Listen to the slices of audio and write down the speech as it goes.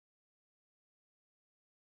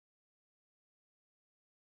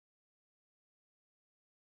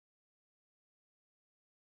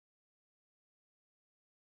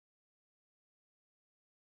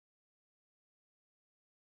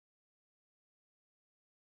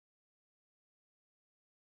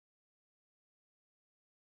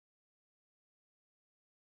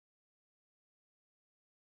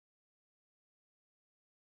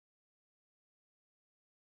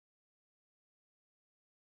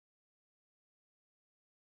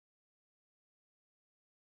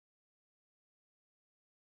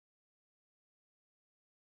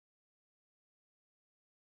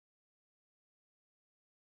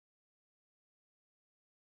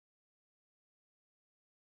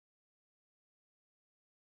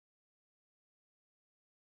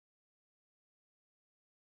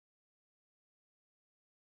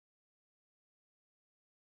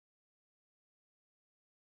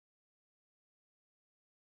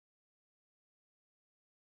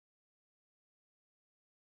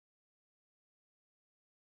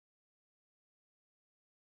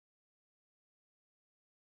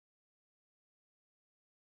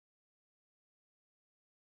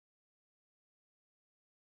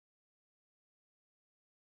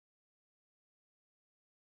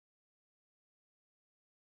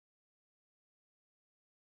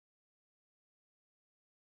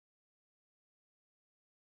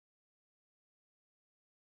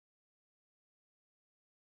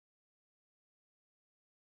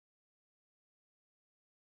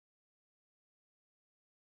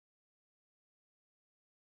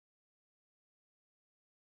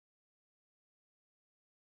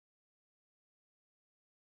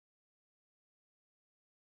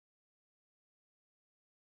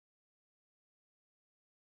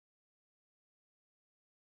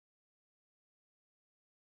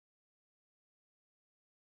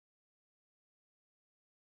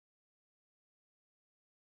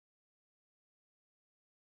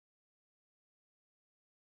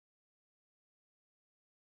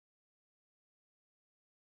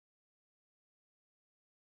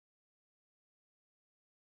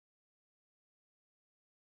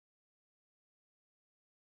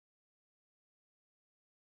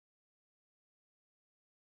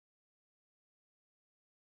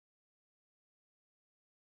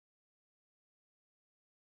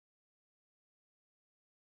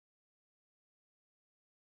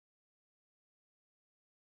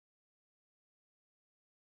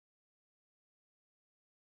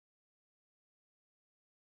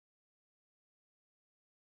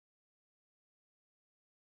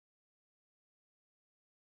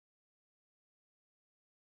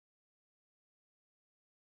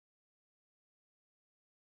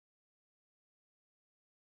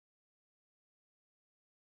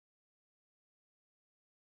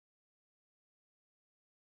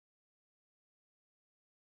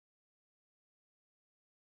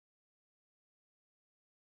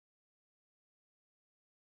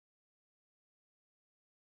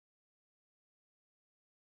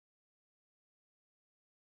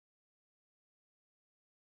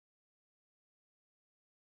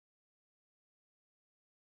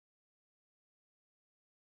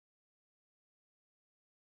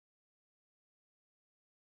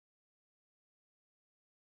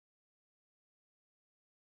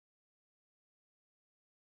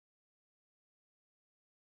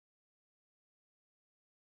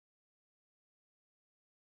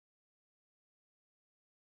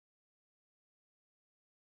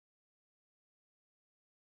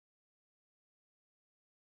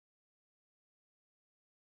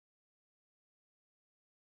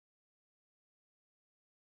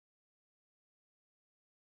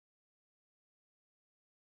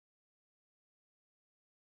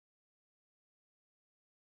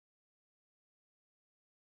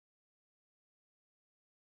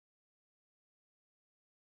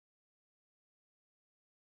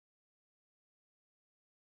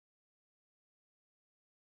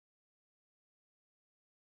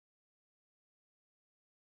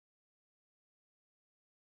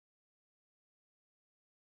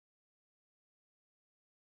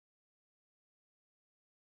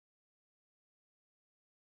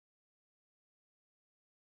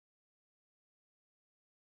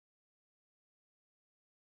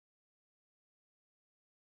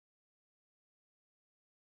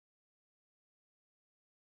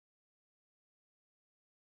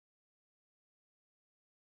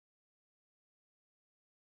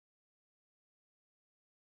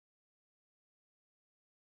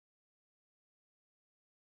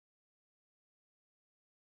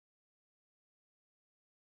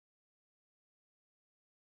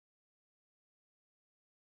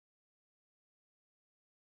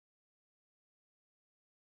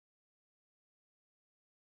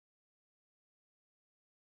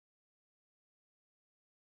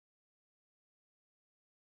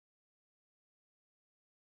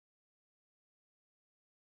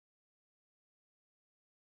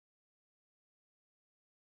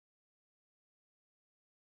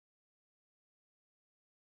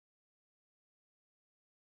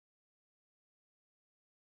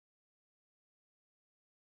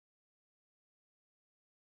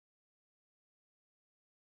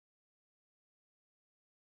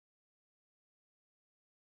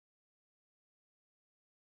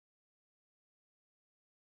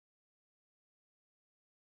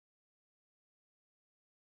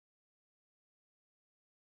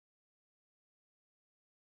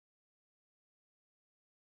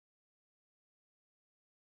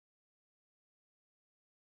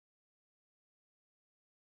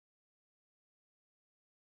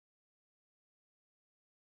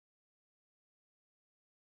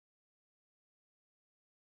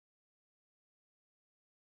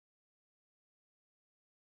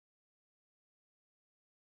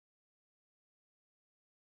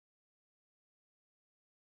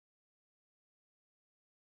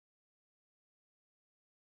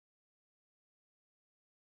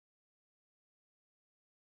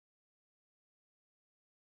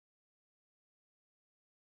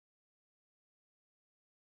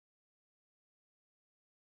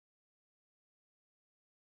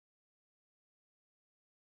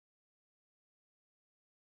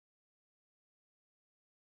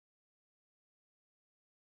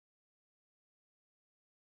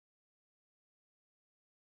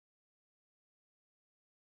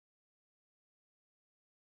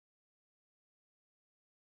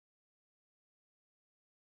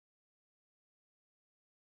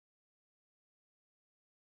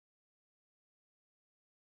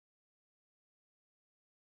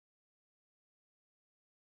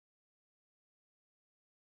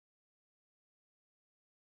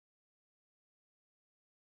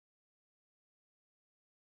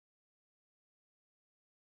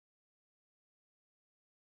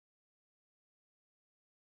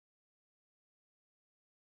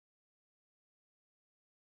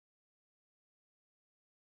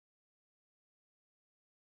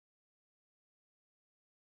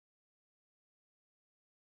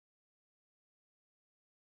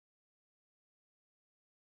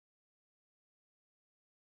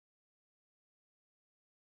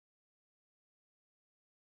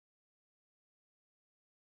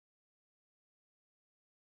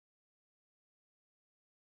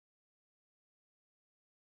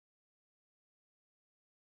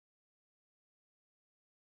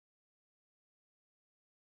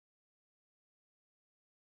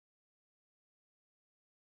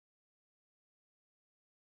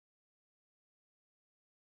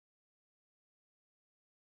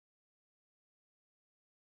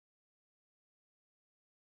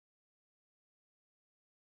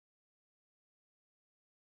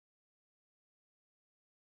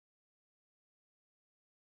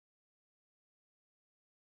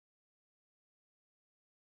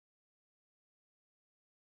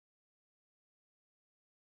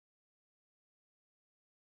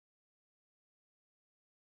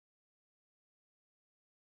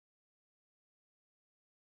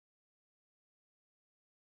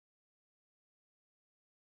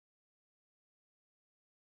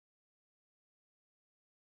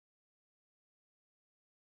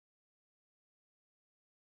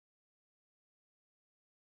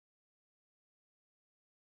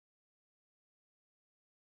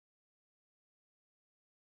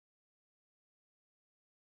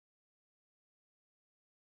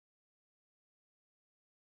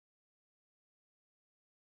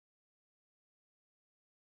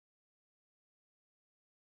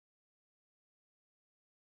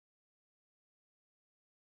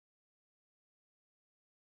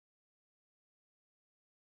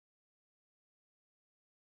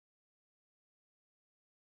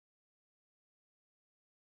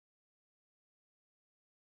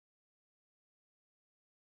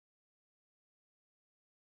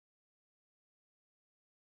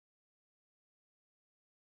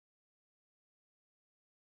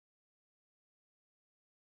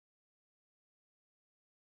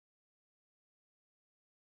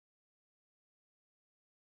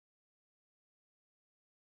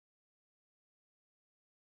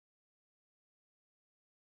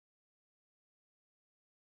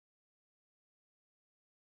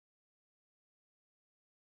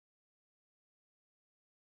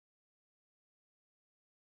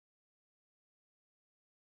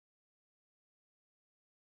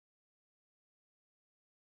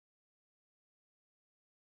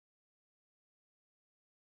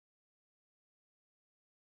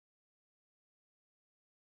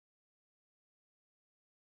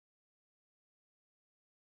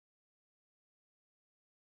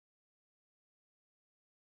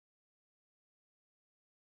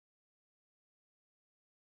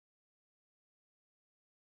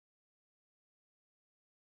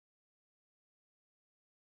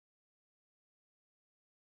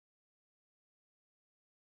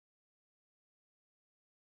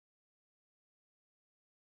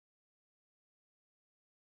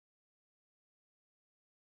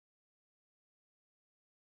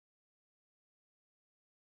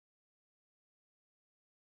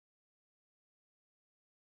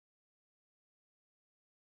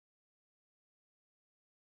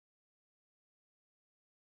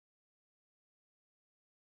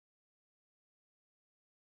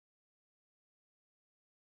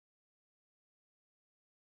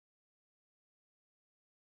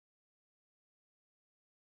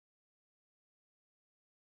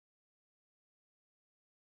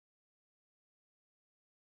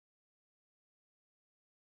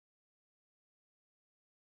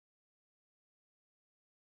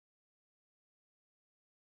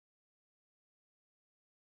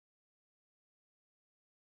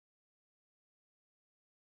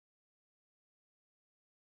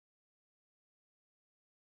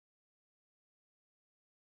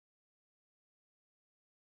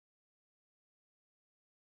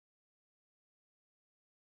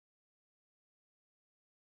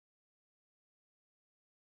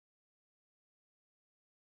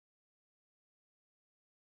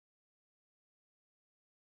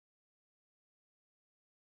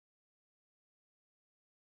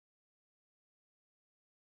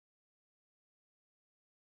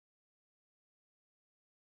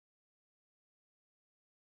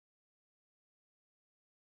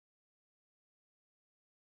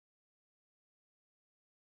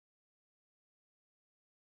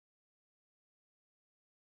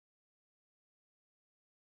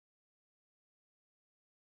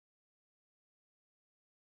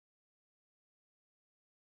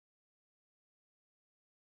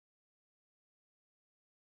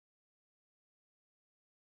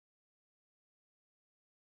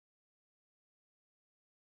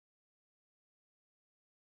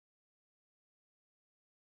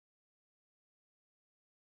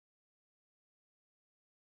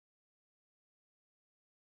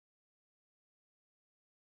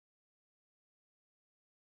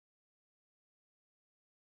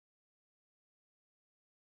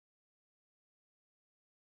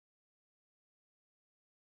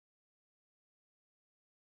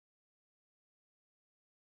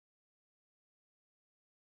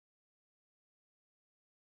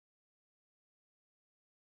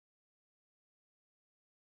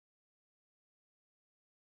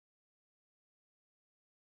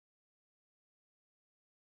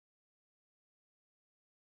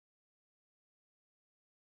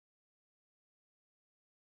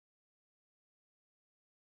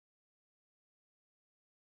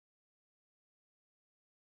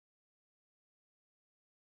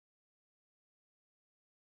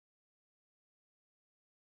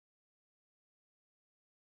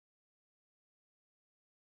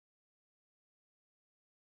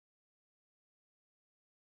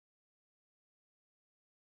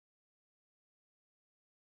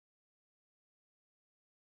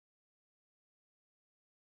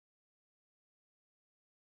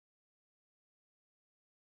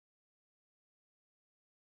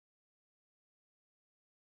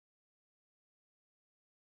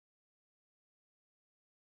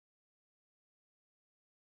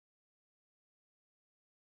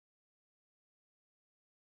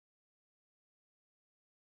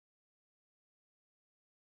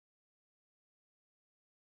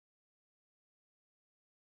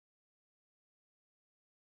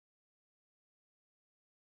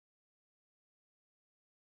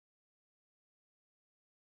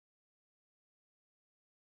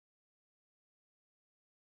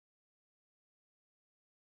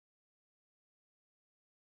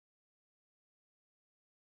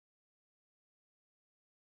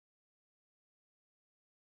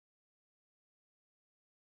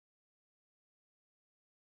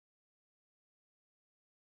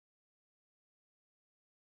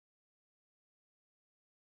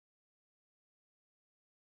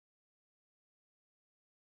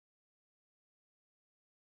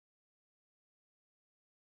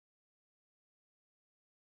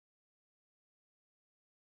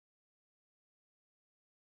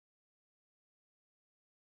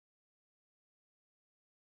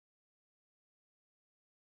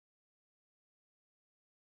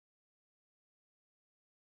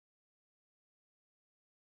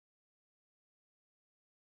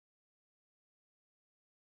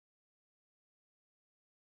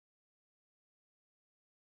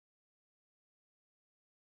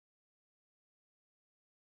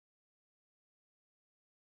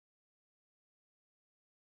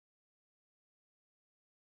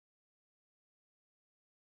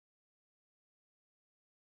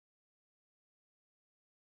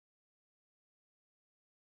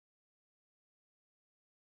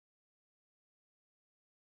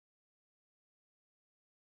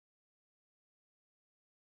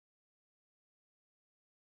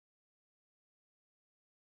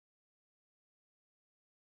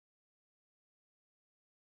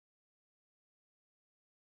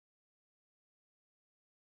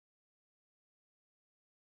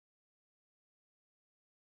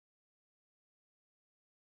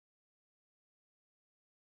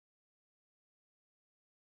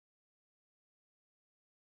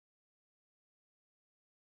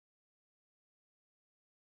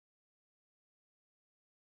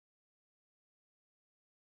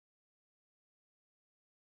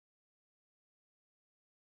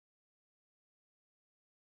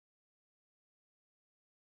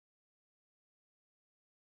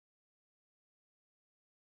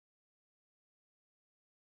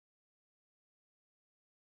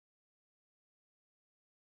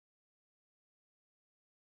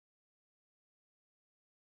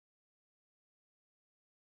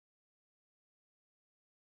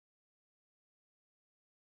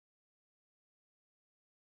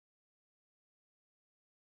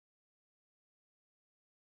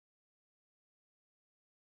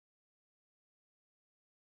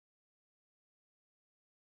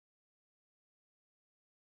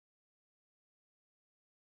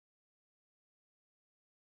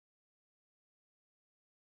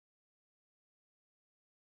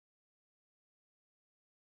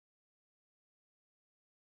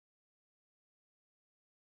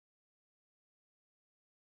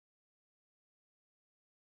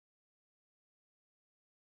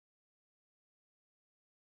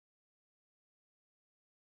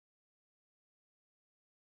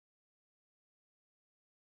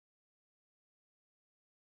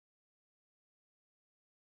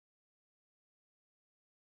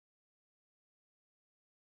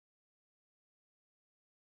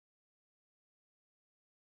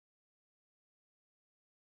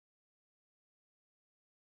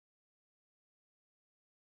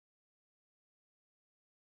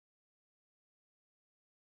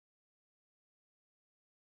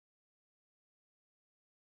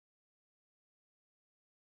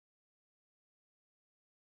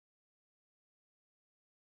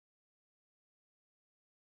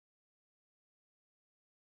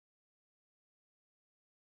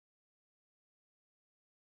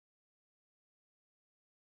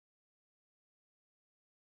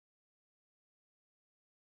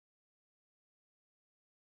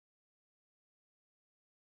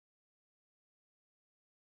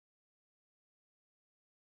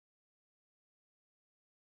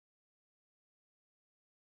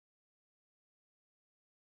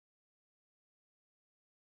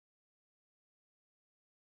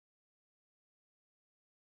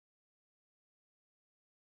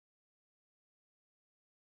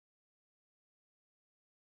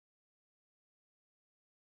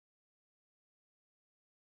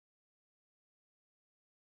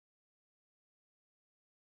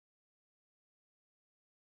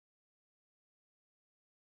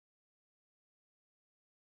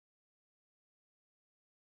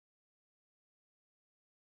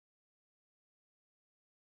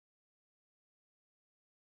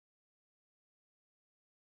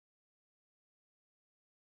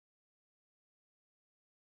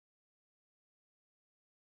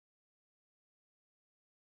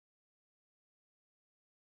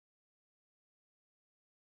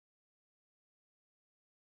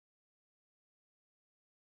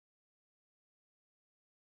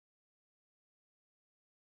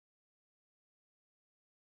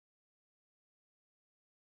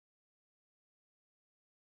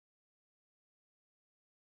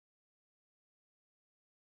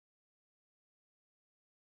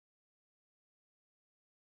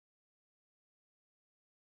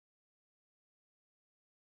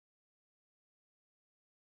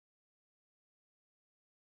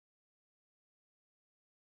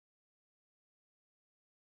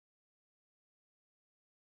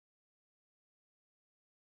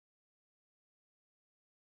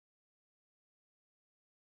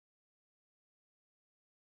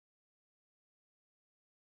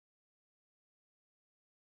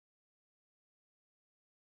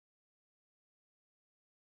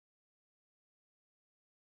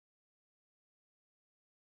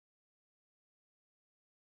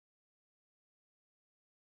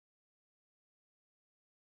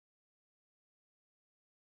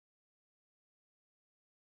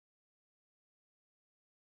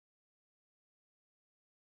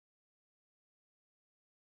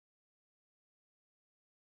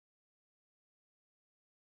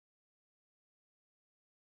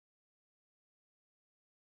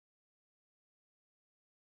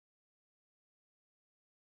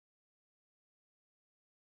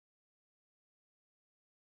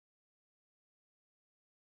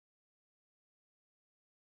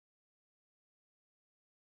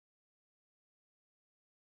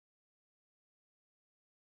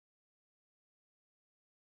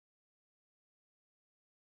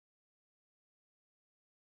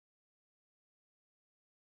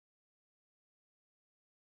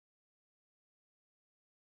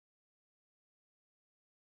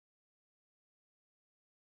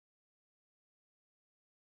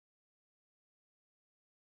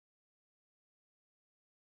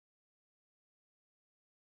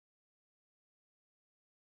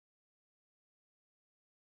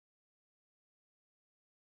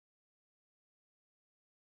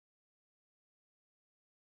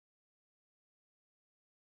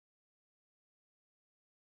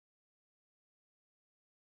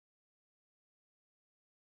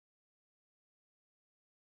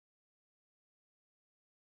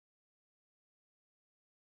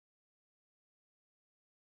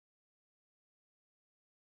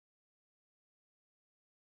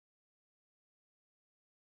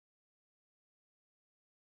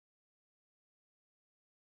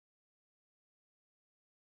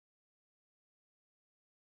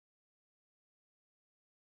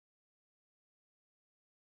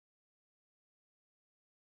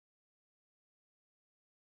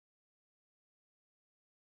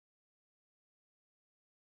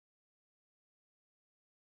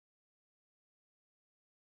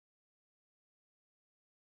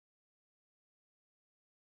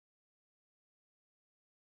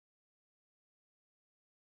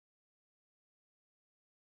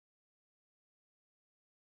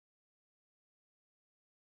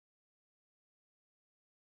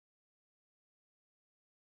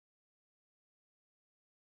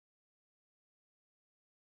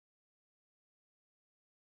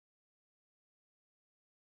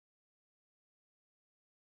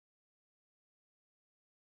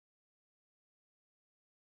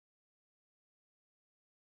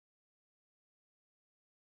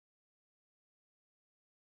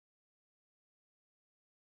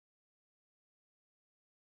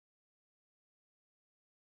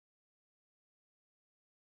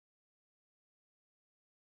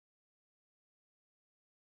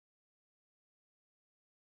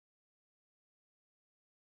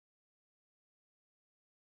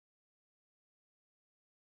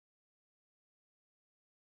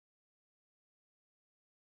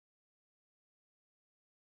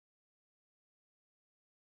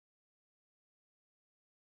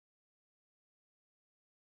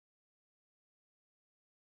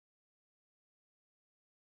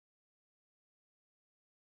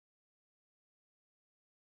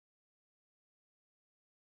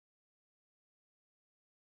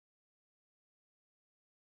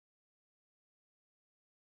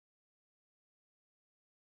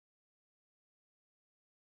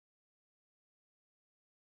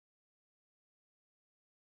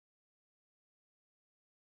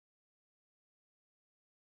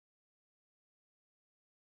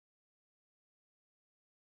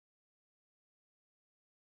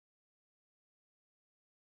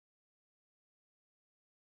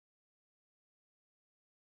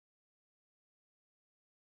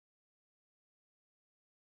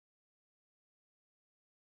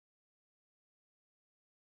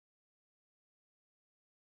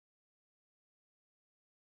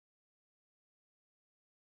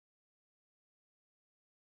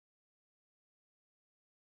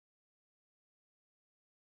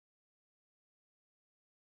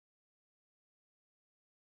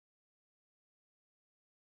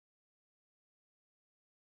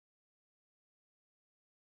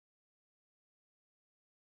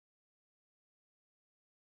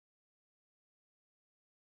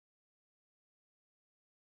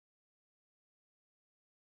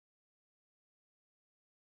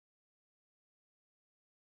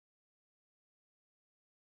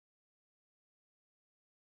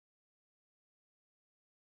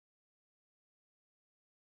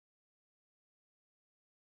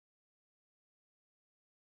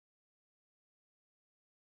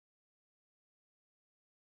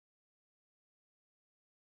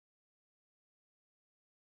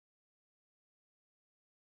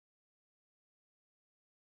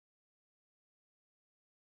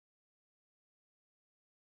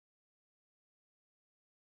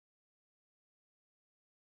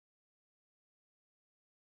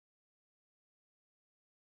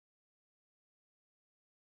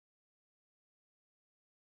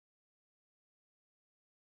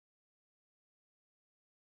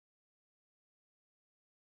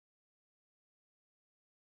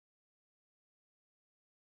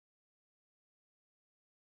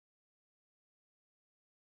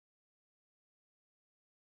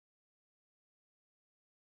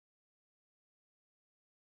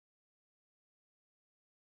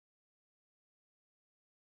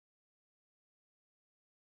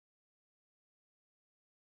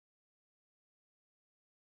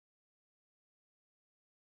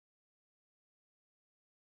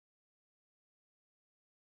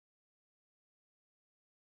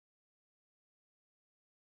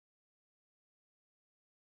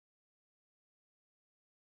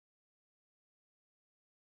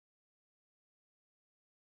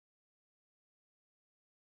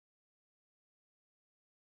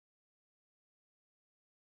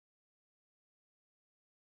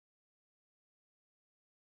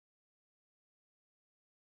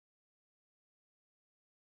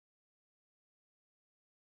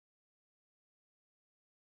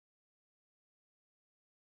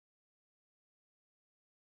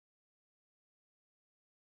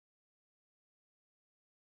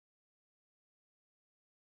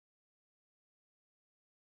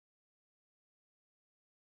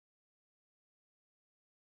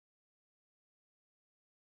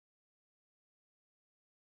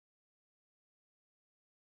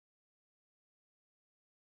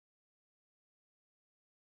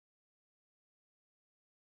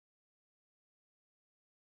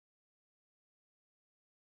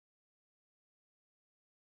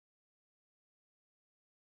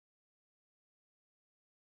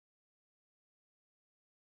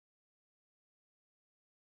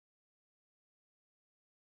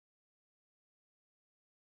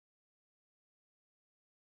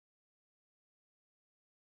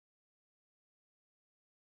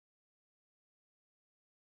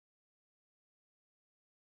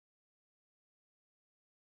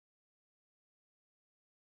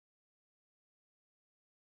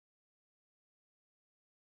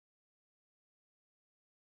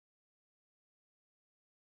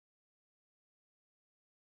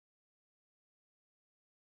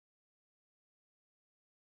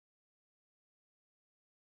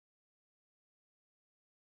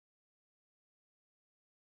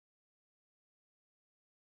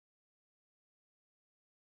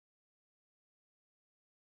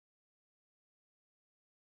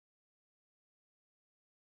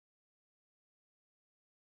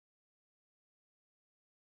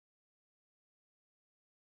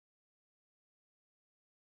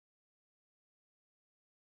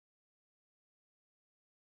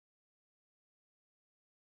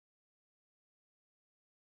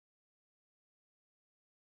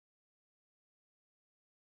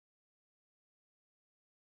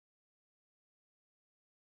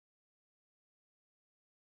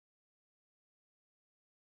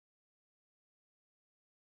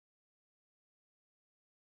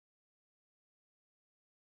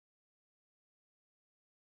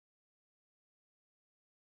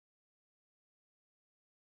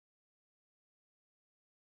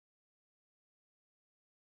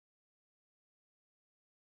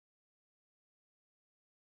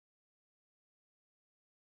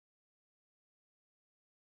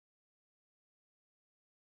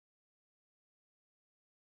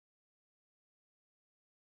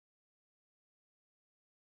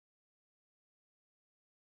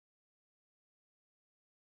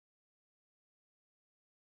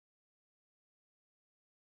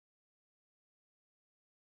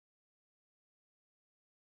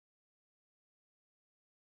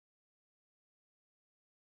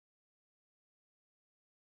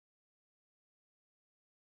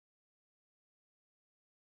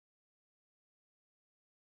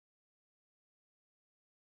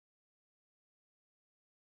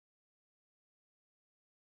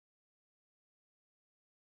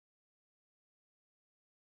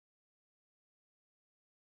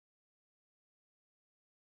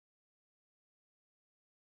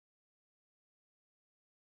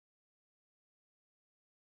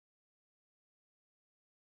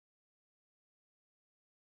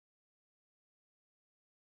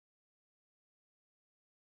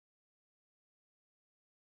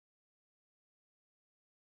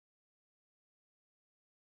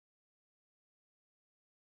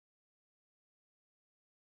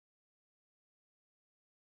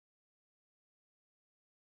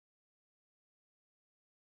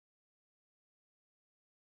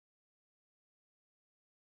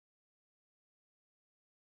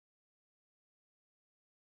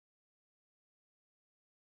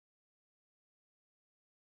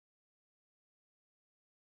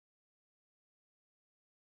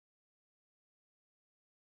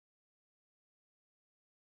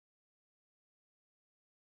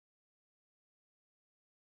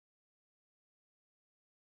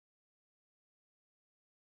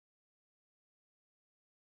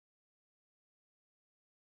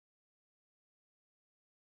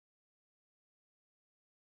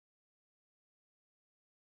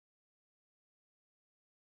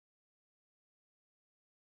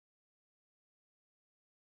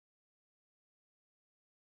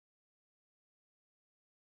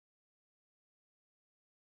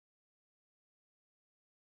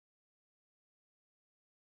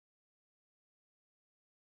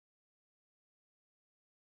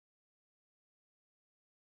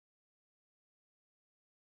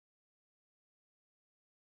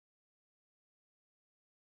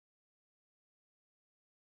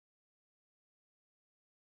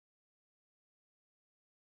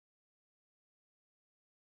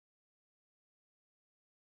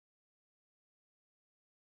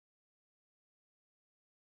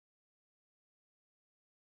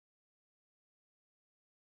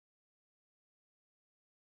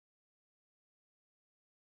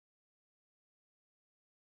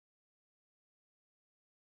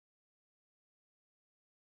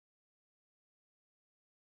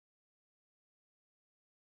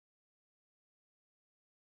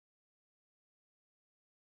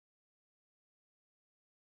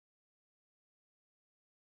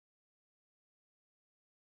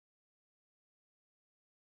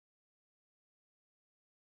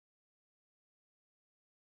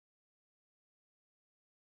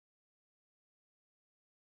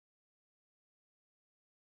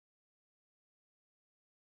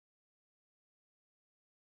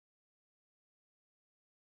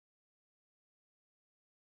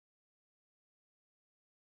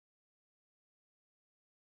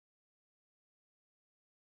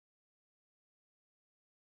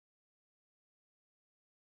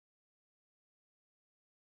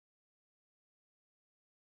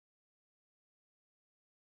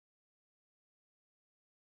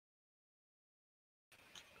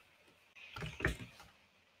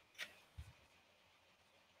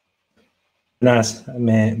Buenas,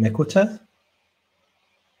 ¿me escuchas?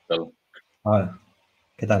 Claro. Hola,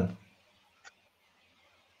 ¿qué tal?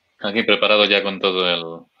 Aquí preparado ya con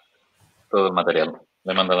todo el material.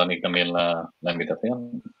 Le he mandado a Nick también la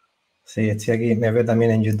invitación. Sí, estoy aquí, me veo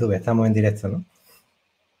también en YouTube, estamos en directo, ¿no?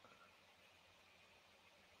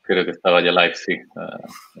 Creo que estaba ya live, sí.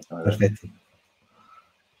 Perfecto.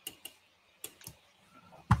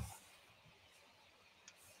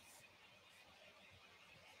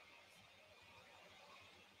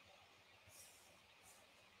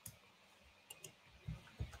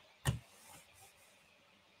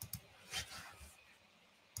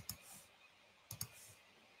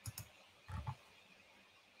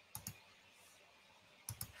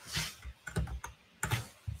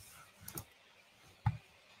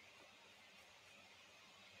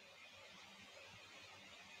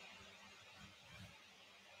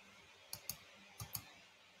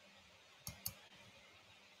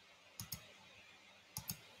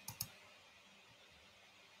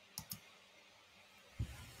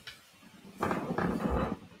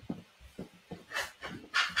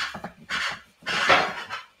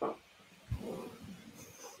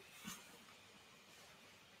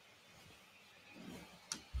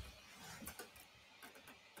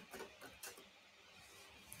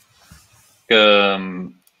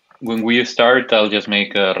 When we start, I'll just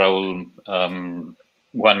make Raul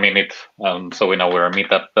 1 minute so in our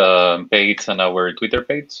Meetup page and our Twitter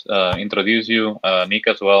page. Introduce you, Nick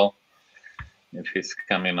as well. If he's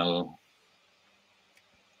coming, I'll...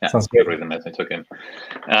 Yeah, Sounds you good. read the message, okay.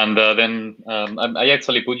 And then I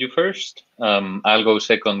actually put you first. I'll go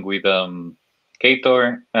second with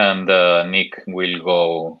ktor, and Nick will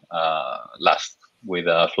go last with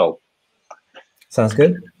Flow. Sounds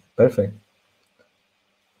good. Perfect.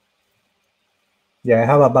 Yeah, I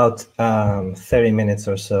have about 30 minutes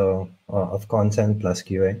or so of content plus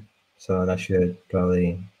QA, so that should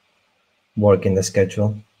probably work in the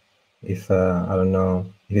schedule. If I don't know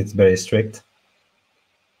if it's very strict.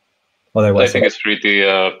 Otherwise, I think it's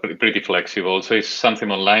pretty flexible. So it's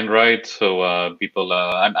something online, right? So people,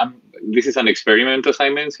 this is an experiment, as I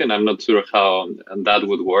mentioned. I'm not sure how that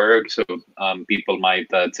would work. So people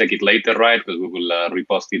might check it later, right? Because we will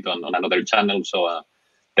repost it on another channel, so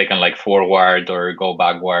they can like forward or go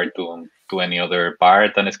backward to any other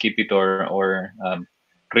part and skip it or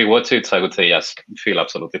rewatch it. So I would say yes, feel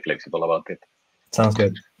absolutely flexible about it. Sounds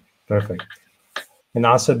good. Perfect. And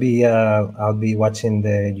also I'll be watching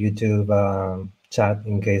the YouTube chat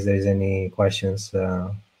in case there's any questions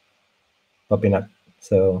popping up.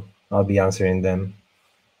 So I'll be answering them.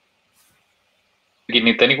 In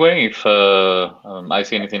it anyway. If I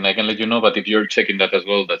see anything, I can let you know. But if you're checking that as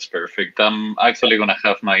well, that's perfect. I'm actually gonna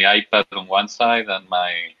have my iPad on one side and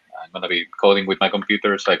I'm gonna be coding with my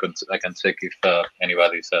computer, so I can check if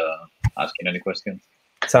anybody's asking any questions.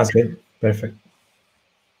 Sounds good. Perfect.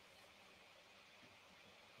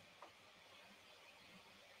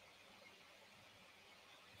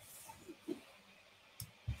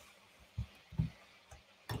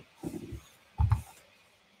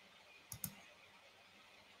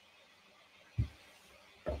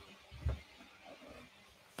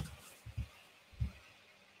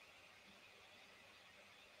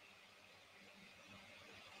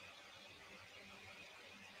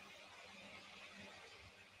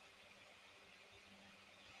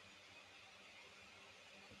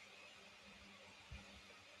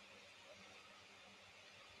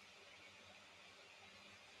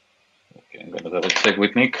 Okay, I'm gonna double check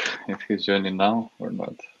with Nick if he's joining now or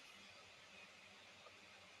not.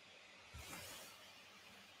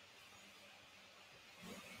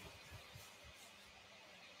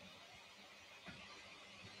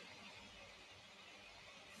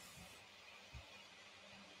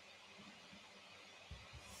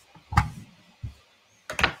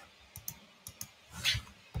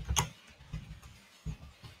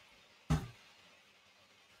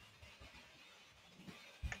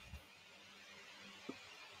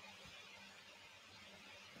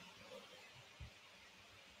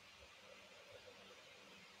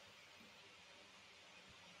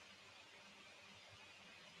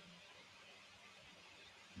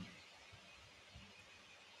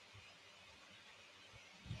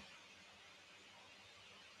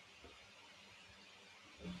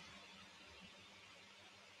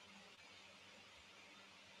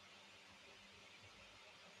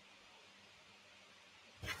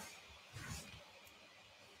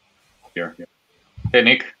 Here. Hey,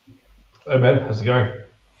 Nick. Hey, man. How's it going?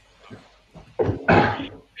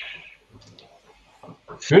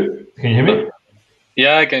 Good. Can you hear me?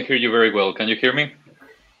 Yeah, I can hear you very well. Can you hear me?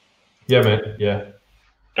 Yeah, man. Yeah.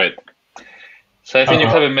 Right. So I think you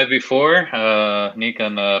haven't met before, Nick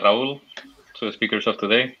and Raul, two speakers of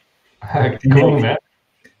today. Cool, man.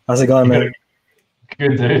 How's it going, man?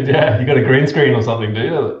 Good, dude. Yeah, you got a green screen or something,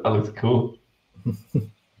 dude? That looks cool.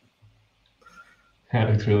 That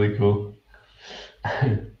looks really cool.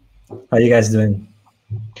 How you guys doing?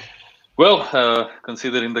 Well,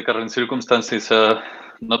 considering the current circumstances,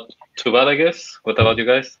 not too bad, I guess. What about you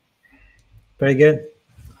guys? Pretty good.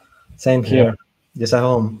 Same here. Yeah. Just at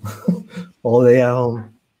home. All day at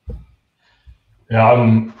home.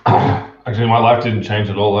 Yeah, actually my life didn't change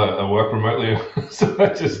at all. I work remotely, so I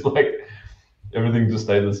just everything just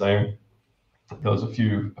stayed the same. There was a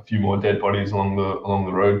few more dead bodies along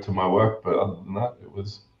the road to my work, but other than that, it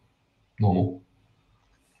was normal.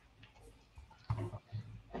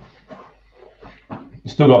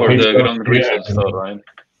 Still got pizza, right?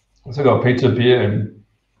 Still got pizza, beer,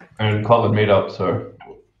 and Kotlin Meetup. So,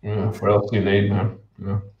 yeah, what else do you need, man?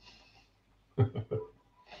 Yeah.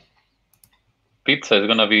 Pizza is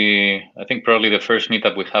gonna be, I think, probably the first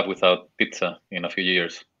meetup we have without pizza in a few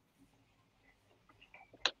years.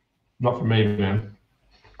 Not for me, man.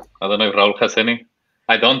 I don't know if Raul has any.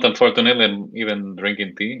 I don't, unfortunately. I'm even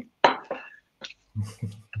drinking tea.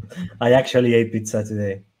 I actually ate pizza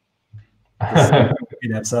today.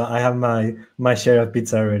 So I have my share of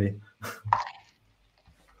pizza already.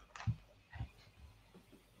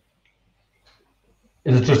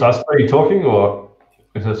 Is it just us three talking, or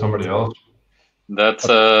is there somebody else? That's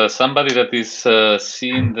somebody that is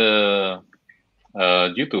seeing the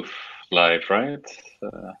YouTube live, right?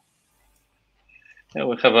 Yeah,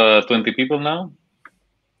 we have 20 people now.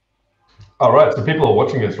 All right, so people are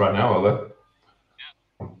watching us right now, are they?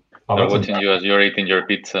 Yeah. Oh, they're watching you as you're eating your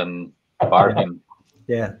pizza and barking.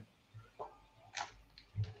 Yeah.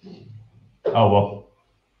 Oh, well.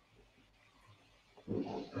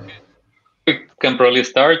 We can probably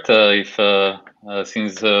start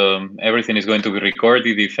since everything is going to be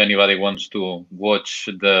recorded. If anybody wants to watch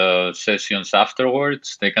the sessions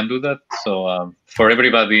afterwards, they can do that. So for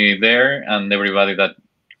everybody there and everybody that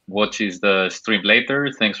watches the stream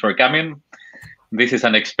later, thanks for coming. This is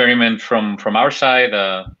an experiment from our side.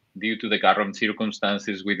 Due to the current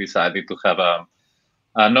circumstances, we decided to have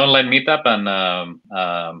an online meetup, and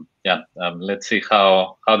let's see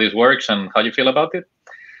how this works and how you feel about it.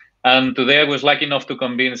 And today I was lucky enough to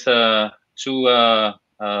convince two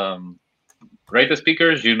great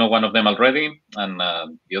speakers. You know one of them already, and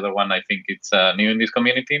the other one I think it's new in this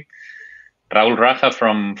community. Raul Raja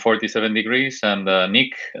from 47 Degrees and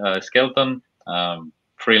Nick Skelton,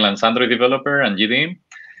 freelance Android developer and GD.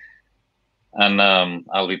 And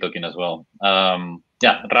I'll be talking as well.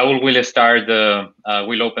 Raul will start.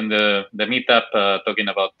 We'll open the meetup talking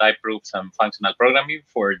about type proofs and functional programming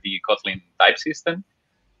for the Kotlin type system.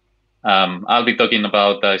 I'll be talking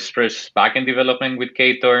about Express backend development with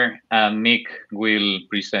ktor, and Nick will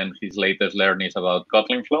present his latest learnings about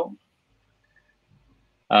Kotlin Flow.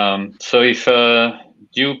 So if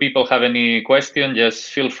you people have any question,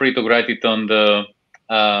 just feel free to write it on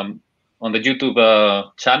the YouTube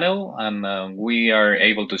channel, and we are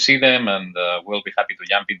able to see them, and we'll be happy to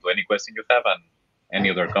jump into any question you have, and any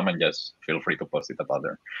other comment, just feel free to post it about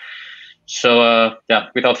there. So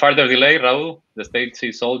without further delay, Raul, the stage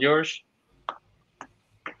is all yours.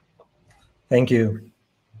 Thank you.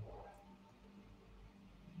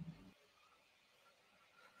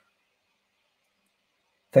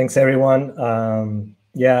 Thanks, everyone.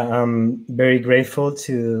 I'm very grateful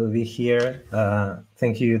to be here.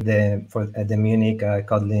 Thank you for the Munich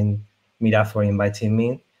Kotlin Meetup for inviting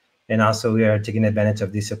me. And also we are taking advantage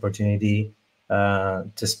of this opportunity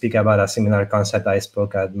to speak about a similar concept I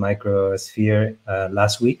spoke at Microsphere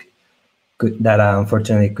last week that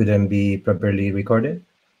unfortunately couldn't be properly recorded.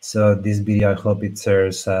 So this video, I hope it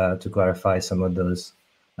serves to clarify some of those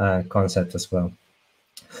concepts as well.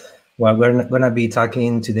 What we're going to be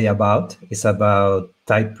talking today about is about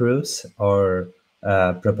type proofs, or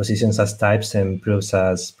propositions as types and proofs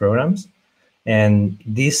as programs. And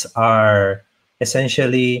these are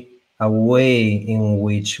essentially a way in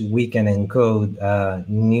which we can encode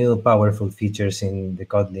new powerful features in the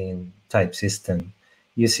Kotlin type system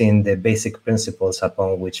using the basic principles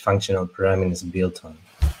upon which functional programming is built on.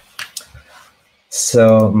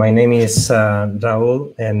 So my name is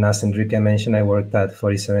Raul, and as Enrique mentioned, I worked at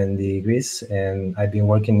 47 Degrees, and I've been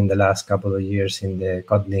working in the last couple of years in the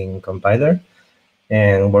Kotlin compiler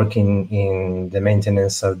and working in the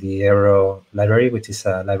maintenance of the Aero library, which is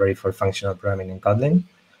a library for functional programming in Kotlin,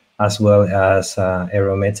 as well as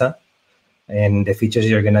Aero Meta. And the features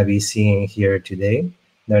you're going to be seeing here today,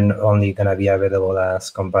 they're not only going to be available as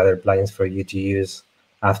compiler plugins for you to use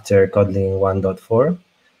after Kotlin 1.4,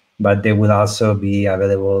 but they will also be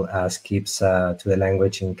available as keeps to the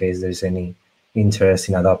language in case there's any interest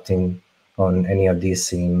in adopting on any of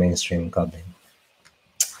these in mainstream Kotlin.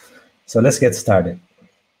 So let's get started.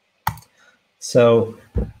 So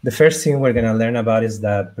the first thing we're going to learn about is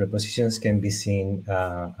that prepositions can be seen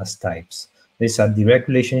as types. There's a direct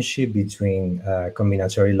relationship between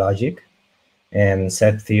combinatory logic and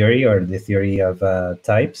set theory, or the theory of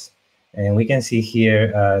types. And we can see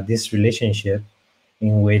here this relationship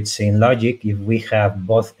in which in logic, if we have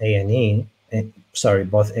both A and E,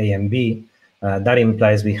 both A and B, that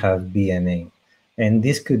implies we have B and A. And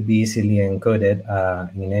this could be easily encoded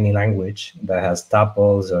in any language that has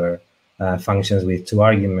tuples or functions with two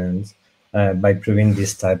arguments by proving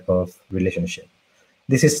this type of relationship.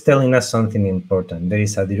 This is telling us something important. There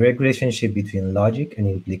is a direct relationship between logic and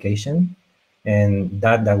implication, and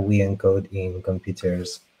that we encode in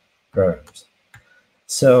computers' programs.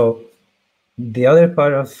 So the other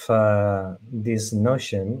part of this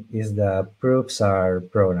notion is that proofs are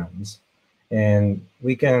programs. And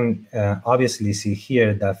we can obviously see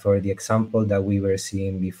here that for the example that we were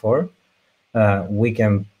seeing before, we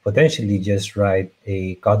can potentially just write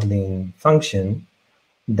a Kotlin function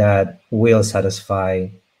that will satisfy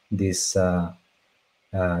these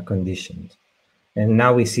conditions. And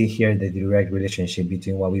now we see here the direct relationship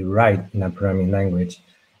between what we write in a programming language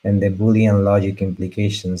and the Boolean logic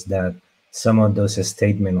implications that some of those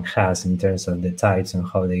statements has in terms of the types and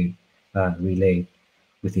how they relate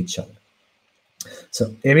with each other.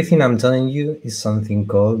 So everything I'm telling you is something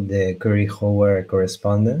called the Curry-Howard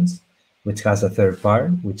correspondence, which has a third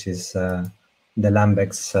part, which is the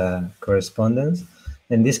Lambeck's correspondence.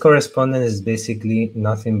 And this correspondence is basically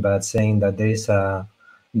nothing but saying that there is a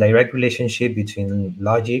direct relationship between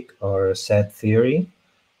logic or set theory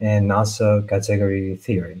and also category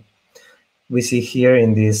theory. We see here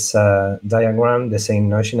in this diagram the same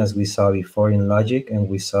notion as we saw before in logic and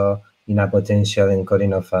we saw in a potential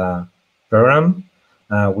encoding of a program.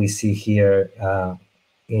 We see here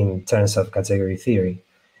in terms of category theory.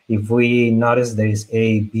 If we notice there is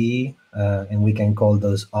A, B, and we can call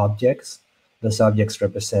those objects. Those objects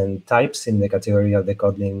represent types in the category of the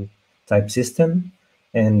Kotlin type system,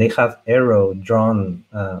 and they have arrow drawn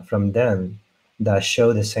from them that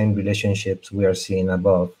show the same relationships we are seeing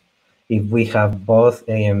above. If we have both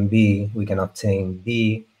A and B, we can obtain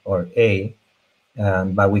B or A,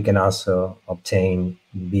 but we can also obtain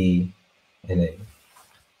B and A.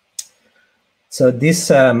 So this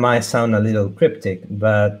might sound a little cryptic,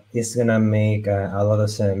 but it's gonna make a lot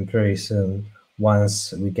of sense pretty soon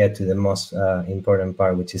once we get to the most important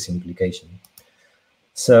part, which is implication.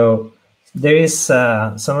 So there is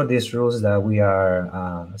some of these rules that we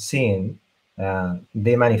are seeing,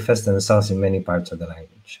 they manifest themselves in many parts of the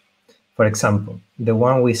language. For example, the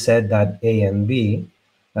one we said that A and B,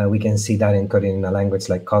 we can see that encoded in a language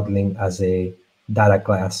like Kotlin as a data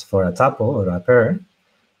class for a tuple or a pair.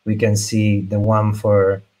 We can see the one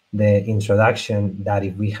for the introduction that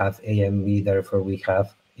if we have A and B, therefore we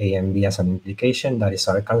have A and B as an implication, that is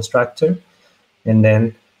our constructor. And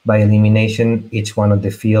then by elimination, each one of the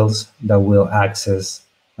fields that will access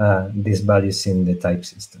these values in the type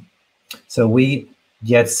system. So we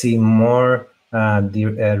yet see more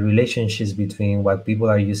the relationships between what people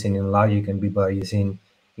are using in logic and people are using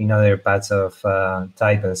in other parts of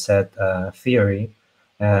type and set theory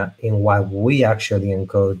in what we actually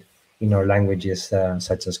encode in our languages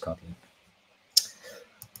such as Kotlin.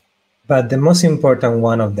 But the most important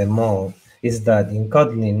one of them all is that in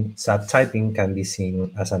Kotlin, subtyping can be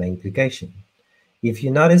seen as an implication. If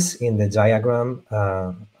you notice in the diagram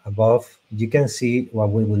above, you can see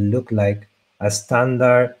what we will look like a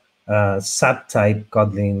standard subtype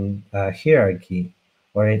Kotlin hierarchy,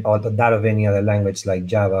 or that of any other language like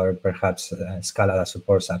Java or perhaps Scala that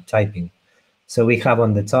supports subtyping. So we have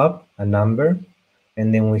on the top a number,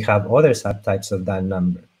 and then we have other subtypes of that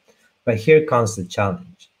number. But here comes the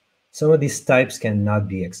challenge. Some of these types cannot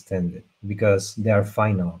be extended because they are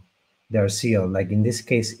final. They are sealed, like in this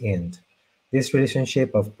case, int. This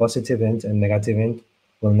relationship of positive int and negative int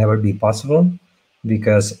will never be possible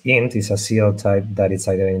because int is a sealed type that is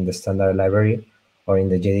either in the standard library or in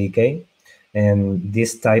the JDK. And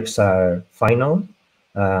these types are final,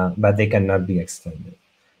 but they cannot be extended.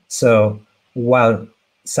 So while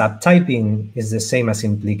subtyping is the same as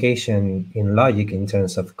implication in logic in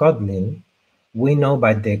terms of Kotlin, we know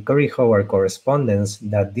by the Curry-Howard correspondence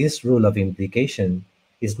that this rule of implication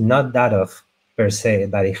is not that of per se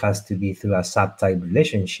that it has to be through a subtype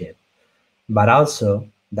relationship, but also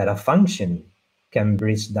that a function can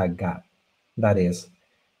bridge that gap. That is,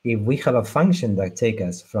 if we have a function that takes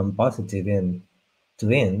us from positive int to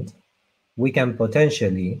int, we can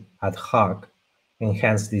potentially ad hoc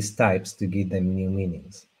enhance these types to give them new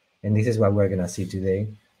meanings. And this is what we're going to see today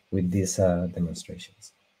with these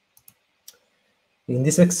demonstrations. In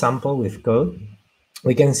this example with code,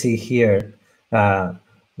 we can see here that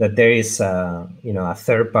there is a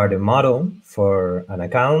third-party model for an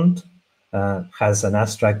account, has an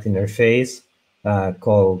abstract interface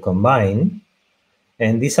called combine.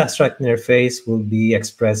 And this abstract interface will be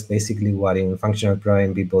expressed basically what in functional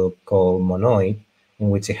programming people call monoid, in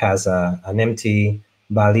which it has an empty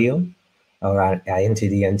value or an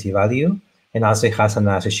empty value, and also it has an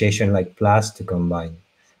association like plus to combine.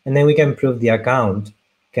 And then we can prove the account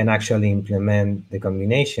can actually implement the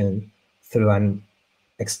combination through an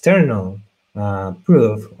external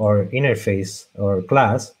proof or interface or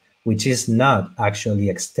class, which is not actually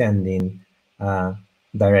extending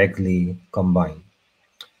directly combine.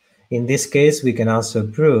 In this case, we can also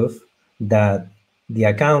prove that the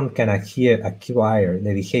account can acquire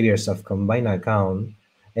the behaviors of combined account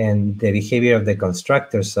and the behavior of the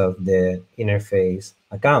constructors of the interface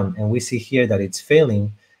account. And we see here that it's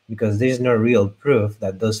failing because there's no real proof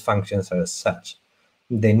that those functions are as such.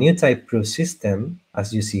 The new type proof system,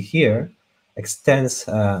 as you see here, extends,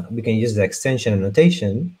 we can use the extension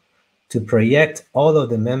annotation to project all of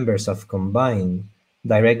the members of combine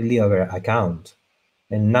directly over account.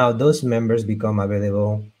 And now those members become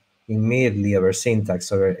available immediately over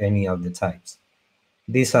syntax over any of the types.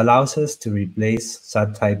 This allows us to replace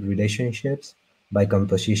subtype relationships by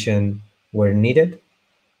composition where needed.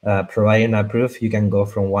 Providing a proof, you can go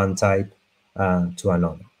from one type to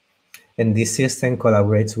another. And this system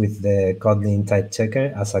collaborates with the Kotlin type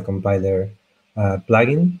checker as a compiler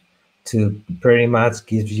plugin to pretty much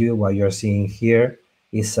give you what you're seeing here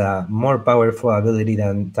is a more powerful ability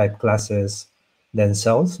than type classes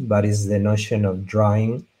themselves, but is the notion of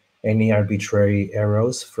drawing any arbitrary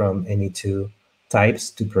arrows from any two types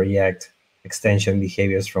to project extension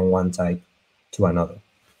behaviors from one type to another.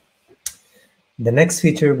 The next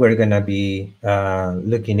feature we're going to be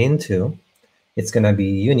looking into, it's going to be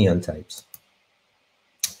union types.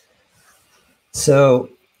 So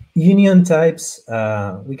union types,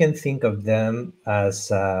 we can think of them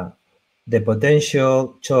as the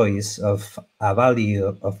potential choice of a value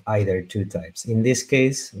of either two types. In this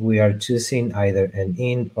case, we are choosing either an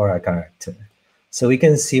int or a character. So we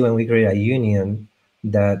can see when we create a union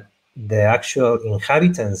that the actual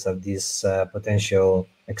inhabitants of this potential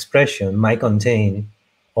expression might contain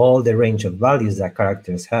all the range of values that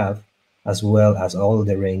characters have, as well as all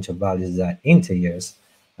the range of values that integers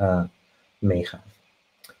may have.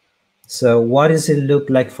 So what does it look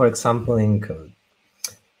like, for example, in code?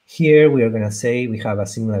 Here we are going to say we have a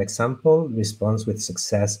similar example, response with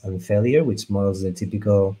success and failure, which models the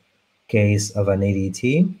typical case of an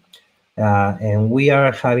ADT. And we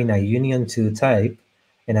are having a union to type.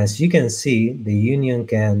 And as you can see, the union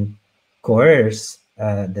can coerce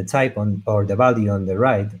the type or the value on the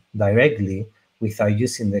right directly without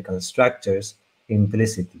using the constructors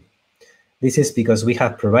implicitly. This is because we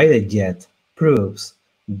have provided yet proofs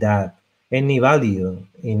that any value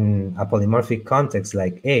in a polymorphic context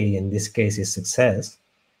like A, in this case is success,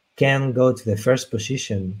 can go to the first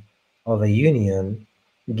position of a union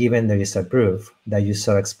given there is a proof that you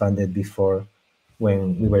saw expanded before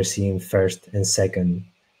when we were seeing first and second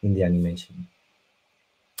in the animation.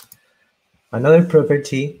 Another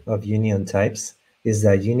property of union types is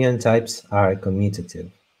that union types are commutative.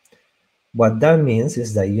 What that means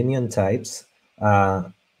is that union types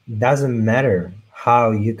doesn't matter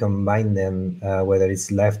how you combine them, whether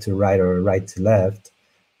it's left to right or right to left.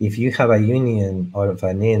 If you have a union of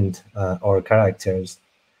an int or characters,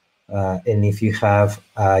 and if you have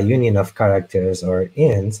a union of characters or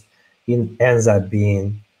ints, it ends up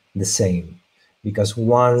being the same. Because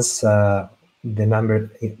once the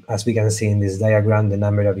number, as we can see in this diagram, the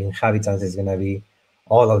number of inhabitants is going to be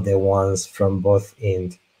all of the ones from both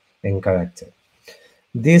int and character.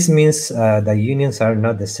 This means that unions are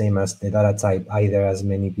not the same as the data type either, as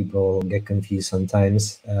many people get confused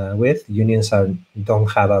sometimes with. Unions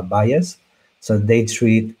don't have a bias, so they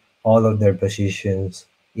treat all of their positions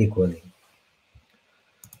equally.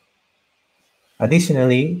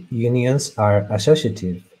 Additionally, unions are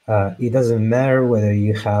associative. It doesn't matter whether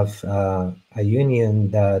you have a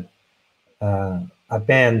union that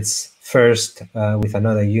appends first with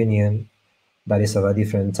another union that is of a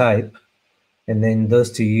different type, and then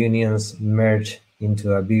those two unions merge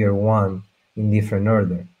into a bigger one in different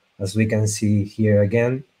order. As we can see here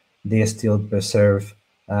again, they still preserve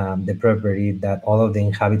the property that all of the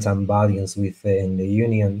inhabitant values within the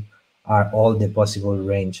union are all the possible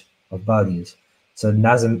range of values. So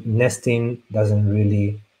nesting doesn't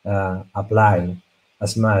really apply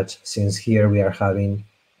as much, since here we are having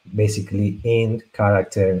basically int,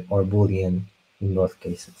 character, or Boolean in both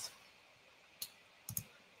cases.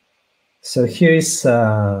 So here is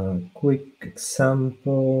a quick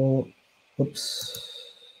example. Oops.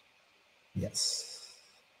 Yes.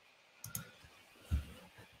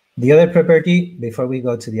 The other property, before we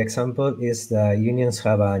go to the example, is the unions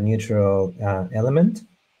have a neutral element.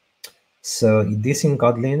 So this in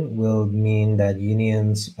Kotlin will mean that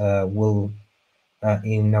unions will,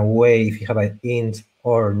 in a way, if you have an int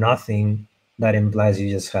or nothing, that implies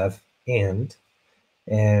you just have int.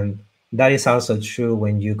 And that is also true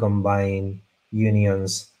when you combine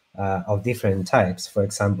unions of different types. For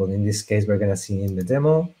example, in this case, we're going to see in the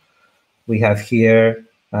demo, we have here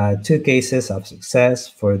 2 cases of success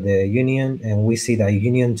for the union, and we see that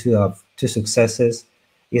union 2 of 2 successes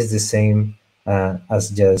is the same as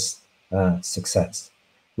just success.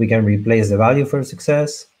 We can replace the value for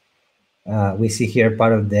success. We see here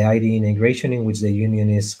part of the ID integration in which the union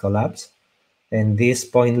is collapsed. And this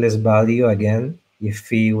pointless value, again,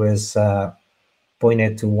 if it was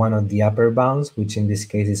pointed to one of the upper bounds, which in this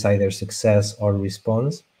case is either success or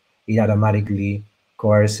response, it automatically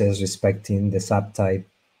coerces respecting the subtype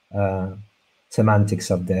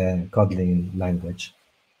semantics of the Kotlin language.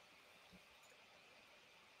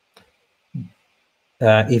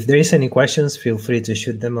 If there is any questions, feel free to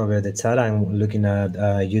shoot them over the chat. I'm looking at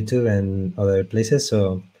YouTube and other places,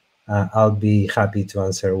 so I'll be happy to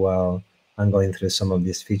answer while I'm going through some of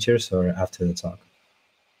these features or after the talk.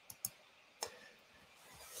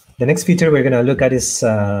 The next feature we're going to look at is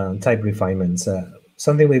type refinements.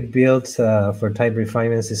 Something we built for type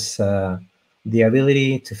refinements is the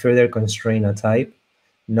ability to further constrain a type,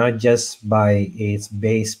 not just by its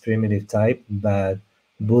base primitive type, but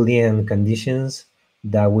Boolean conditions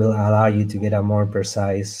that will allow you to get a more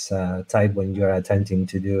precise type when you're attempting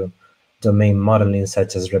to do domain modeling,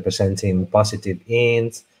 such as representing positive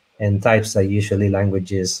ints and types that usually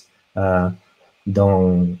languages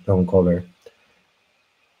don't cover.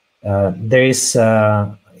 There is,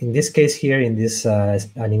 in this case here, in this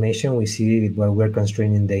animation, we see where we're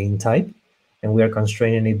constraining the int type, and we are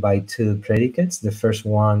constraining it by 2 predicates. The first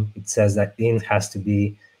one, it says that int has to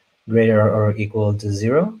be greater or equal to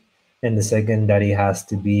 0, and the second that it has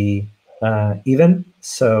to be even.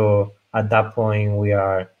 So at that point, we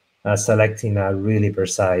are selecting a really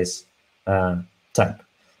precise type.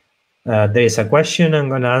 There is a question I'm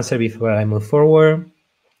going to answer before I move forward.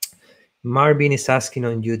 Marvin is asking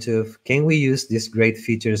on YouTube, can we use these great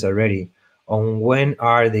features already? On when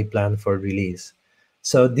are they planned for release?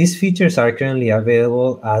 So these features are currently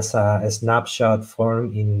available as a snapshot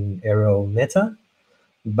form in Aero Meta,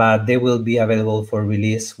 but they will be available for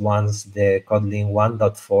release once the Kotlin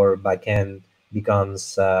 1.4 backend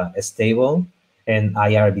becomes stable and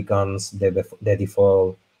IR becomes the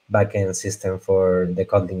default backend system for the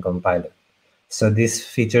Kotlin compiler. So these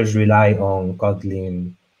features rely on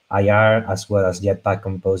Kotlin IR as well as Jetpack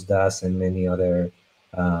Compose does and many other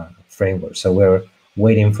frameworks. So we're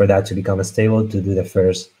waiting for that to become stable to do the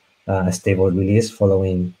first stable release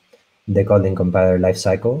following the Kotlin compiler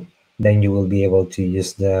lifecycle. Then you will be able to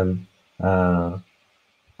use them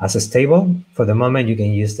as a stable. For the moment, you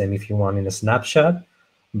can use them if you want in a snapshot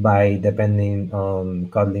by depending on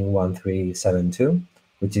Kotlin 1.3.7.2,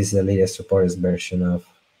 which is the latest supported version of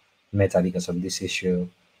Meta because of this issue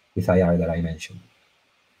with IR that I mentioned.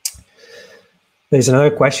 There's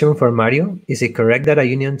another question for Mario. Is it correct that a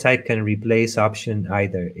union type can replace option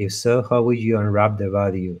either? If so, how would you unwrap the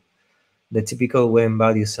value? The typical when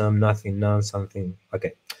value sum, nothing, none, something.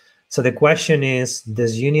 Okay. So the question is,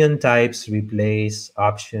 does union types replace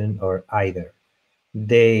option or either?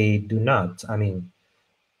 They do not. I mean,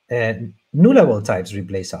 nullable types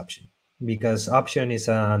replace option because option is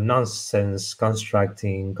a nonsense construct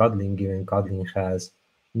in Kotlin, given Kotlin has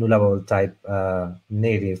nullable type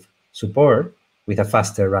native support with a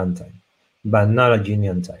faster runtime, but not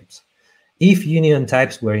union types. If union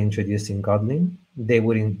types were introduced in Kotlin, they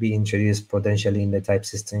wouldn't be introduced potentially in the type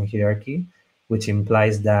system hierarchy, which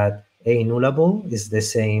implies that a nullable is the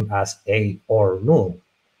same as a or null.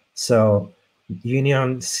 So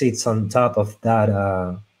union sits on top of that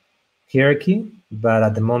hierarchy, but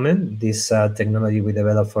at the moment, this technology we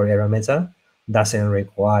developed for Aero Meta doesn't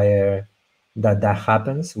require that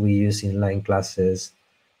happens. We use inline classes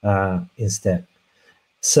instead.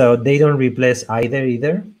 So they don't replace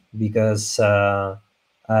either because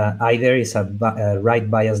either is a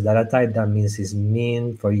right bias data type. That means it's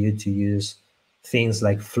mean for you to use things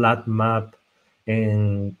like flat map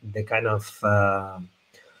and the kind of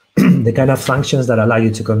the kind of functions that allow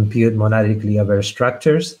you to compute monadically over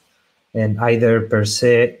structures. and either per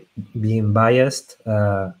se being biased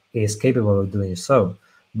is capable of doing so,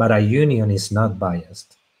 but a union is not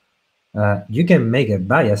biased. You can make it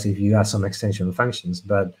biased if you have some extension functions,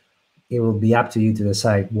 but it will be up to you to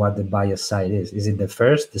decide what the bias side is. Is it the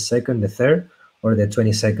first, the second, the third, or the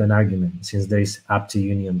 22nd argument, since there is up to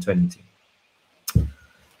union 20?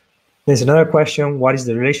 There's another question: what is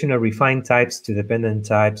the relation of refined types to dependent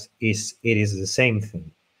types? It is the same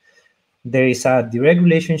thing. There is a direct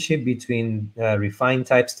relationship between refined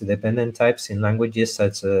types to dependent types in languages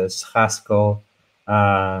such as Haskell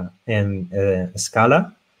and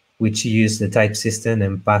Scala, which use the type system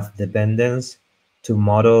and path dependence to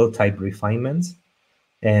model type refinements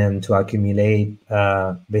and to accumulate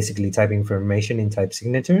basically type information in type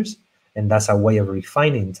signatures. And that's a way of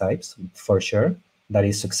refining types, for sure, that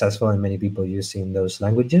is successful and many people use in those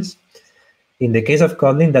languages. In the case of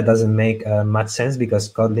Kotlin, that doesn't make much sense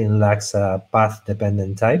because Kotlin lacks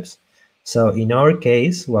path-dependent types. So in our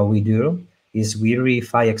case, what we do is we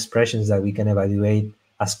reify expressions that we can evaluate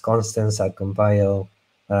as constants at compile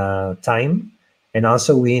time. And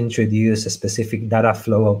also we introduce a specific data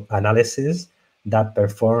flow analysis that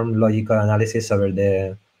perform logical analysis over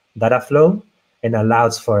the data flow and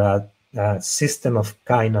allows for a system of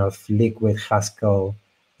kind of liquid Haskell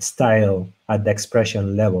style at the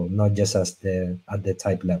expression level, not just at the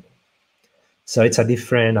type level. So it's a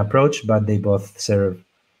different approach, but they both serve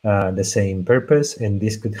the same purpose, and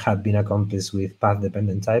this could have been accomplished with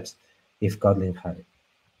path-dependent types if Kotlin had it.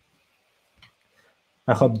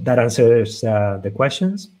 I hope that answers the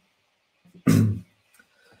questions.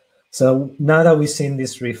 So now that we've seen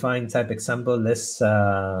this refined type example, let's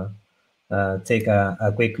take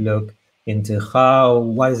a quick look into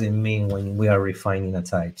what does it mean when we are refining a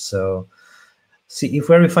type. So see, if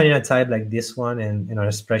we're refining a type like this one and our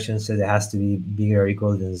expression says it has to be bigger or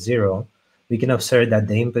equal than 0, we can observe that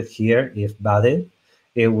the input here, if valid,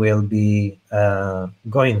 it will be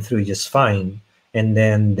going through just fine. And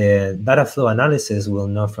then the data flow analysis will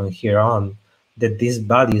know from here on that this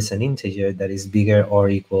value is an integer that is bigger or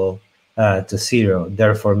equal to 0,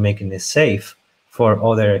 therefore making it safe for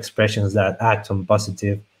other expressions that act on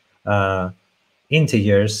positive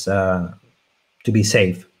integers to be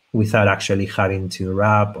safe without actually having to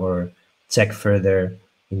wrap or check further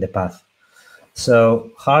in the path.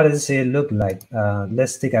 So how does it look like?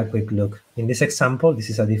 Let's take a quick look. In this example, this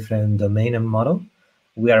is a different domain and model.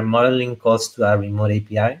 We are modeling calls to a remote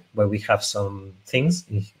API where we have some things.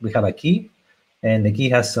 We have a key, and the key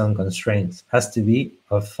has some constraints. It has to be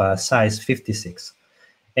of size 56,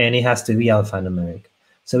 and it has to be alphanumeric.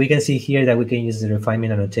 So we can see here that we can use the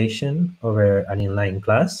refinement annotation over an inline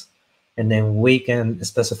class, and then we can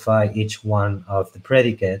specify each one of the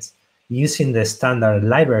predicates using the standard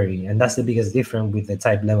library. And that's the biggest difference with the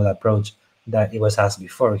type level approach that it was asked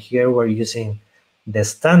before. Here we're using the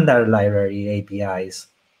standard library APIs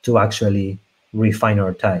to actually refine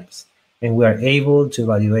our types. And we are able to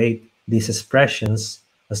evaluate these expressions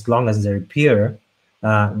as long as they're pure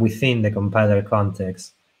within the compiler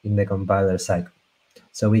context in the compiler cycle.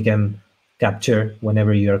 So we can capture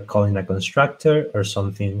whenever you're calling a constructor or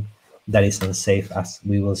something that is unsafe, as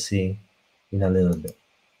we will see in a little bit.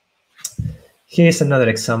 Here's another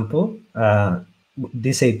example.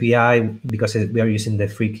 This API, because we are using the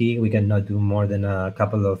free key, we cannot do more than a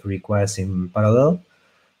couple of requests in parallel.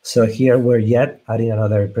 So here we're yet adding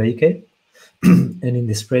another predicate. And in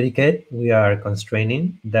this predicate, we are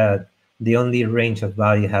constraining that the only range of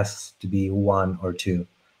value has to be 1 or 2,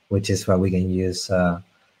 which is what we can use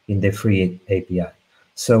in the free API.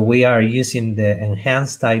 So we are using the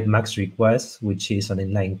enhanced type max request, which is an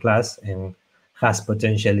inline class and has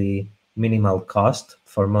potentially minimal cost.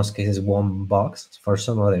 For most cases, $1. For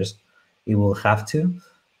some others, it will have to,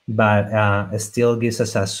 but it still gives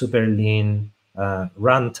us a super lean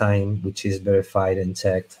runtime, which is verified and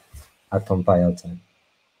checked at compile time.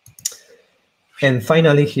 And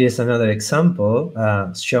finally, here's another example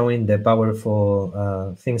showing the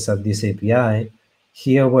powerful things of this API.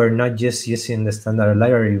 Here, we're not just using the standard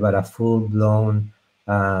library, but a full-blown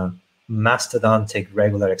mastodontic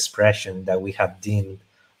regular expression that we have deemed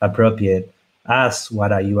appropriate as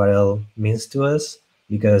what a URL means to us,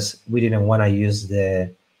 because we didn't want to use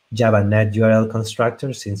the Java.NET URL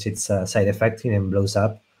constructor since it's side-effecting and blows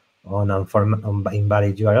up on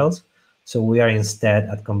invalid URLs. So we are instead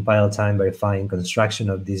at compile time verifying construction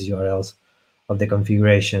of these URLs of the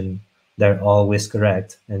configuration. They're always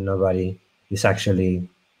correct, and nobody is actually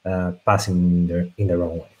passing in the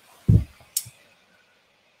wrong way.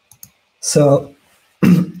 So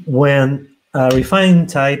when a refined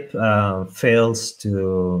type fails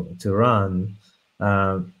to run,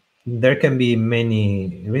 there can be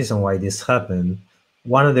many reasons why this happened.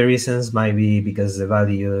 One of the reasons might be because the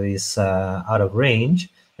value is out of range,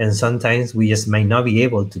 and sometimes we just may not be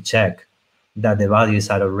able to check that the value is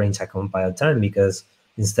out of range at compile time, because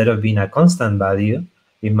instead of being a constant value,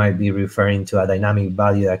 it might be referring to a dynamic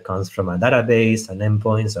value that comes from a database, an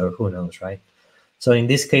endpoints, or who knows, right? So in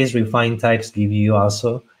this case, refine types give you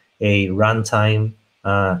also a runtime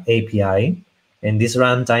API, and this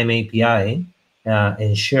runtime API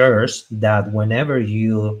ensures that whenever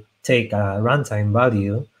you take a runtime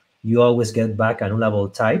value, you always get back a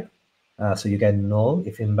nullable type. So you get null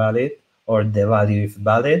if invalid, or the value if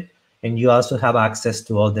valid, and you also have access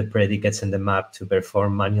to all the predicates in the map to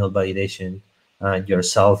perform manual validation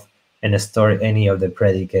yourself and store any of the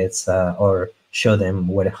predicates or show them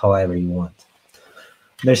however you want.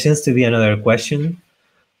 There seems to be another question.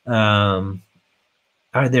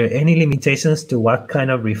 Are there any limitations to what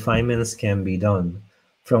kind of refinements can be done?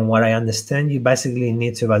 From what I understand, you basically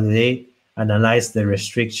need to validate, analyze the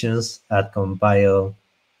restrictions at compile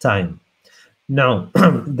time. Now,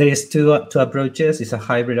 there is two approaches. It's a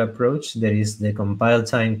hybrid approach. There is the compile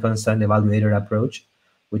time constant evaluator approach,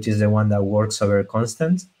 which is the one that works over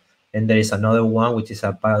constants. And there is another one, which is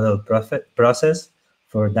a parallel process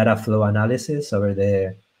for data flow analysis over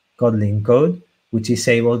the Kotlin code, which is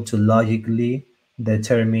able to logically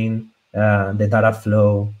determine the data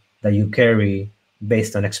flow that you carry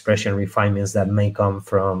based on expression refinements that may come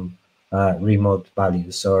from remote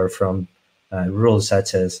values or from rules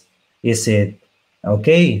such as, is it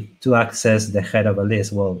okay to access the head of a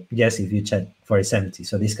list? Well, yes, if you check for it's empty.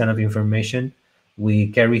 So this kind of information we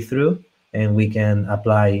carry through and we can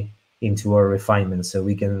apply into our refinements. So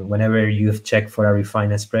we can, whenever you've checked for a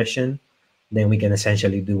refined expression, then we can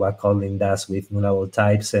essentially do what Kotlin does with nullable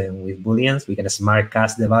types and with Booleans. We can smart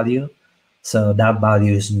cast the value. So that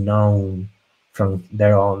value is known from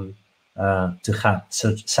their own to have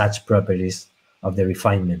such properties of the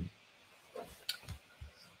refinement.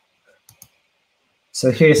 So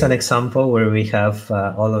here's an example where we have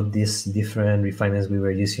all of these different refinements we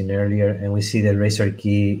were using earlier, and we see the razor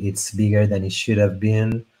key, it's bigger than it should have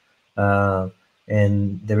been.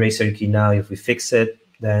 And the razor key now, if we fix it,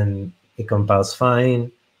 then it compiles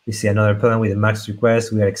fine. We see another problem with the max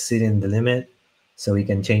request. We are exceeding the limit, so we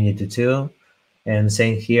can change it to 2. And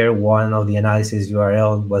same here, one of the analysis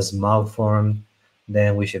URL was malformed.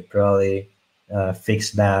 Then we should probably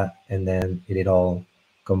fix that, and then it all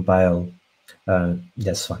compile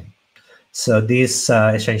just fine. So this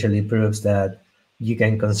essentially proves that you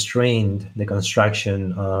can constrain the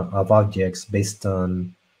construction of objects based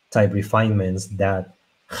on type refinements that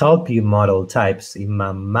help you model types in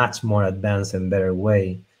a much more advanced and better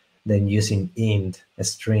way than using int, a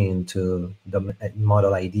string to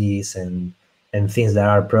model IDs and things that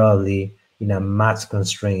are probably in a much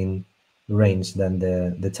constrained range than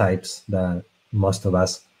the types that most of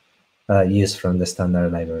us use from the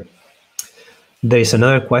standard library. There is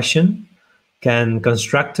another question. Can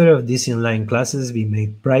constructor of these inline classes be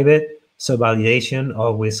made private so validation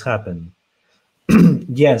always happen?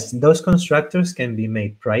 Yes, those constructors can be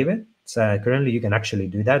made private. So currently you can actually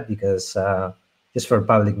do that because just for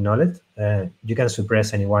public knowledge, you can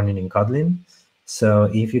suppress any warning in Kotlin. So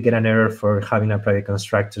if you get an error for having a private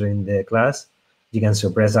constructor in the class, you can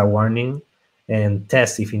suppress that warning and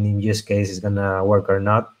test if in use case is gonna work or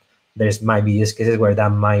not. There might be use cases where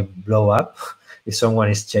that might blow up if someone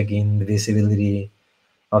is checking the visibility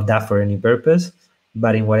of that for any purpose.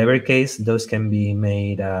 But in whatever case, those can be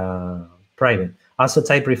made private. Also,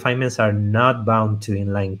 type refinements are not bound to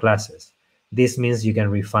inline classes. This means you can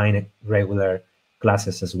refine regular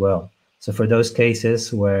classes as well. So for those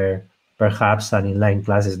cases where perhaps an inline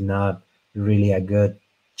class is not really a good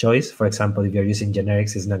choice, for example, if you're using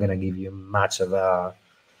generics, it's not going to give you much of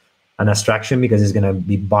an abstraction because it's going to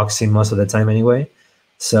be boxing most of the time anyway.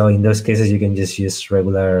 So in those cases, you can just use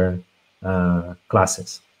regular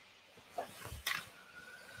classes.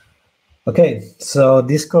 Okay, so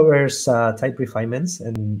this covers type refinements,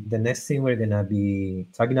 and the next thing we're gonna be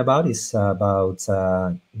talking about is about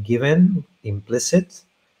given, implicit,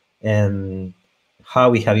 and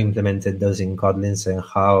how we have implemented those in Kotlin and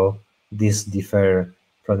how these differ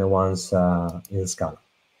from the ones in Scala.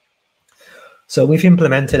 So we've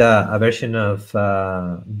implemented a version of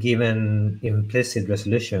given implicit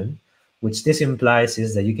resolution, which this implies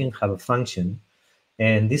is that you can have a function,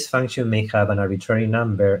 and this function may have an arbitrary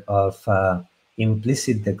number of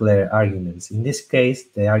implicit declared arguments. In this case,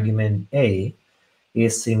 the argument A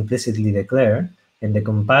is implicitly declared, and the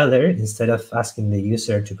compiler, instead of asking the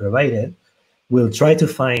user to provide it, will try to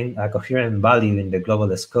find a coherent value in the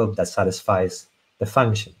global scope that satisfies the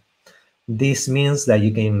function. This means that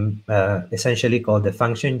you can essentially call the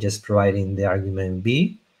function just providing the argument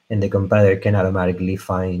b, and the compiler can automatically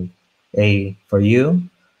find a for you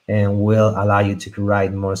and will allow you to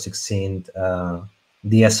write more succinct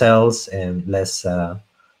DSLs and less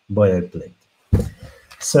boilerplate.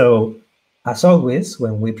 So as always,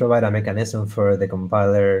 when we provide a mechanism for the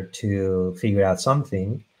compiler to figure out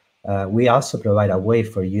something, we also provide a way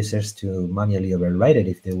for users to manually overwrite it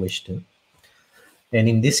if they wish to. And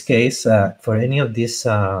in this case, for any of these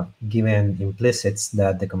given implicits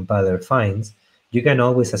that the compiler finds, you can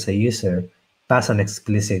always, as a user, pass an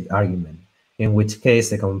explicit argument, in which case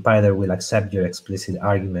the compiler will accept your explicit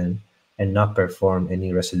argument and not perform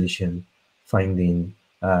any resolution finding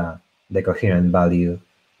the coherent value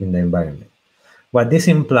in the environment. What this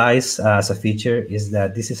implies as a feature is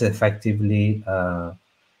that this is effectively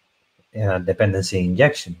dependency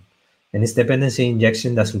injection. And it's dependency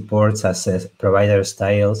injection that supports as provider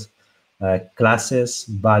styles, classes,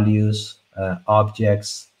 values,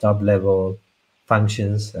 objects, top-level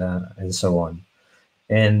functions, and so on.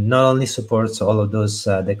 And not only supports all of those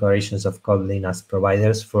declarations of Kotlin as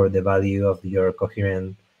providers for the value of your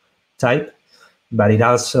coherent type, but it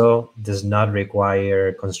also does not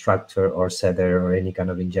require constructor or setter or any kind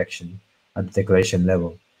of injection at the declaration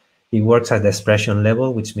level. It works at the expression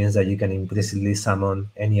level, which means that you can implicitly summon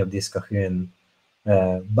any of these coherent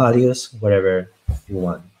values wherever you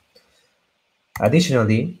want.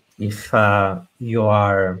 Additionally, if you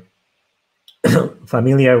are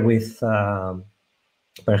familiar with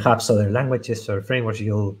perhaps other languages or frameworks,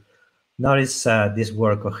 you'll notice this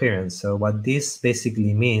word coherence. So what this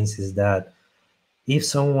basically means is that if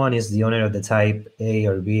someone is the owner of the type A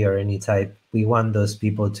or B or any type, we want those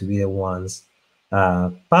people to be the ones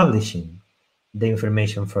publishing the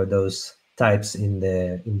information for those types in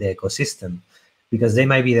the ecosystem, because they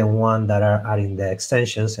might be the one that are adding the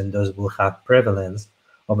extensions, and those will have prevalence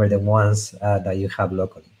over the ones that you have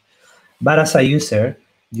locally. But as a user,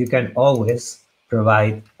 you can always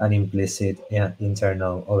provide an implicit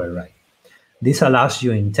internal override. This allows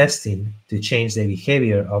you in testing to change the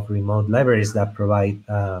behavior of remote libraries that provide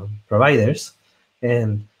providers,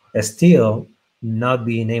 and still not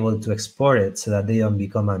being able to export it so that they don't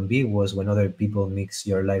become ambiguous when other people mix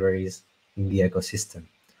your libraries in the ecosystem.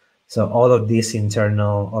 So all of these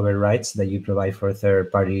internal overrides that you provide for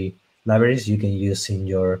third-party libraries, you can use in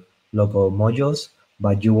your local modules,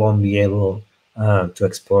 but you won't be able to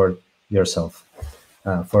export yourself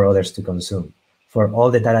for others to consume. For all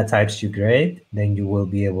the data types you create, then you will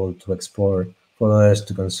be able to export for others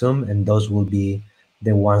to consume, and those will be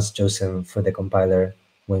the ones chosen for the compiler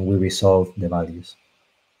when we resolve the values.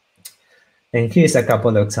 And here's a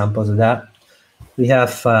couple of examples of that. We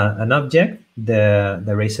have an object, the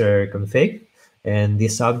Racer config, and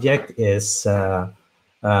this object is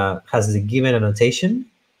has the given annotation.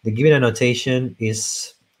 The given annotation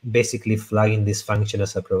is basically flagging this function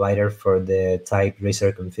as a provider for the type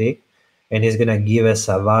Racer config, and it's going to give us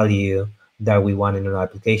a value that we want in our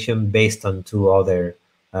application based on two other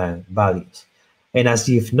values. And as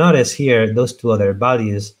you've noticed here, those two other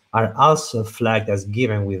values are also flagged as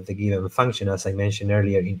given with the given function, as I mentioned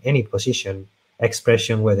earlier, in any position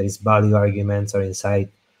expression, whether it's value arguments or inside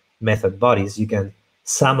method bodies. You can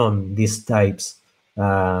summon these types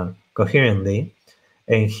coherently.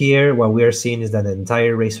 And here, what we are seeing is that the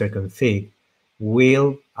entire Racer config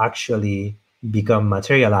will actually become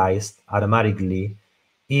materialized automatically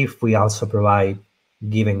if we also provide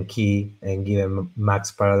given key and given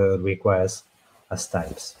max parallel request as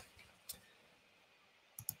types.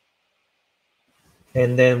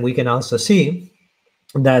 And then we can also see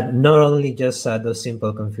that not only just those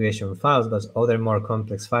simple configuration files, but other more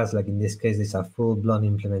complex files, like in this case, it's a full-blown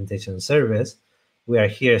implementation service. We are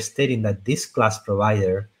here stating that this class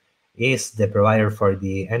provider is the provider for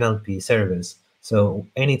the NLP service. So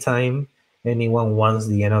anytime anyone wants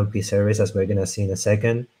the NLP service, as we're going to see in a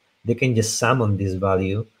second, they can just summon this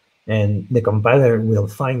value, and the compiler will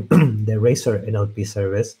find the Racer NLP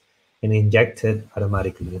service and inject it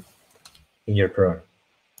automatically in your program.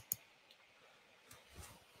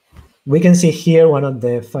 We can see here one of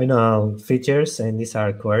the final features, and these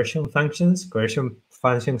are coercion functions. Coercion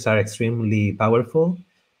functions are extremely powerful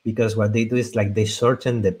because what they do is like they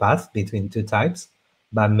shorten the path between two types,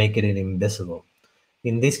 but making it invisible.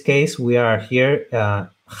 In this case, we are here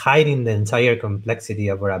hiding the entire complexity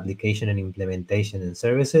of our application and implementation and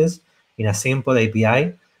services in a simple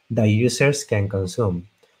API that users can consume.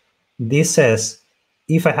 This says,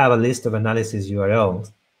 if I have a list of analysis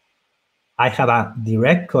URLs, I have a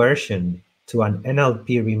direct coercion to an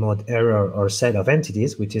NLP remote error or set of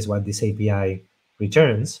entities, which is what this API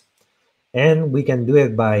returns. And we can do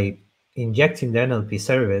it by injecting the NLP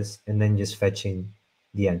service and then just fetching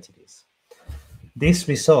the entities. This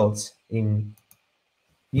results in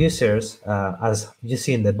users, as you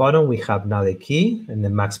see in the bottom, we have now the key and the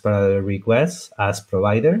max parallel requests as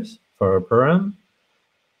providers for our program.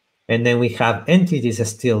 And then we have entities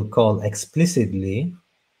still called explicitly.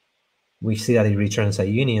 We see that it returns a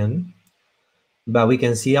union. But we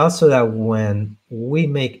can see also that when we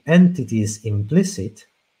make entities implicit,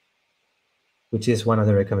 which is one of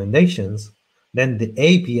the recommendations, then the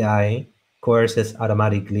API coerces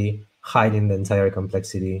automatically, hiding the entire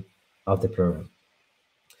complexity of the program.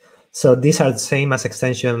 So these are the same as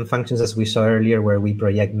extension functions as we saw earlier, where we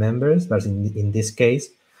project members, but in this case,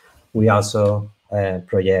 we also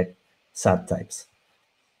project subtypes.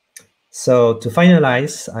 So to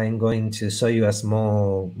finalize, I'm going to show you a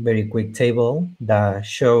small, very quick table that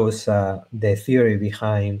shows the theory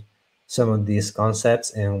behind some of these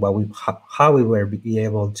concepts and how we were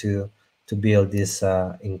able to build this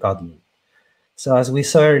in Kotlin. So as we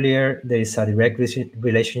saw earlier, there is a direct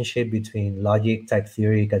relationship between logic, type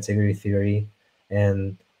theory, category theory,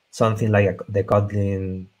 and something like the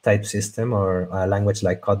Kotlin type system or a language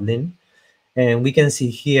like Kotlin. And we can see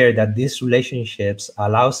here that these relationships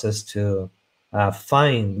allows us to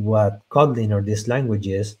find what Kotlin or these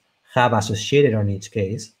languages have associated on each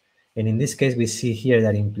case. And in this case, we see here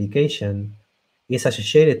that implication is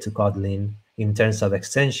associated to Kotlin in terms of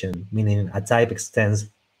extension, meaning a type extends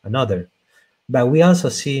another. But we also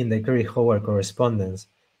see in the Curry-Howard correspondence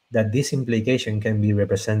that this implication can be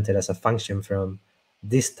represented as a function from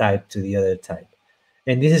this type to the other type.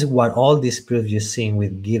 And this is what all these proofs you're seeing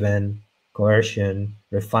with given, coercion,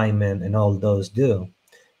 refinement, and all those do.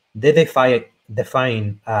 They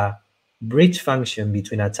define a bridge function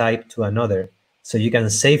between a type to another, so you can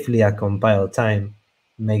safely at compile time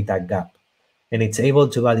make that gap. And it's able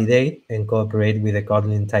to validate and cooperate with the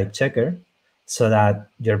Kotlin type checker, so that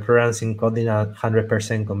your programs in Kotlin are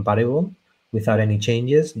 100% compatible without any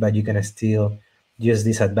changes, but you can still use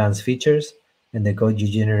these advanced features, and the code you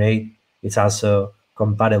generate is also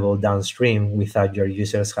compatible downstream without your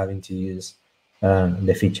users having to use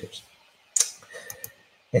the features.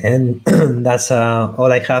 And that's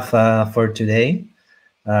all I have for today.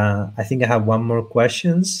 I think I have one more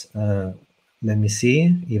questions. Let me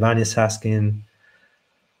see. Ivan is asking,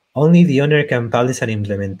 only the owner can publish an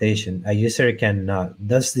implementation. A user cannot.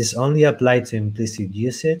 Does this only apply to implicit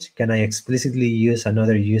usage? Can I explicitly use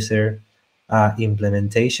another user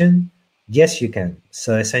implementation? Yes, you can.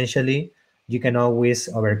 So essentially, you can always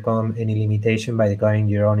overcome any limitation by declaring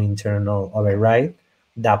your own internal override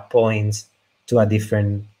that points to a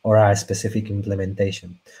different or a specific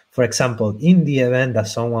implementation. For example, in the event that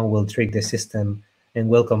someone will trick the system and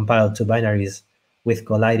will compile two binaries with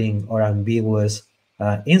colliding or ambiguous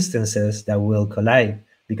instances that will collide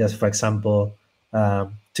because, for example,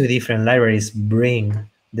 two different libraries bring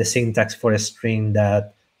the syntax for a string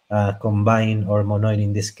that combine or monoid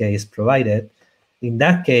in this case provided. In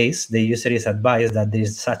that case, the user is advised that there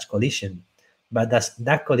is such collision, but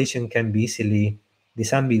that collision can be easily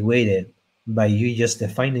disambiguated by you just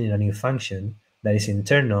defining a new function that is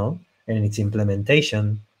internal and its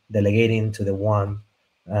implementation delegating to the one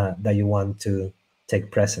that you want to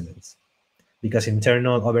take precedence. Because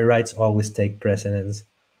internal overrides always take precedence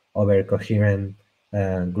over coherent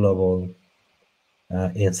global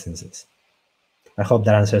instances. I hope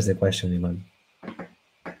that answers the question, Iman.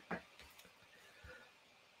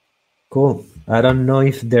 Cool. I don't know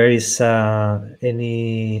if there is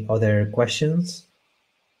any other questions.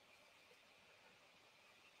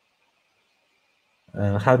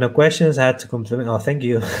 I have no questions. I had to compliment. Oh, thank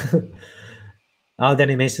you. All the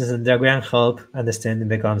animations and diagram help understanding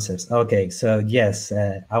the concepts. Okay, so yes,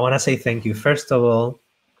 I want to say thank you, first of all,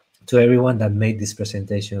 to everyone that made this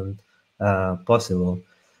presentation possible.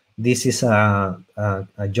 This is a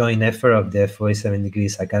joint effort of the 47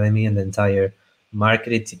 Degrees Academy and the entire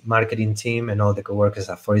marketing team and all the coworkers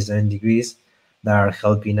at 47 Degrees that are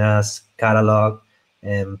helping us catalog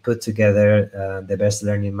and put together the best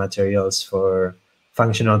learning materials for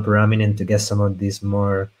functional programming and to get some of these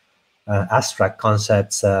more abstract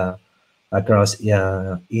concepts across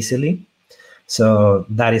easily. So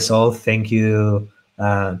that is all. Thank you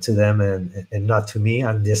to them and not to me.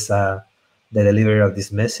 I'm just the deliverer of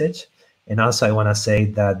this message. And also I want to say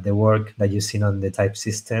that the work that you've seen on the type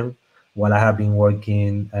system, while I have been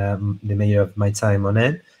working the major of my time on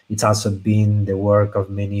it, it's also been the work of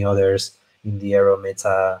many others in the Aero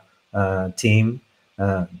Meta team.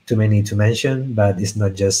 Too many to mention, but it's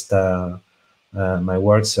not just my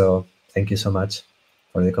work. So thank you so much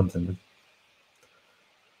for the compliment.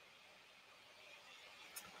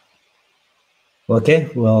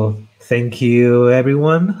 Okay, well, thank you,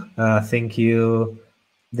 everyone. Thank you,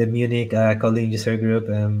 the Munich Kotlin user group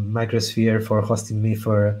and Microsphere for hosting me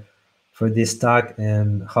for this talk,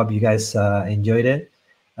 and hope you guys enjoyed it.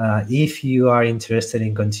 If you are interested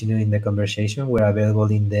in continuing the conversation, we're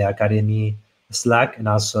available in the Academy Slack and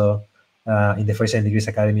also in the First Degrees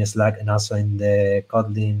Academy Slack and also in the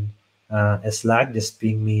Kotlin Slack. Just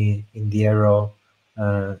ping me in the arrow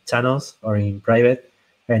channels or in private,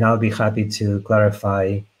 and I'll be happy to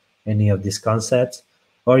clarify any of these concepts.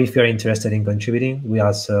 Or if you're interested in contributing, we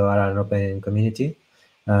also are an open community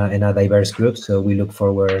and a diverse group, so we look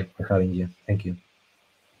forward to having you. Thank you.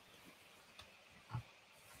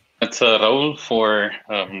 That's Raul for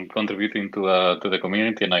contributing to the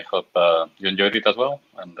community, and I hope you enjoyed it as well.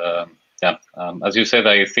 And yeah, as you said,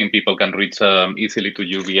 I think people can reach easily to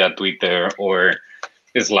you via Twitter or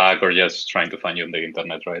Slack or just trying to find you on the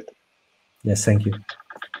internet, right? Yes, thank you.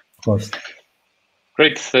 Of course.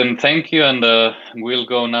 Great, then thank you, and we'll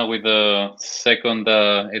go now with the second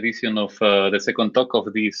edition of the second talk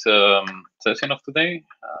of this session of today.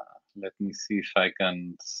 Let me see if I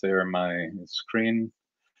can share my screen.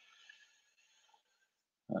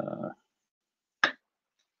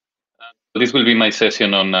 This will be my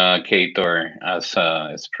session on ktor as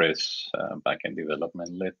Express backend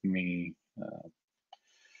development. Let me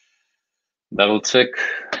double check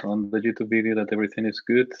on the YouTube video that everything is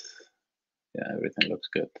good. Yeah, everything looks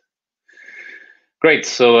good. Great.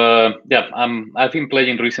 So yeah, I've been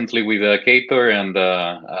playing recently with ktor, and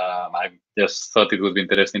I just thought it would be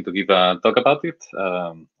interesting to give a talk about it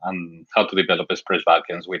and how to develop Express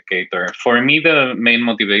backends with ktor. For me, the main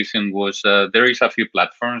motivation was there is a few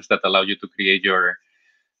platforms that allow you to create your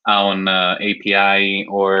own API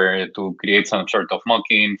or to create some sort of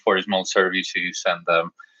mocking for small services, and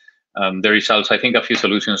there is also, I think, a few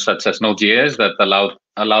solutions such as Node.js that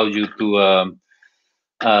allow you to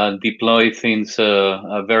deploy things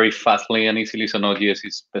very fastly and easily. So Node.js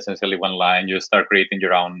is essentially one line. You start creating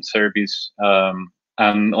your own service.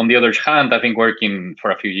 And on the other hand, I've been working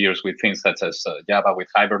for a few years with things such as Java with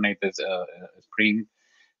Hibernate, Spring,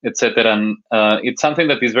 etc. And it's something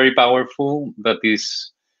that is very powerful, that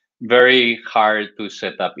is very hard to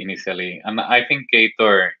set up initially. And I think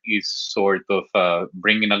ktor is sort of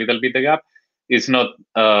bringing a little bit the gap. It's not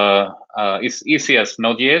it's easy as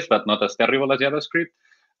Node.js, but not as terrible as JavaScript,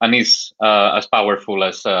 and is as powerful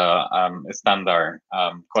as a standard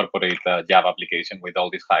corporate Java application with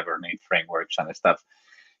all these Hibernate frameworks and stuff.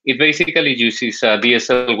 It basically uses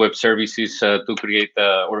DSL web services to create,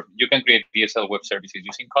 or you can create DSL web services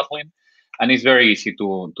using Kotlin, and it's very easy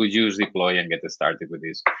to use, deploy, and get started with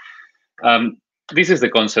this. This is the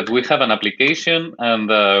concept. We have an application, and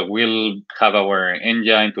we'll have our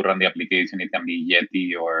engine to run the application. It can be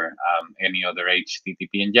Yeti or any other HTTP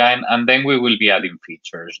engine, and then we will be adding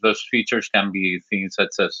features. Those features can be things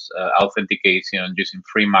such as authentication using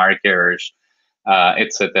free markers,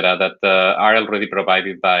 etc., that are already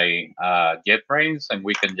provided by JetBrains, and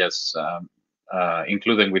we can just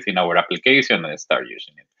include them within our application and start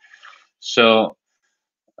using it. So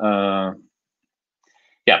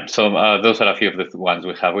yeah, so those are a few of the ones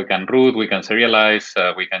we have. We can root, we can serialize,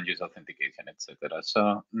 we can use authentication, etc.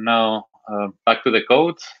 So now back to the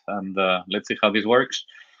code, and let's see how this works.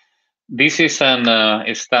 This is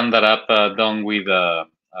a standard app done with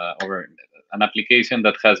or an application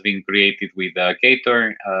that has been created with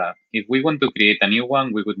ktor. If we want to create a new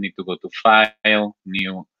one, we would need to go to File,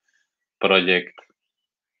 New, Project.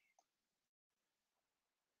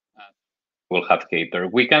 We'll have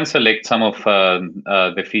ktor. We can select some of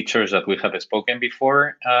the features that we have spoken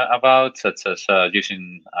before about, such as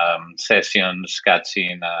using sessions,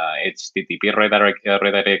 catching HTTP redirect.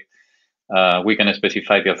 We can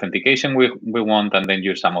specify the authentication we want, and then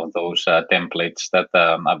use some of those templates that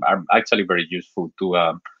are actually very useful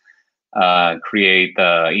to create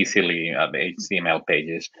easily the HTML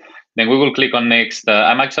pages. Then we will click on next.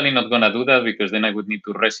 I'm actually not going to do that because then I would need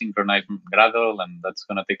to resynchronize Gradle, and that's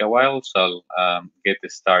going to take a while. So I'll get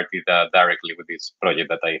started directly with this project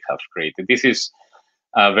that I have created. This is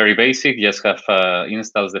very basic. Just have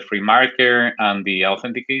installs the free marker and the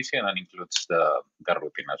authentication, and includes the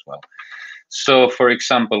routing as well. So for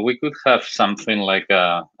example, we could have something like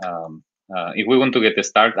if we want to get a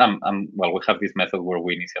start, well, we have this method where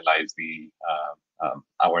we initialize the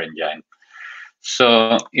our engine.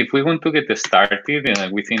 So if we want to get started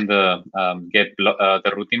within the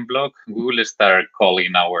the routing block, we will start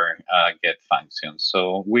calling our get function.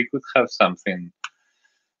 So we could have something,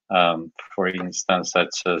 for instance,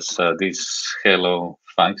 such as this hello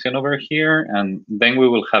function over here, and then we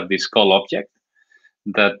will have this call object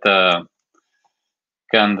that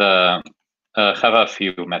can have a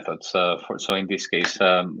few methods so in this case,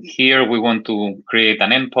 here we want to create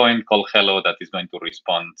an endpoint called hello that is going to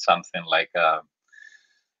respond something like,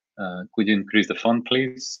 could you increase the font,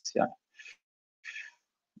 please? Yeah.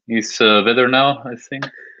 It's better now, I think.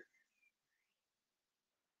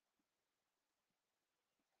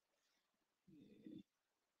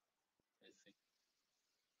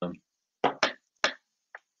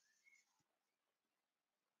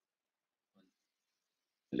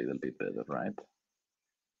 A little bit better, right?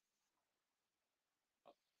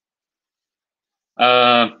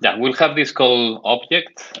 Yeah, we'll have this call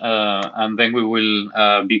object, and then we will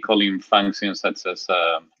be calling functions such as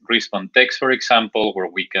respond text, for example, where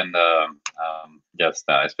we can just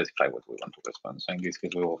specify what we want to respond. So in this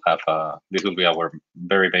case, we will have this will be our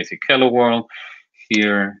very basic hello world.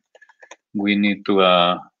 Here, we need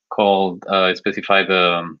to call specify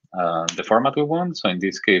the format we want. So in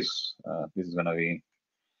this case, this is going to be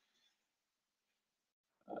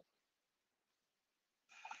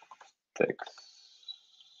text.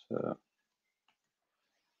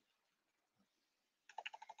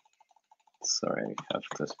 Sorry, I have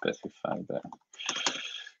to specify that.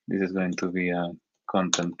 This is going to be a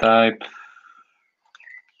content type.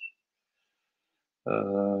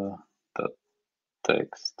 Dot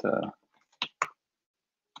text.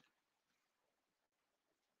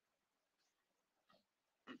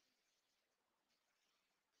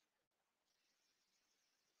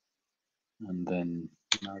 And then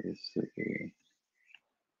now this should be.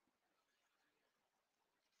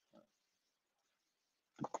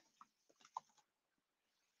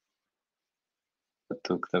 I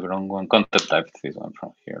took the wrong one. Content type, this one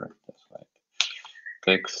from here. That's right.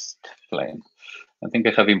 Text plain. I think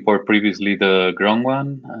I have imported previously the wrong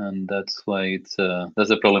one, and that's why it's that's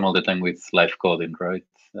the problem all the time with live coding, right?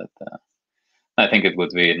 That I think it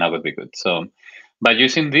would be now would be good. So by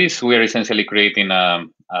using this, we are essentially creating a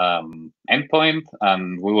endpoint,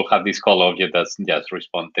 and we will have this call object that's just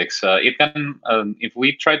respond text. It can, if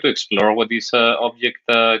we try to explore what this object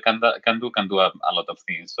can do a lot of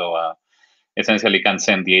things. So essentially can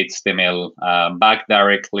send the HTML back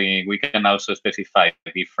directly. We can also specify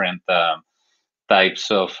different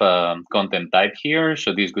types of content type here.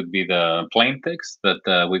 So this could be the plain text, but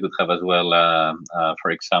we could have as well,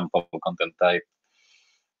 for example, content type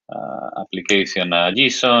application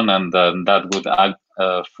JSON, and that would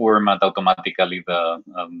format automatically the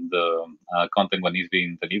content when it's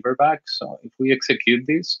being delivered back. So if we execute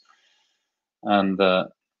this, and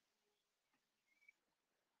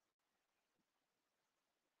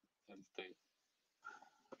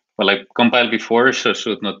well, I compiled before, so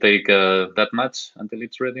should not take that much until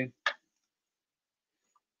it's ready.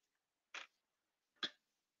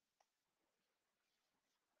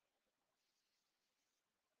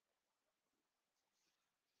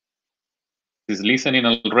 Is listening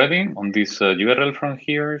already on this URL from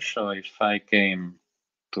here. So if I came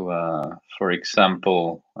to, for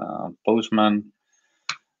example, Postman,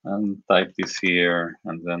 and type this here,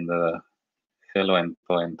 and then the hello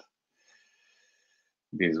endpoint,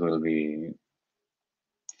 this will be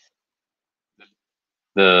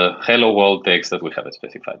the hello world text that we have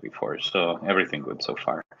specified before. So everything good so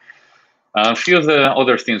far. A few of the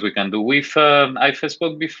other things we can do. I've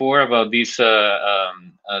spoke before about these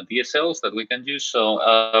DSLs that we can use.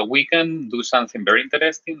 So we can do something very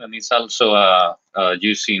interesting, and it's also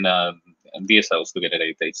using DSLs to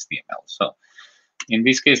generate HTML. So in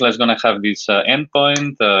this case, let's gonna have this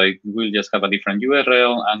endpoint. We'll just have a different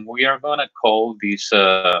URL, and we are gonna call this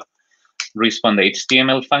respond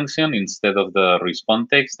HTML function instead of the respond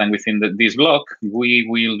text. And within this block, we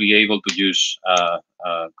will be able to use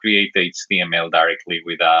create HTML directly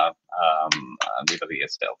with a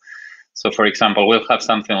DSL. So for example, we'll have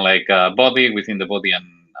something like a body within the body, and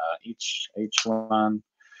each one.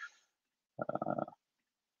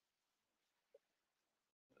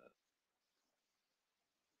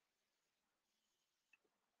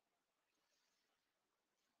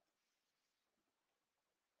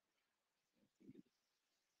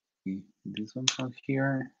 This one from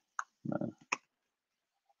here.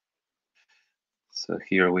 So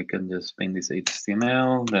here we can just paint this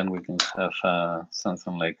HTML. Then we can have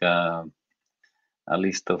something like a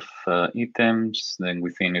list of items. Then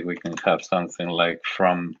within it, we can have something like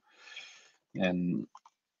from 1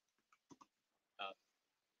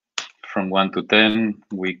 to 10.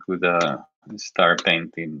 We could start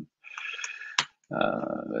painting.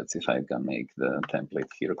 Let's see if I can make the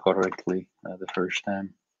template here correctly the first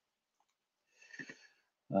time.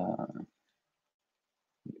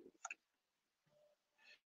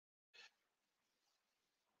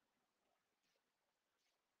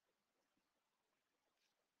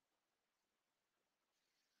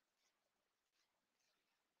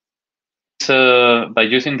 by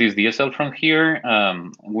using this DSL from here,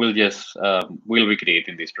 we'll be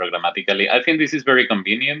creating this programmatically. I think this is very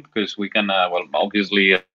convenient because we can, well,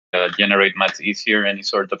 obviously generate much easier any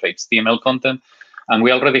sort of HTML content, and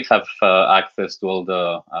we already have access to all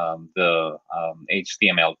the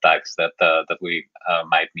HTML tags that we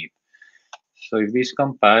might need. So if this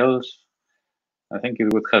compiles, I think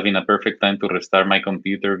it would have been a perfect time to restart my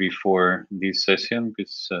computer before this session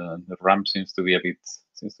because the RAM seems to be a bit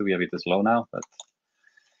slow now, but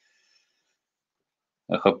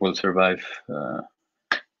I hope we'll survive.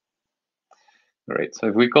 Great. So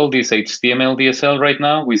if we call this HTML DSL right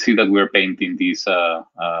now, we see that we're painting this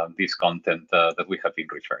this content that we have been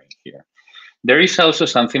referring here. There is also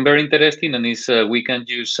something very interesting, and is we can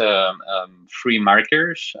use free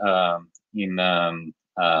markers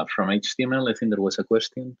from HTML. I think there was a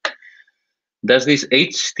question. Does this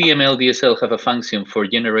HTML DSL have a function for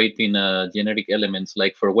generating generic elements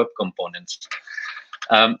like for web components?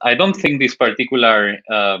 I don't think this particular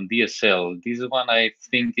DSL, this one I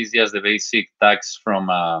think is just the basic tags from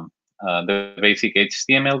the basic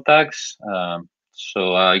HTML tags.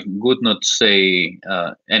 So I would not say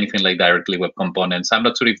anything like directly web components. I'm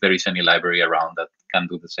not sure if there is any library around that can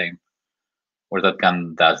do the same or that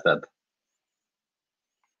does that.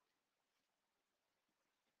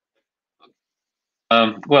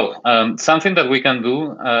 Something that we can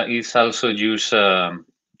do is also use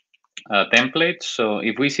templates. So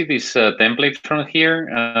if we see this template from here,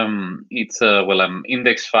 it's an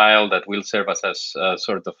index file that will serve us as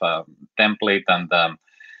sort of a template, and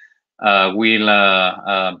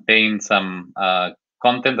we'll paint some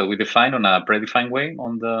content that we define on a predefined way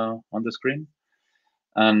on the screen.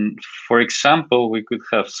 And for example, we could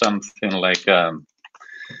have something like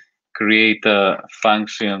create a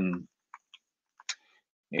function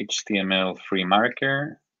HTML free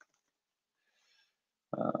marker.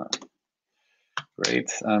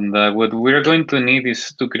 Great. And what we're going to need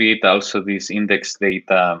is to create also this index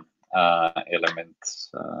data element,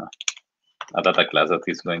 a data class that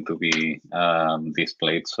is going to be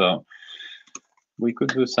displayed. So we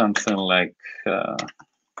could do something like a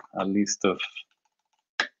list of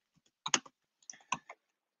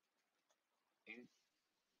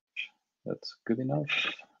that's good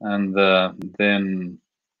enough. And then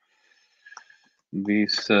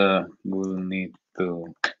this will need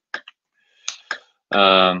to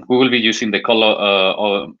we will be using the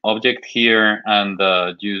color object here and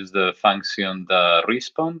use the function the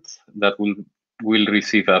response that will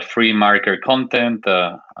receive a free marker content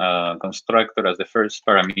constructor as the first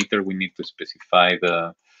parameter. We need to specify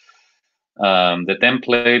the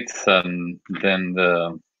template and then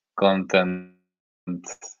the content.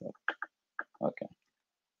 Okay.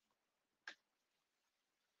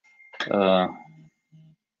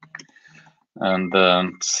 And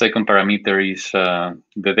the second parameter is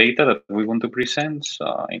the data that we want to present.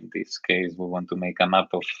 So in this case, we want to make a map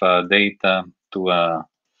of data to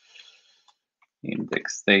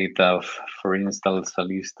index data of, for instance, a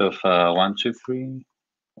list of 1, 2, 3,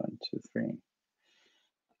 1, 2, 3.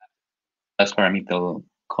 Last parameter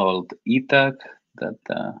called etag that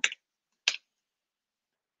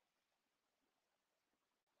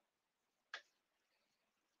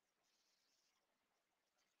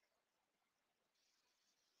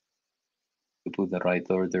to put the right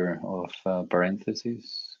order of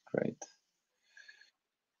parentheses. Great.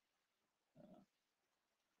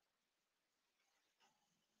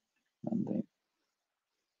 And then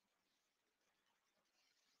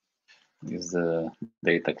is the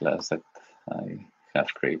data class that I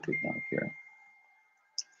have created now here.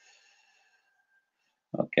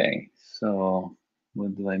 Okay, so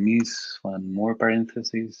what do I miss? One more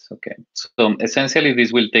parenthesis. Okay, so essentially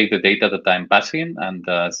this will take the data that I'm passing and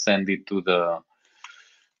send it to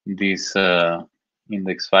this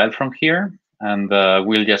index file from here, and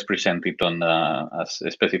we'll just present it on as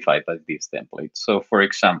specified by this template. So for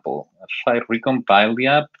example, if I recompile the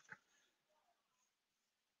app,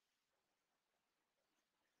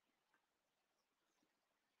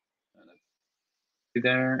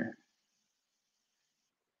 there.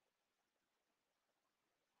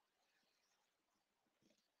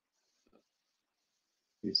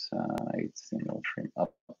 This HTML frame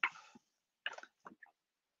up.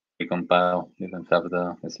 Recompile, didn't have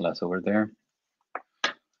the slash over there.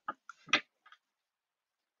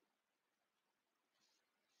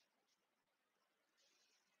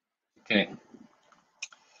 Okay.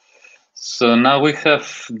 So now we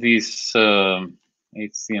have this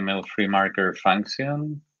HTML free marker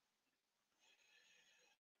function.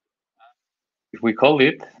 If we call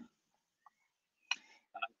it,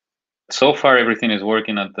 so far, everything is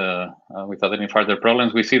working at the without any further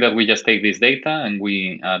problems. We see that we just take this data and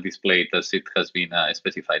we display it as it has been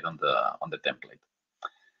specified on the template.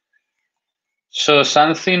 So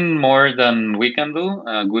something more than we can do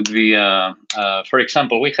would be, for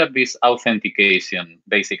example, we have this authentication,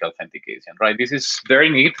 basic authentication, right? This is very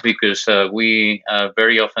neat because we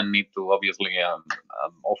very often need to obviously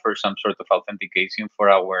offer some sort of authentication for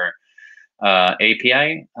our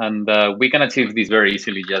API, and we can achieve this very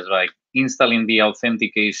easily just like installing the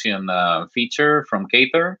authentication feature from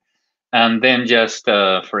ktor, and then just,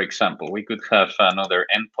 for example, we could have another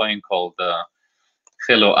endpoint called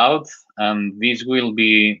hello out, and this will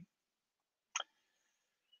be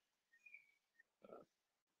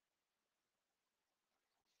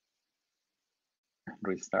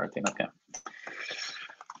restarting. Okay.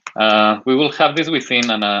 We will have this within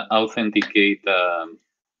an authenticate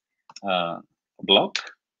block.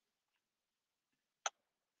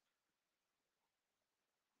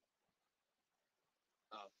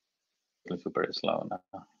 It's super slow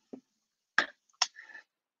now.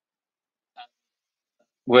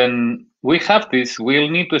 When we have this, we'll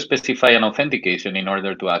need to specify an authentication in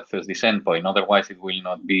order to access this endpoint. Otherwise, it will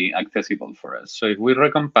not be accessible for us. So if we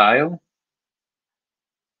recompile,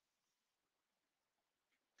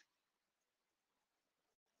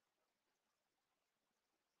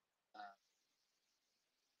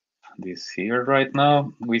 this here right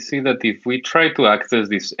now, we see that if we try to access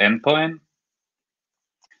this endpoint,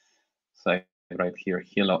 so right here,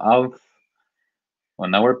 hello out,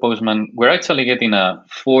 on our postman, we're actually getting a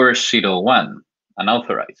 401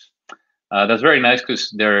 unauthorized. That's very nice because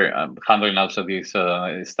they're handling also these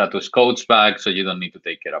status codes back, so you don't need to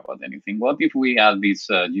take care about anything. What if we add this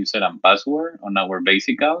user and password on our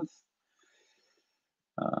basic out?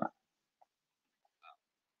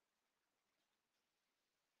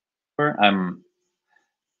 I'm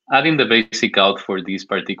adding the basic out for this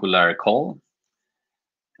particular call.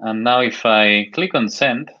 And now if I click on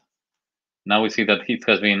send, now we see that it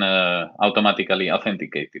has been automatically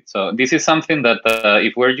authenticated. So this is something that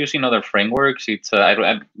if we're using other frameworks, it's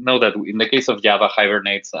I know that in the case of Java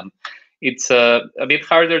hibernates, and it's a bit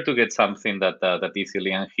harder to get something that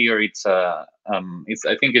easily. And here it's I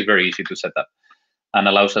think it's very easy to set up and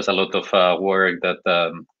allows us a lot of work that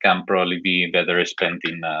can probably be better spent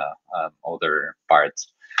in other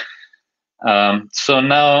parts. So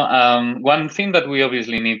now, one thing that we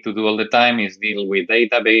obviously need to do all the time is deal with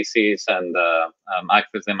databases and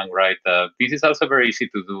access them and write. This is also very easy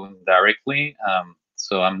to do directly.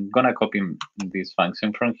 So I'm gonna copy this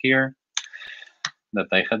function from here that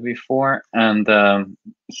I had before, and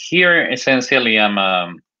here essentially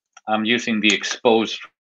I'm using the expose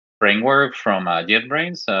framework from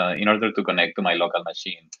JetBrains in order to connect to my local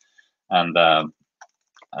machine and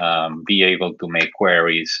be able to make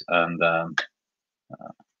queries and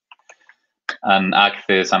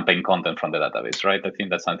access and paint content from the database, right? I think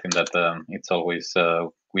that's something that it's always,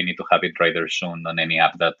 we need to have it rather soon on any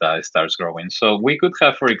app that starts growing. So we could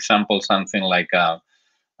have, for example, something like an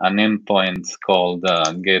endpoint called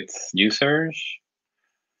get users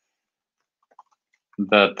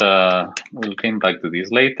that we'll come back to this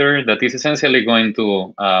later, that is essentially going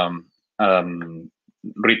to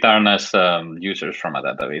return us users from a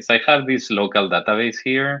database. I have this local database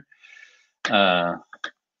here. And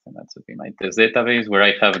that's okay, my test database, where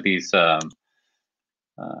I have these 3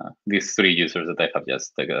 users that I have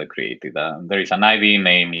just created. There is an ID,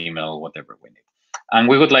 name, email, whatever we need. And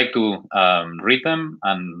we would like to read them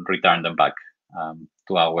and return them back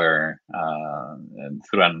to our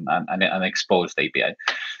through an exposed API.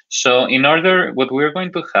 So in order, what we're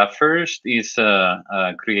going to have first is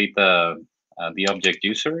create the object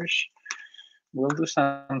users. We'll do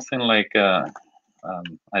something like a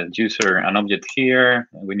user, an object here.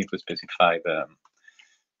 We need to specify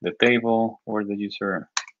the table where the user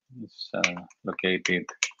is located.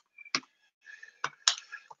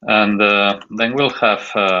 And then we'll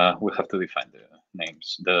have to define the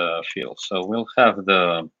names, the fields. So we'll have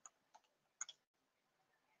the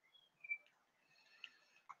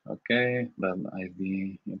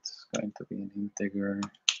ID. It's going to be an integer.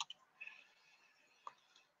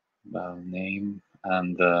 Name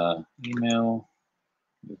and email.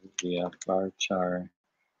 This will be a varchar.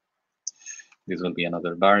 This will be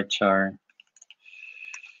another varchar.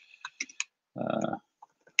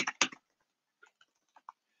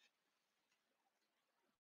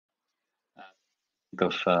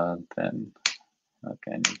 Then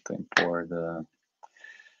okay, I need to import the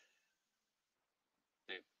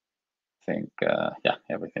think yeah,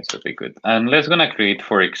 everything should be good. And let's gonna create,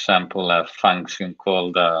 for example, a function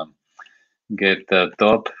called get the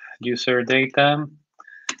top user data.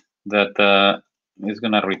 that is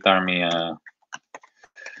going to return me a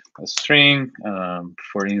string.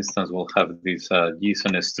 For instance, we'll have this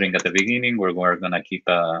JSON string at the beginning where we're going to keep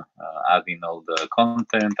adding all the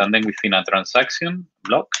content. And then within a transaction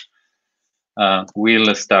block,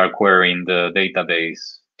 we'll start querying the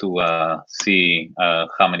database to see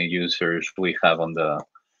how many users we have on the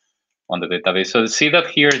database. So see that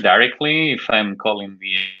here directly, if I'm calling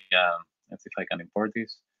the, let's see if I can import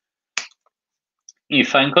this.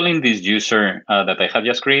 If I'm calling this user that I have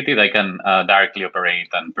just created, I can directly operate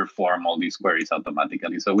and perform all these queries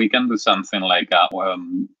automatically. So we can do something like get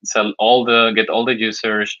all the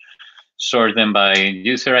users, sort them by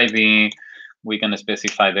user ID. We can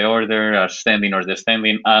specify the order, ascending or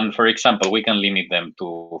descending, and for example, we can limit them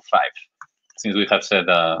to 5. Since we have said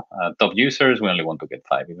top users, we only want to get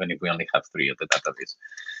 5, even if we only have 3 of the database.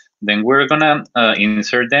 Then we're gonna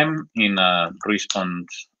insert them in a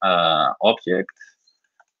response object.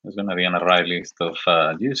 There's going to be an array list of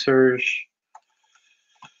users.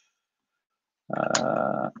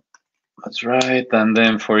 That's right. And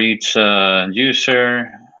then for each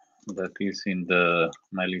user that is in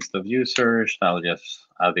my list of users, I'll just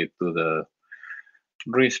add it to the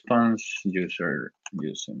response user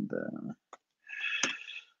using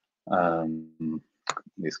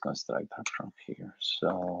this constructor from here.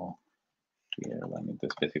 So here I need to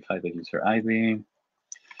specify the user ID.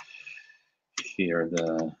 Here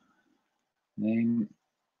the name.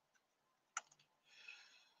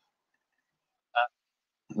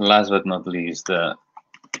 Last but not least, the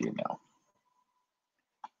email.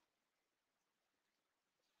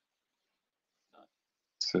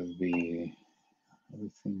 Should be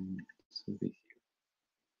everything should be here.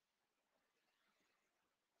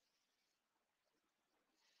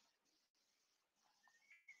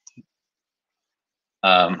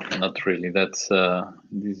 Not really. That's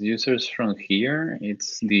these users from here.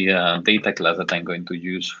 It's the data class that I'm going to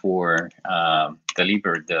use for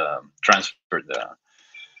transfer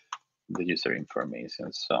the user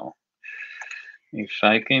information. So if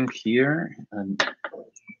I came here and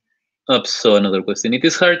oops, so another question. It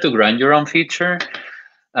is hard to grant your own feature.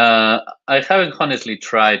 I haven't honestly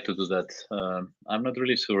tried to do that. I'm not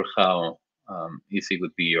really sure how easy it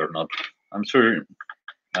would be or not. I'm sure.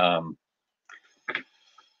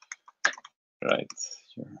 Right.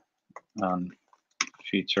 Sure.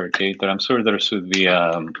 Feature ktor. I'm sure there should be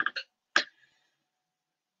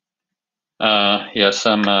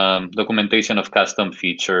some documentation of custom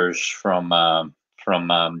features from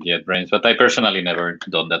JetBrains, but I personally never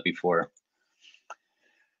done that before.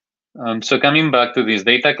 So coming back to this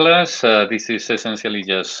data class, this is essentially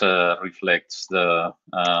just reflects the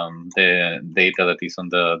data that is on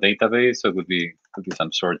the database. So it could be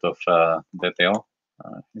some sort of DTO,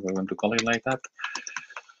 if we're going to call it like that.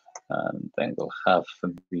 And then we'll have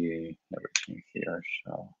the everything here.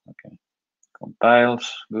 So okay, compiles,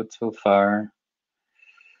 good so far.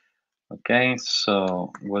 Okay,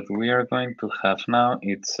 so what we are going to have now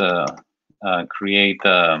is create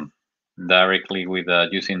directly with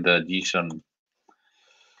using the JSON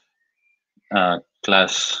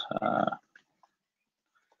class.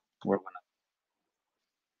 We're gonna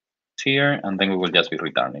here, and then we will just be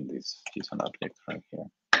returning this JSON object right here.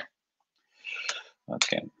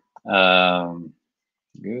 Okay,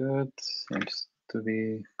 good. Seems to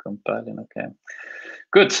be compiling. Okay,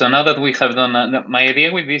 good. So now that we have done, my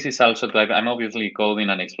idea with this is also that I'm obviously coding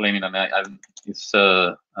and explaining, and it's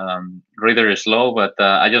rather slow, but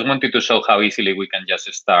I just wanted to show how easily we can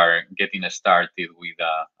just start getting started with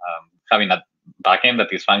having a backend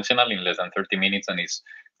that is functional in less than 30 minutes and is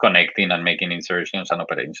connecting and making insertions and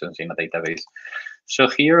operations in a database. So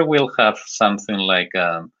here we'll have something like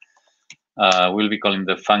we'll be calling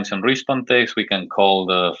the function response text. We can call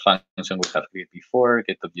the function we have created before,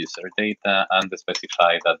 get of user data, and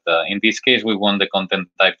specify that in this case we want the content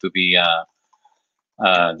type to be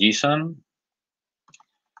JSON.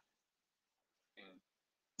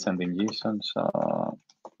 Sending JSON, so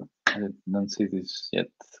I don't see this yet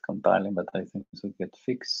compiling, but I think this will get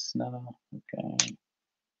fixed now. Okay.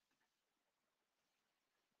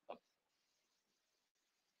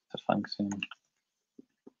 The function.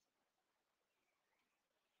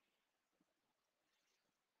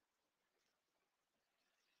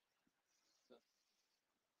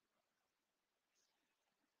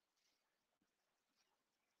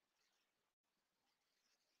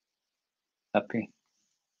 Happy.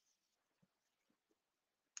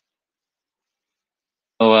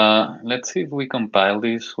 So let's see if we compile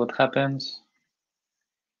this, what happens.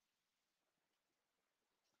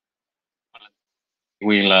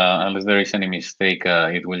 Will unless there is any mistake,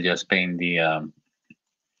 it will just paint the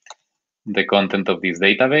the content of this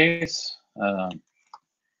database.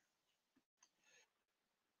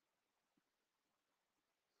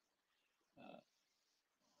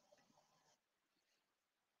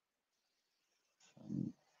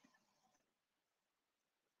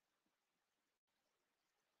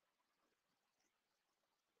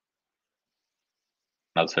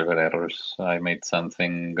 Not server errors. I made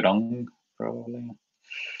something wrong, probably.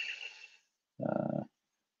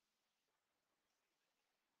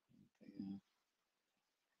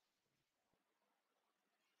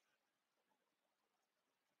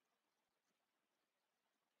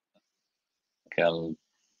 Okay, I'll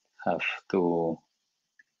have to,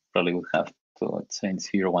 probably will have to change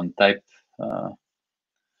here one type.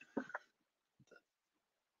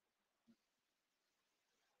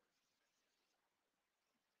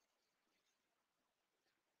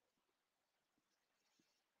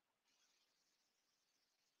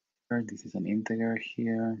 This is an integer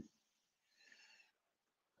here.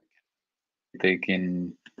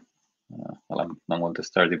 Taking, well, I'm not going to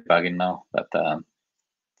start debugging now, but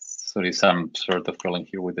so there's some sort of problem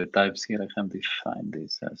here with the types here. I can define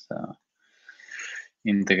this as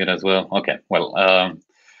integer as well. Okay, well, I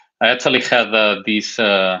actually had this,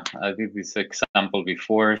 I did this example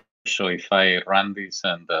before. So if I run this,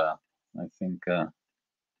 and I think I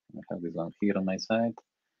have this one here on my side.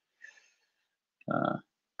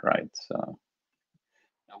 Right, so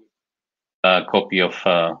a copy of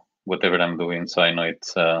whatever I'm doing, so I know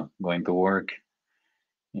it's going to work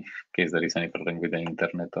in case there is any problem with the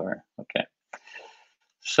internet or, okay.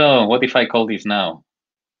 So what if I call this now?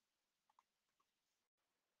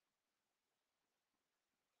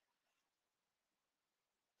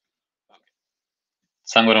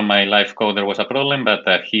 Somewhere on my live code there was a problem, but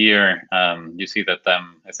here you see that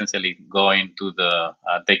I'm essentially going to the,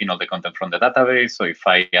 taking all the content from the database. So if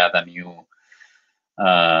I add a new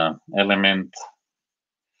element,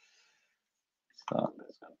 so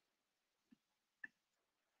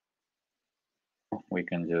we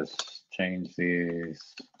can just change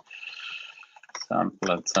this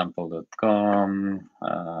sample at sample.com,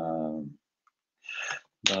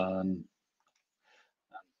 done.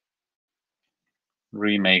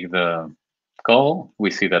 Remake the call,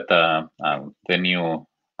 we see that the new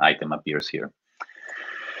item appears here.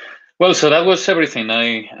 Well, so that was everything.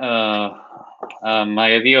 My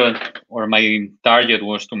idea or my target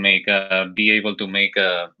was to make be able to make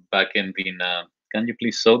a backend in. Can you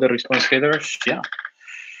please show the response headers? Yeah.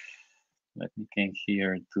 Let me come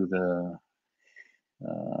here to the.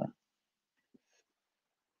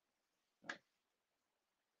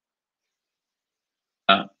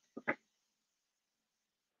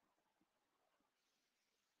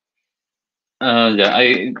 Yeah,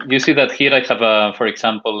 you see that here I have, for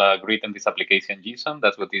example, written this application JSON.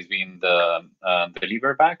 That's what is being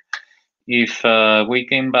delivered back. If we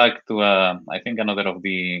came back to, I think another of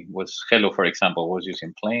the was hello, for example, was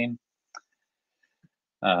using plain.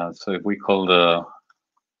 So if we call the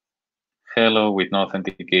hello with no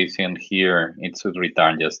authentication here, it should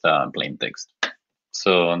return just plain text.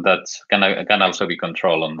 So that's can also be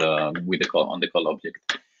controlled on the with the call on the call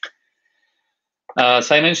object.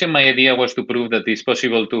 As I mentioned, my idea was to prove that it's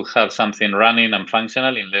possible to have something running and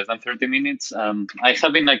functional in less than 30 minutes. I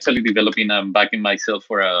have been actually developing backing myself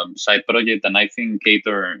for a side project, and I think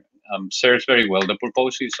ktor serves very well the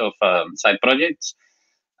purposes of side projects.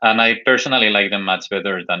 And I personally like them much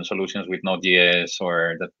better than solutions with Node.js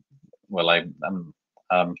or that. Well, I'm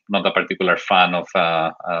not a particular fan of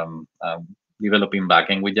developing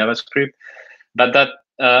backend with JavaScript, but that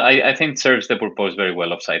I think serves the purpose very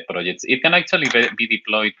well of side projects. It can actually be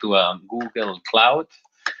deployed to Google Cloud,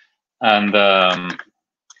 and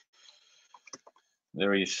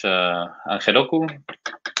there is Heroku.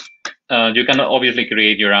 You can obviously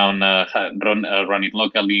create your own, run it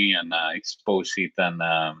locally and expose it and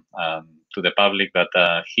to the public. But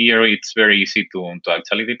here it's very easy to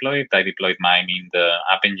actually deploy it. I deployed mine in the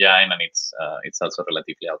App Engine, and it's also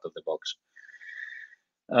relatively out of the box.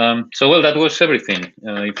 So well, that was everything.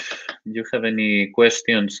 If you have any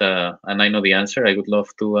questions, and I know the answer, I would love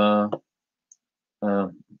to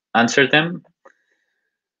answer them.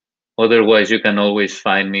 Otherwise, you can always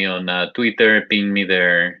find me on Twitter, ping me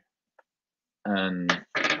there. And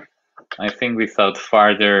I think without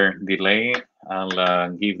further delay,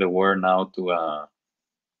 I'll give the word now to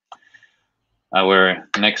our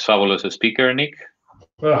next fabulous speaker, Nick.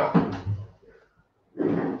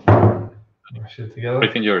 Shit together.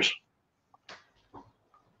 Everything yours.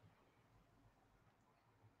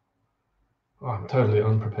 Oh, I'm totally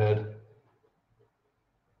unprepared.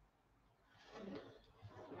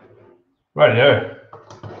 Rightio.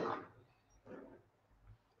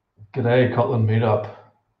 G'day, Kotlin Meetup.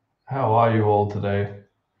 How are you all today?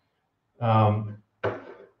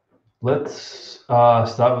 Let's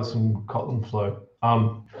start with some Kotlin flow.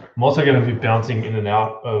 I'm also going to be bouncing in and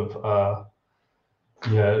out of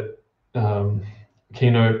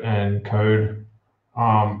Keynote and Code.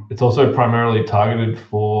 It's also primarily targeted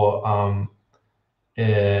for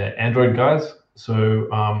Android guys.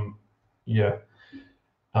 So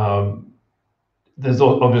there's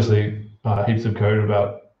obviously heaps of code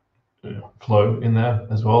about flow in there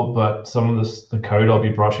as well, but some of the code I'll be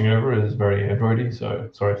brushing over is very Androidy, so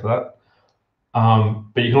sorry for that.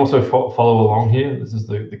 But you can also follow along here. This is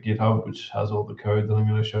the GitHub, which has all the code that I'm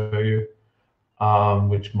going to show you,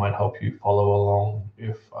 which might help you follow along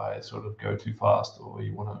if I sort of go too fast or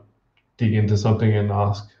you want to dig into something and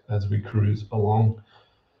ask as we cruise along.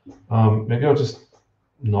 Maybe I'll just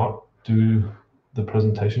not do the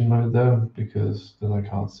presentation mode there because then I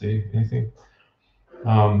can't see anything.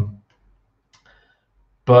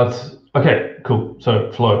 But okay, cool.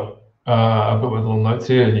 So flow. I've got my little notes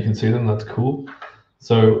here and you can see them. That's cool.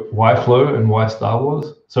 So why flow and why Star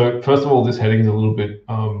Wars? So first of all, this heading is a little bit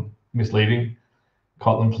misleading.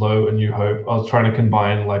 Kotlin flow and New Hope. I was trying to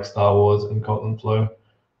combine like Star Wars and Kotlin flow.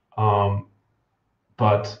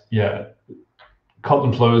 But yeah,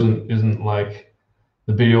 Kotlin flow isn't like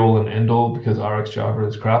the be all and end all because RxJava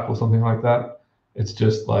is crap or something like that. It's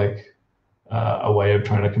just like a way of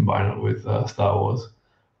trying to combine it with Star Wars.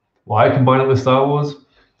 Why combine it with Star Wars?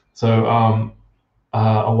 So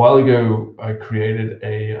a while ago, I created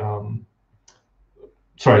a,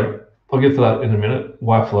 sorry, I'll get to that in a minute.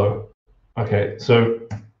 Why flow? Okay, so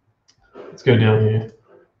let's go down here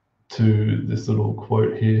to this little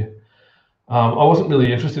quote here. I wasn't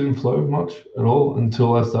really interested in flow much at all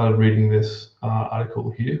until I started reading this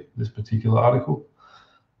article here, this particular article.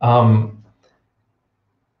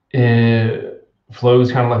 Flow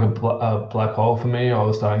is kind of like a black hole for me. I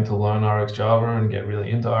was starting to learn RxJava and get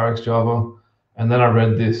really into RxJava. And then I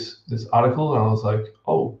read this article and I was like,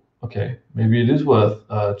 oh, okay, maybe it is worth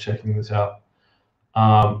checking this out.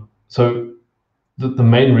 So the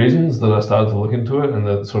main reasons that I started to look into it and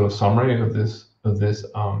the sort of summary of this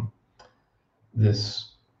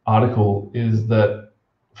article is that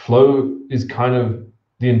flow is kind of,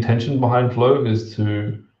 the intention behind flow is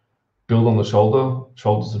to build on the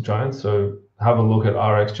shoulders of giants. So have a look at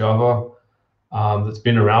RxJava. That's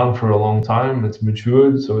been around for a long time. It's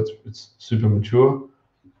matured, so it's super mature,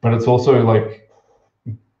 but it's also like,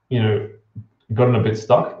 gotten a bit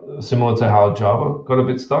stuck, similar to how Java got a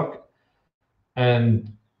bit stuck.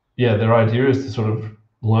 And yeah, their idea is to sort of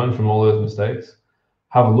learn from all those mistakes,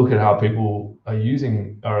 have a look at how people are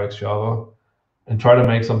using RxJava, and try to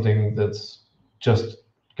make something that's just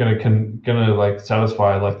gonna like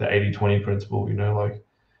satisfy like the 80-20 principle, like.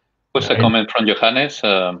 Was a comment from Johannes.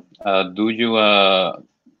 Do you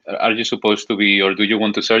are you supposed to be, or do you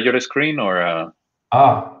want to share your screen, or?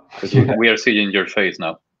 Yeah. We are seeing your face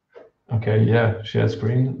now. Okay, yeah, share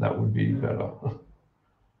screen. That would be better.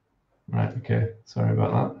 Right. Okay. Sorry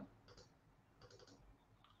about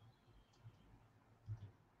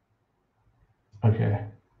that. Okay.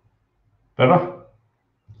 Better.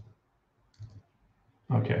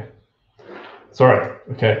 Okay. Sorry.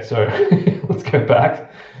 Okay. So let's go back.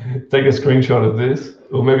 Take a screenshot of this,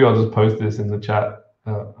 or maybe I'll just post this in the chat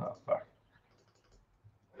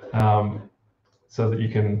so that you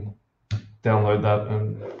can download that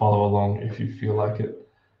and follow along if you feel like it.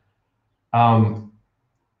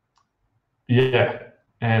 Yeah,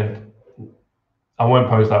 and I won't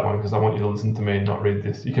post that one because I want you to listen to me and not read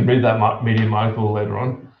this. You can read that Medium article later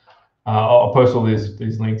on. I'll post all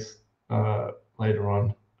these links later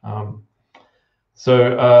on.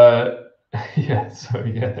 Yeah,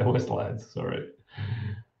 there were slides, sorry.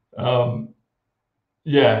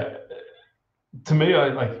 Yeah, to me, I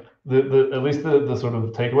like at least the sort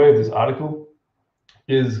of takeaway of this article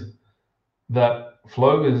is that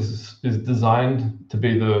flow is designed to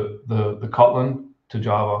be the Kotlin to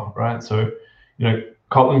Java, right? So,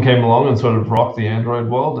 Kotlin came along and sort of rocked the Android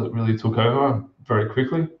world. It really took over very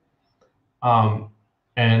quickly.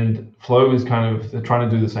 And flow is they're trying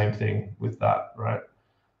to do the same thing with that, right?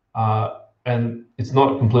 And it's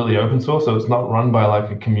not completely open source, so it's not run by like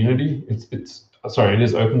a community. It is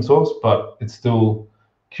open source, but it's still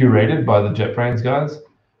curated by the JetBrains guys,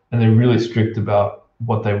 and they're really strict about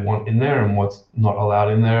what they want in there and what's not allowed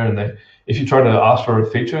in there. And if you try to ask for a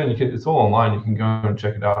feature, and it's all online, you can go and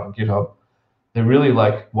check it out on GitHub. They're really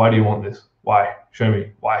like, why do you want this? Why? Show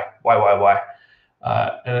me. Why?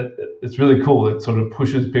 And it's really cool. It sort of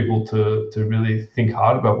pushes people to really think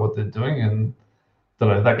hard about what they're doing, and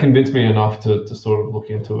that convinced me enough to sort of look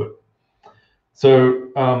into it. So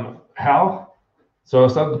how? So I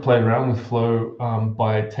started to play around with Flow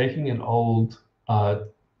by taking an old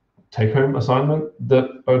take-home assignment that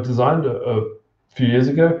I designed a few years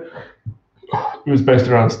ago. It was based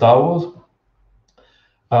around Star Wars.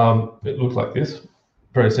 It looked like this,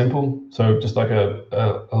 very simple. So just like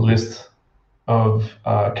a list of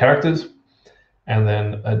characters, and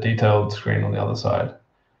then a detailed screen on the other side,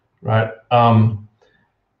 right?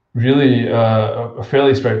 Really a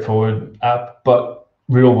fairly straightforward app, but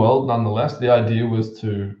real world nonetheless. The idea was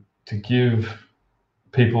to give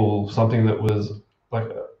people something that was like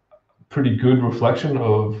a pretty good reflection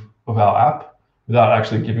of our app without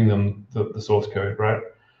actually giving them the source code, right?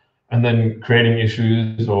 And then creating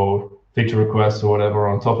issues or feature requests or whatever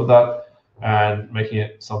on top of that, and making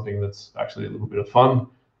it something that's actually a little bit of fun.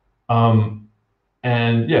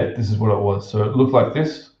 And yeah, this is what it was. So it looked like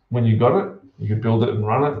this when you got it. You could build it and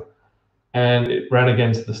run it. And it ran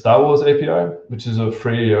against the Star Wars API, which is a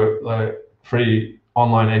free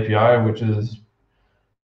online API, which is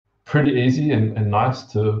pretty easy and nice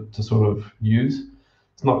to sort of use.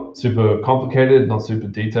 It's not super complicated, not super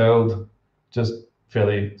detailed, just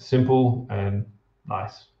fairly simple and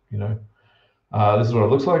nice, you know. This is what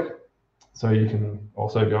it looks like. So you can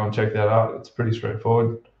also go and check that out. It's pretty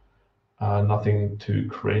straightforward. Nothing too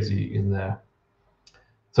crazy in there.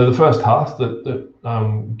 So the first task that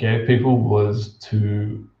gave people was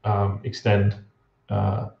to extend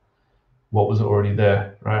what was already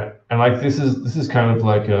there, right? And like this is kind of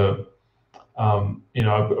like a you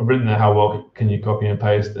know, I've written there how well can you copy and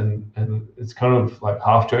paste, and it's kind of like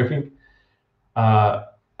half joking.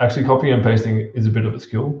 Actually, copying and pasting is a bit of a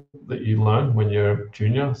skill that you learn when you're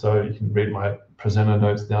junior. So you can read my presenter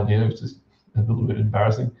notes down here, which is a little bit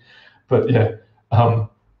embarrassing, but yeah,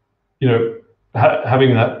 you know,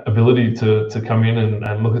 having that ability to come in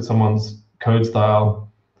and look at someone's code style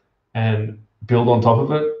and build on top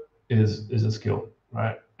of it is a skill,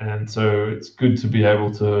 right? And so it's good to be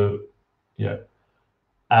able to, yeah,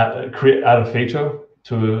 add a feature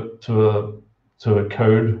to a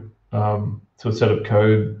code, to a set of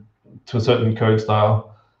code, to a certain code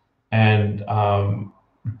style, and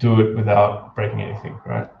do it without breaking anything,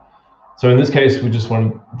 right? So in this case, we just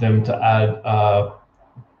want them to add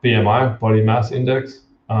BMI, body mass index,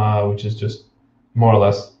 which is just more or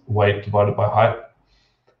less weight divided by height,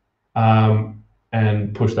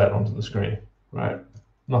 and push that onto the screen, right?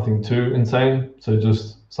 Nothing too insane. So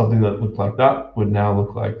just something that looked like that would now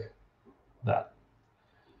look like that.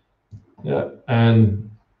 Yeah, and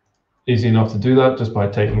easy enough to do that just by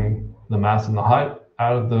taking the mass and the height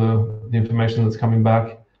out of the information that's coming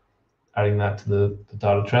back, adding that to the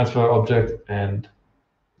data transfer object, and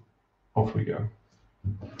off we go.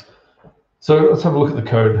 So let's have a look at the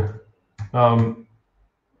code.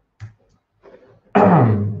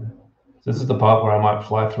 This is the part where I might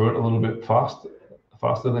fly through it a little bit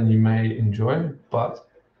faster than you may enjoy, but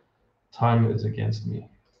time is against me.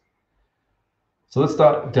 So let's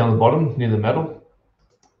start down the bottom near the metal.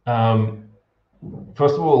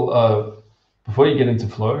 First of all, before you get into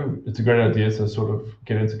Flow, it's a great idea to sort of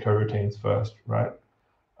get into coroutines first, right?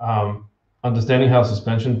 Understanding how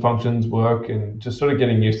suspension functions work and just sort of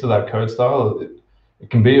getting used to that code style, it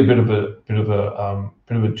can be a bit of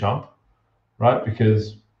a jump, right?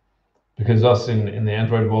 Because us in the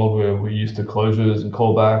Android world, where we're used to closures and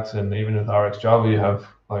callbacks, and even with RxJava, you have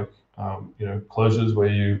like you know, closures where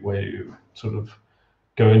you sort of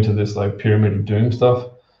go into this like pyramid of doom stuff,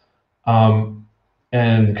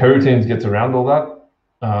 and coroutines gets around all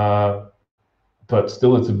that. But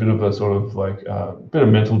still, it's a bit of a sort of like a bit of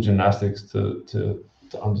mental gymnastics to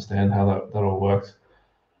understand how that all works.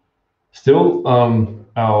 Still,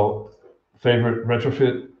 our favorite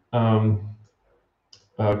retrofit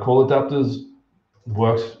call adapters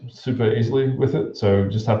works super easily with it. So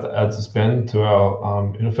just have to add suspend to our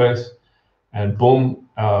interface, and boom,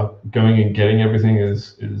 going and getting everything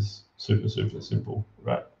is super simple,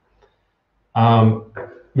 right?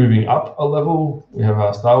 Moving up a level, we have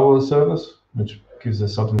our Star Wars service, which gives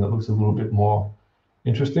us something that looks a little bit more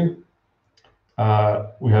interesting.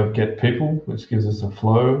 We have get people, which gives us a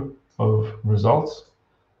flow of results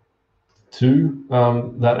to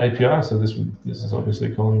that API. So this is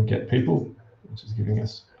obviously calling get people, which is giving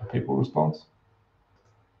us a people response.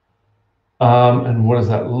 And what does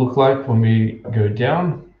that look like when we go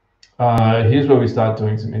down? Here's where we start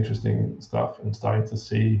doing some interesting stuff and starting to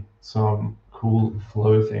see some cool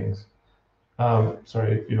flow things.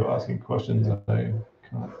 Sorry if you're asking questions, I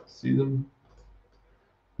can't see them.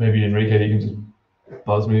 Maybe Enrique, you can just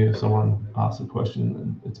buzz me if someone asks a question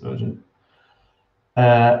and it's urgent.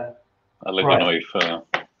 I'll let you know if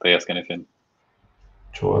they ask anything.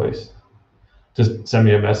 Choice. just send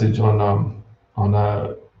me a message on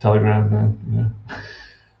Telegram, man.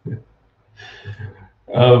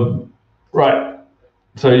 Right.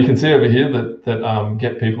 So you can see over here that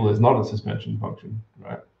get people is not a suspension function,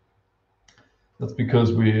 right? That's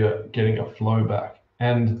because we're getting a flow back.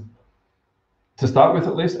 And to start with,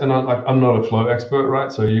 at least, and I'm not a flow expert,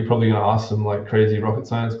 right? So you're probably going to ask some like crazy rocket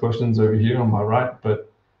science questions over here on my right,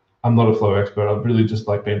 but I'm not a flow expert. I've really just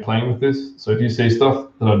like been playing with this. So if you see stuff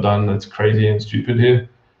that I've done that's crazy and stupid here,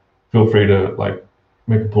 feel free to like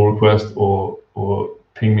make a pull request or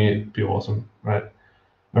ping me. It'd be awesome, right?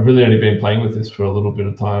 I've really only been playing with this for a little bit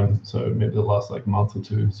of time, so maybe the last like month or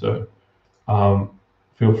two. So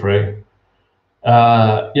feel free.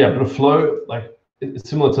 Yeah, but a flow, like it's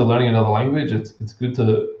similar to learning another language. It's good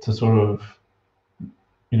to sort of,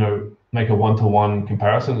 you know, make a one-to-one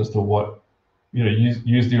comparison as to what, you know,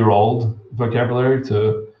 use your old vocabulary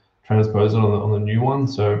to transpose it on the new one.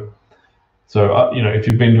 So you know, if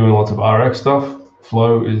you've been doing lots of RX stuff,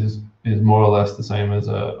 flow is more or less the same as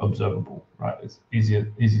a observable, right? It's easy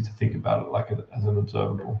to think about it like as an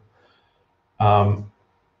observable.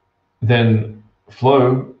 Then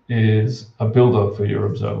flow is a builder for your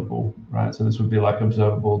observable, right? So this would be like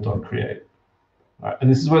observable.create, right?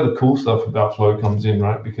 And this is where the cool stuff about flow comes in,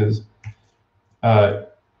 right? Because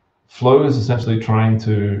flow is essentially trying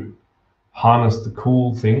to harness the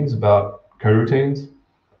cool things about coroutines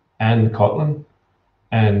and Kotlin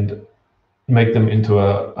and make them into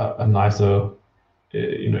a nicer,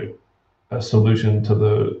 you know, a solution to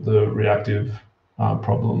the reactive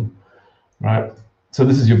problem, right? So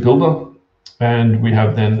this is your builder, and we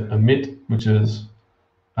have then emit, which is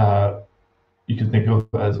you can think of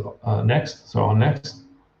as next, so on next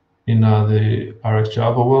in the RX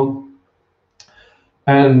Java world,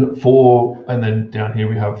 and then down here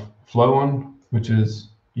we have flow on, which is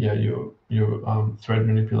your thread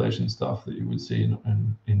manipulation stuff that you would see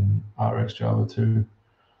in RX Java 2.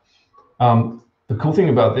 The cool thing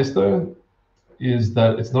about this though is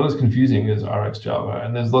that it's not as confusing as RX Java,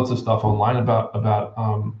 and there's lots of stuff online about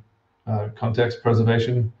context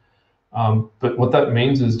preservation. But what that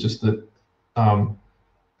means is just that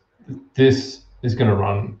this is going to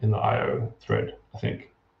run in the IO thread, I think,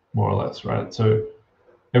 more or less, right? So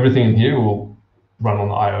everything in here will run on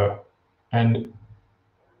the IO, and it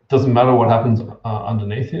doesn't matter what happens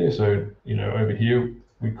underneath here. So, you know, over here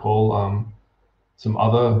we call some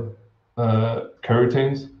other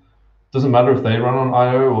coroutines. Doesn't matter if they run on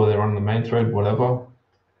IO or they run on the main thread, whatever.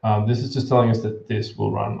 This is just telling us that this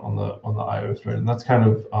will run on the IO thread, and that's kind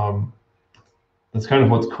of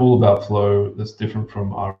what's cool about Flow. That's different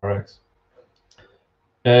from RX.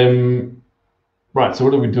 Right. So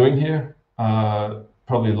what are we doing here?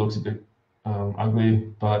 Probably looks a bit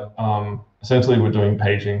ugly, but essentially we're doing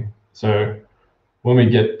paging. So when we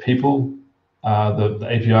get people, the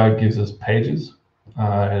API gives us pages,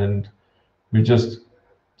 and we're just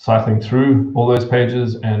cycling through all those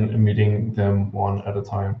pages and emitting them one at a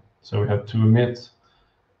time. So we have 2 emits.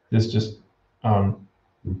 This just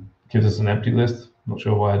gives us an empty list. Not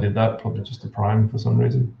sure why I did that, probably just a prime for some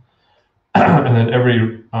reason. And then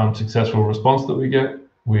every successful response that we get,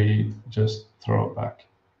 we just throw it back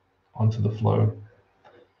onto the flow.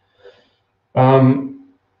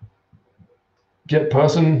 Get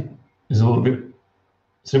person is a little bit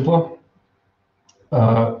simpler.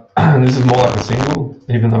 And this is more like a single,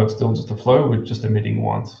 even though it's still just a flow, we're just emitting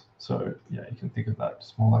once. So yeah, you can think of that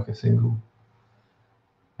just more like a single.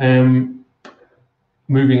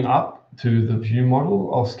 Moving up to the view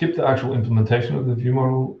model, I'll skip the actual implementation of the view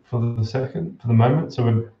model for the moment.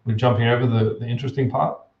 So we're jumping over the interesting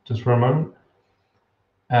part just for a moment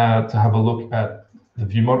to have a look at the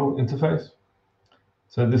view model interface.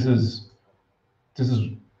 So this is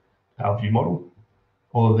our view model.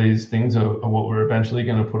 All of these things are what we're eventually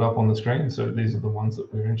going to put up on the screen. So these are the ones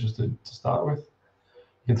that we're interested to start with.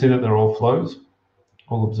 You can see that they're all flows,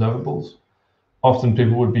 all observables. Often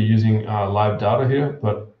people would be using live data here,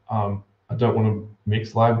 but I don't want to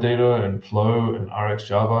mix live data and flow and RX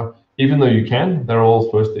Java. Even though you can, they're all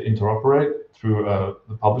supposed to interoperate through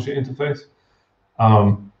the publisher interface.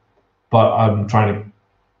 But I'm trying to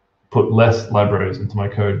put less libraries into my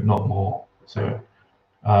code, not more. So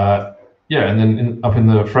yeah, and then up in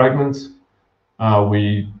the fragments,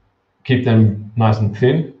 we keep them nice and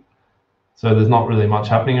thin. So there's not really much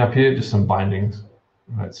happening up here, just some bindings.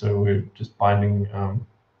 Right, so we're just binding our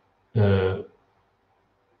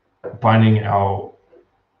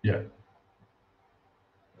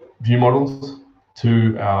view models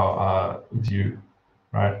to our view,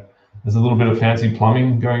 right? There's a little bit of fancy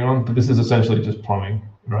plumbing going on, but this is essentially just plumbing,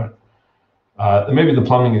 right? And maybe the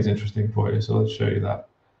plumbing is interesting for you, so let's show you that.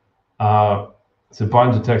 So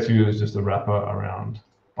bind to text view is just a wrapper around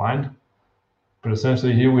bind. But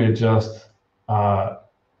essentially here we're just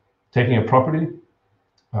taking a property,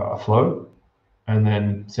 a flow, and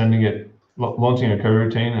then sending it, launching a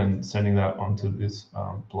coroutine and sending that onto this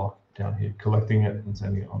block down here, collecting it and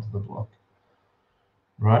sending it onto the block.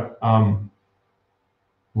 Right.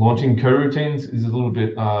 Launching coroutines is a little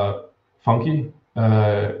bit funky,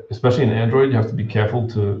 especially in Android. You have to be careful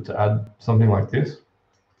to add something like this,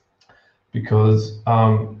 because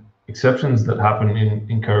exceptions that happen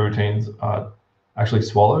in coroutines are actually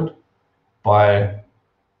swallowed by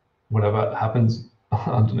whatever happens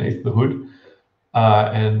underneath the hood.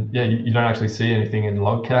 And yeah, you don't actually see anything in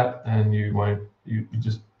logcat, and you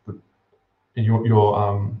just put your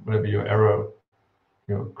whatever your error,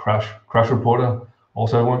 your crash reporter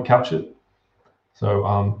also won't catch it.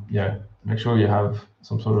 So yeah, make sure you have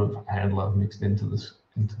some sort of handler mixed into this,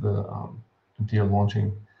 into your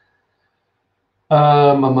launching.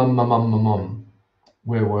 Where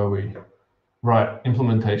were we? Right,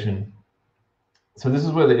 implementation. So this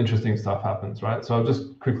is where the interesting stuff happens, right? So I've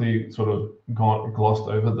just quickly sort of glossed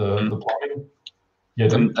over the plugin. Yeah,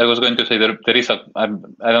 I was going to say there is a, I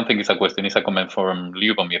don't think it's a question, it's a comment from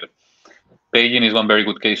Lyubomir. Paging is one very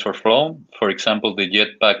good case for Flow. For example, the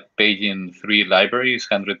Jetpack Paging 3 library is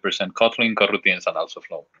 100% Kotlin, coroutines, and also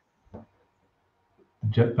Flow.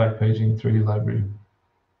 Jetpack Paging 3 library.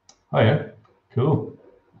 Oh yeah, cool.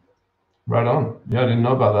 Right on. Yeah, I didn't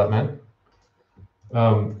know about that, man.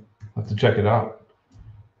 I'll have to check it out.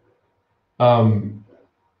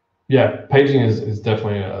 Yeah, paging is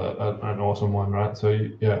definitely an awesome one, right? So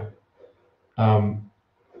yeah,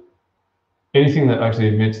 anything that actually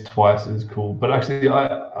emits twice is cool. But actually,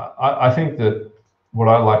 I think that what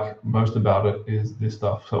I like most about it is this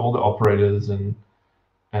stuff. So all the operators and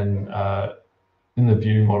in the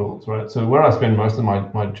view models, right? So where I spend most of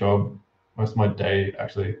my job, most of my day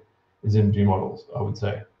actually is in view models, I would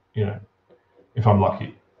say, you know, if I'm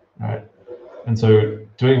lucky, right? And so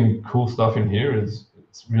doing cool stuff in here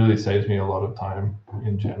really saves me a lot of time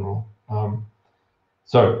in general.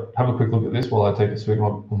 So have a quick look at this while I take a swig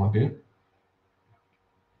of my beer.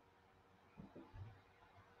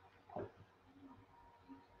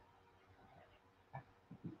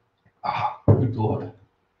 Ah, good Lord.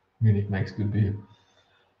 Munich makes good beer.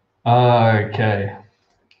 Okay,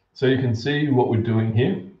 so you can see what we're doing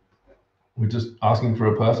here. We're just asking for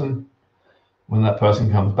a person. When that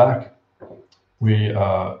person comes back, we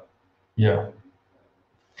are, yeah,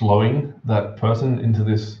 flowing that person into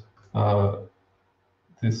this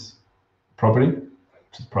this property,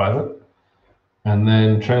 which is private, and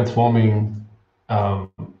then transforming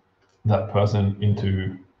that person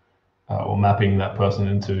into, or mapping that person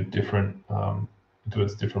into different into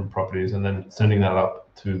its different properties, and then sending that up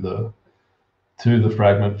to the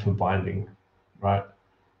fragment for binding, right?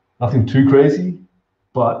 Nothing too crazy,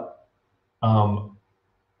 but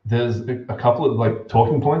there's a couple of like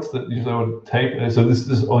talking points that usually I would take. So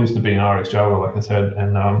this all used to be in RxJava, like I said,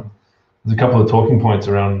 and there's a couple of talking points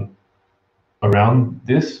around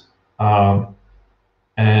this,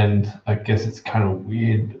 and I guess it's kind of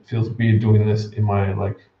weird. It feels weird doing this in my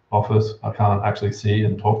like office. I can't actually see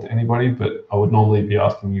and talk to anybody, but I would normally be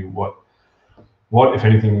asking you what if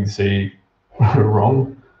anything you see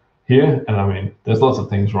wrong here. And I mean, there's lots of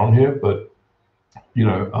things wrong here, but you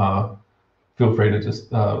know, feel free to just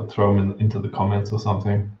throw them into the comments or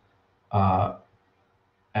something, and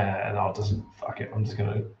I'll just fuck it. I'm just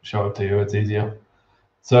gonna show it to you. It's easier.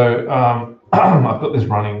 So I've got this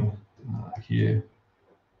running here.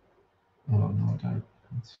 Oh no, I don't.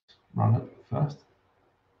 Let's run it first.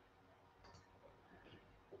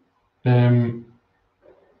 I'm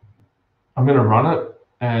going to run it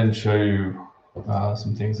and show you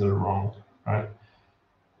some things that are wrong, right?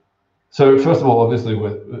 So first of all, obviously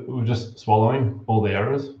we're just swallowing all the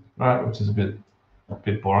errors, right? Which is a bit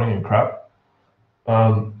boring and crap.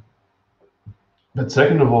 But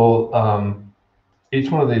second of all, each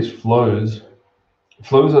one of these flows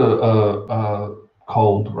are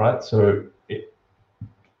cold, right? So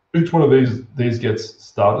each one of these gets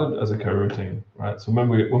started as a coroutine, right? So when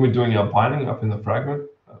we're doing our binding up in the fragment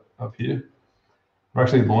up here, we're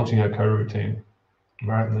actually launching a coroutine,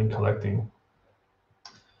 right, and then collecting,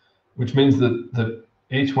 which means that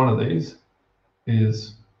each one of these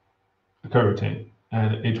is a coroutine,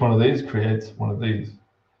 and each one of these creates one of these,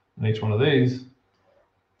 and each one of these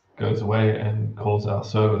goes away and calls our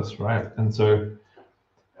service, right? And so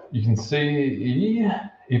you can see,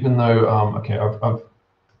 even though okay, I've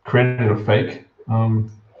created a fake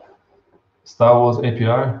Star Wars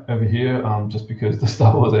API over here, just because the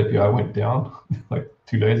Star Wars API went down like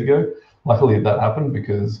 2 days ago. Luckily that happened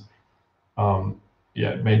because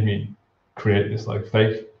yeah, it made me create this like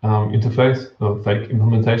fake interface, or fake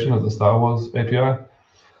implementation of the Star Wars API.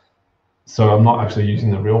 So I'm not actually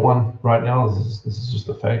using the real one right now. This is just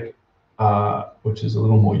a fake, which is a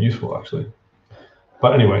little more useful actually.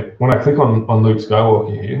 But anyway, when I click on Luke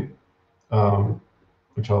Skywalker here,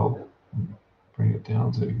 which I'll bring it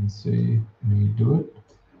down so you can see me do it.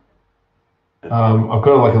 I've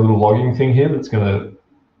got like a little logging thing here that's going to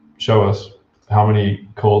show us how many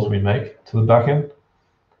calls we make to the backend.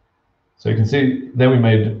 So you can see there we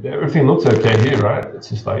made, everything looks okay here, right? It's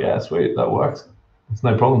just like, yeah, sweet, that works. It's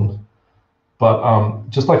no problems. But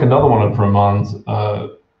just like another one of Roman's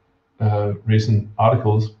recent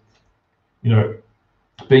articles, you know,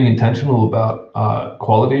 being intentional about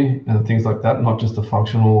quality and things like that, not just the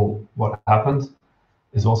functional what happens,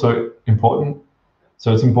 is also important.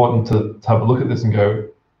 So it's important to have a look at this and go,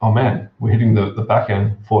 oh man, we're hitting the back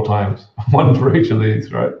end 4 times, one for each of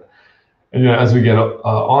these, right? And you know, as we get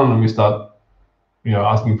on and we start, you know,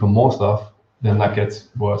 asking for more stuff, then that gets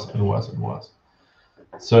worse and worse and worse.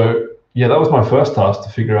 So yeah, that was my first task to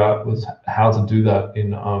figure out, was how to do that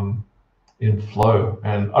in Flow.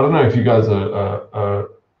 And I don't know if you guys are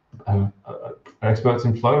experts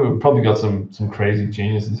in Flow. We've probably got some crazy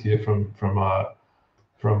geniuses here from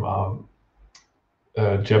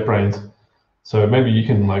JetBrains. So maybe you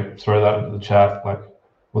can like throw that into the chat, like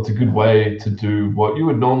what's a good way to do what you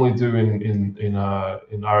would normally do in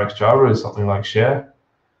RxJava, is something like share,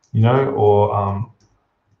 you know,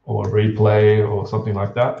 or replay or something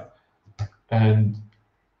like that. And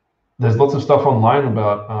there's lots of stuff online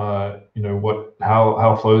about you know,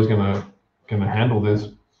 how Flow is gonna handle this,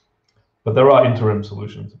 but there are interim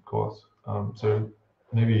solutions, of course. So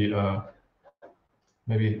maybe one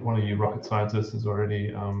of you rocket scientists has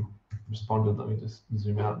already responded. Let me just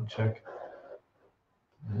zoom out and check.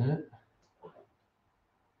 No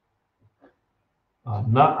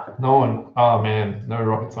one. Oh man, no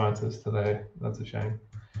rocket scientists today. That's a shame.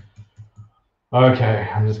 Okay,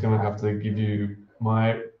 I'm just gonna have to give you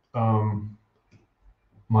my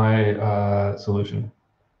solution.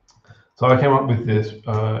 So I came up with this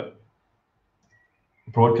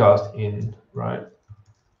broadcast in, right,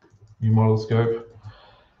 new model scope,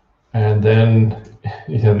 and then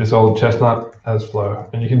you have this old chestnut as flow,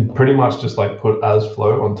 and you can pretty much just like put as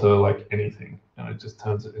flow onto like anything, and it just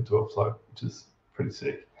turns it into a flow, which is pretty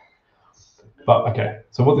sick. But okay,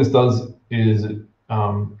 so what this does is it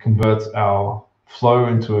converts our flow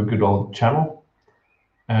into a good old channel,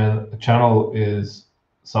 and a channel is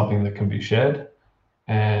something that can be shared,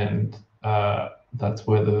 and that's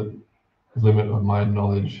where the limit of my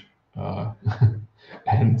knowledge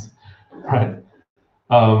ends, right?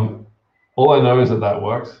 All I know is that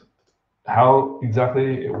works. How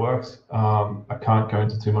exactly it works, I can't go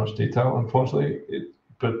into too much detail, unfortunately.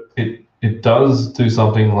 But it does do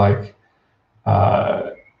something like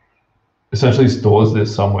essentially stores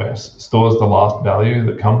this somewhere, stores the last value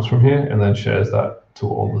that comes from here, and then shares that to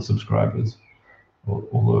all the subscribers,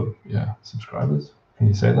 all the subscribers. Can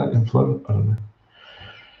you say that in Flow? I don't know.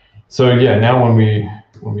 So yeah, now when we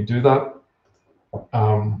do that,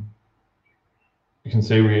 you can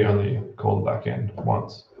see we only call the backend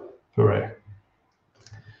once. Hooray!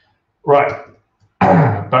 Right,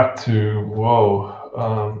 back to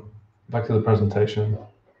the presentation.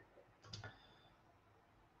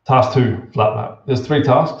 Task 2, flat map. There's 3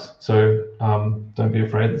 tasks, so don't be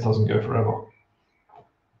afraid, this doesn't go forever.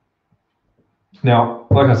 Now,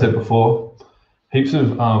 like I said before, heaps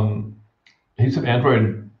of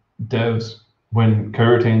Android devs, when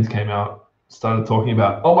coroutines came out, started talking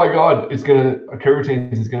about, oh my god,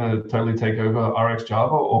 coroutines is gonna totally take over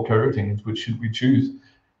RxJava or coroutines. Which should we choose?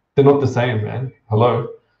 They're not the same, man. Hello,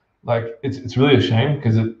 like it's really a shame,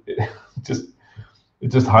 because it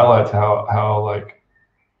just highlights how like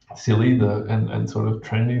silly and sort of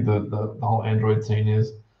trendy the whole Android scene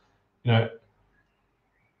is, you know.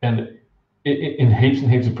 And in heaps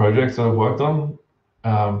and heaps of projects that I've worked on,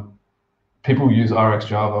 people use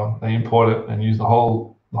RxJava, they import it and use the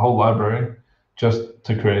whole library just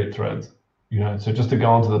to create threads, you know. So just to go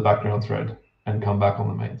onto the background thread and come back on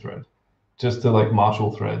the main thread, just to like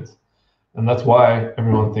marshal threads. And that's why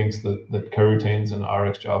everyone thinks that coroutines and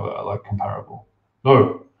RxJava are like comparable.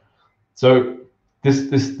 No. So this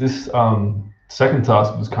second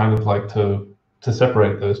task was kind of like to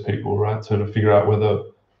separate those people, right? So to figure out whether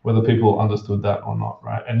people understood that or not,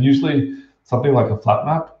 right? And usually something like a flat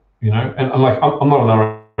map, you know, and I'm not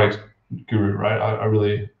an RX guru, right? I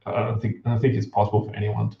don't think it's possible for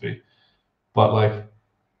anyone to be, but like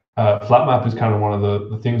flat map is kind of one of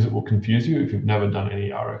the things that will confuse you if you've never done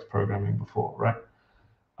any RX programming before, right?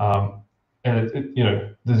 and you know,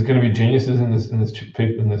 there's going to be geniuses in this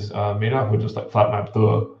meetup who are just like flat map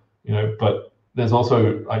the, you know, but there's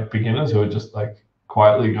also like beginners who are just like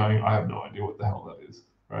quietly going, I have no idea what the hell that is,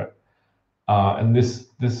 right? And this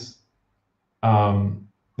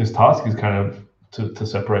task is kind of to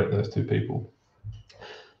separate those two people.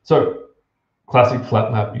 So classic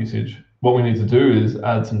flat map usage. What we need to do is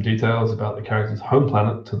add some details about the character's home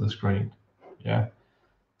planet to the screen. Yeah.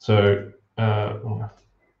 So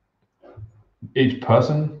each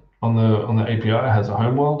person on the API has a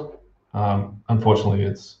home world. Unfortunately,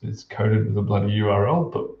 it's coded with a bloody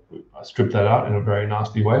URL, but I stripped that out in a very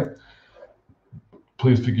nasty way.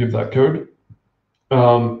 Please forgive that code.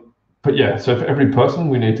 But yeah, so for every person,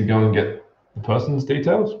 we need to go and get the person's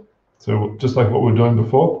details. So just like what we were doing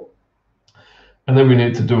before. And then we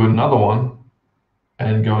need to do another one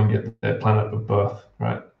and go and get their planet of birth,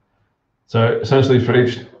 right? So essentially for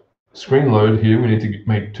each screen load here, we need to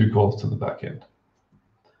make 2 calls to the backend.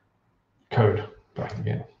 Code back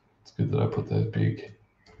again. It's good that I put those big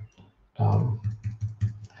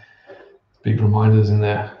reminders in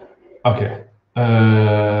there. Okay,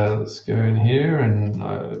 let's go in here,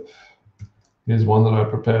 and here's one that I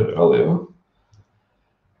prepared earlier.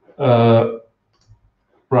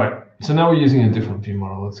 Right, so now we're using a different view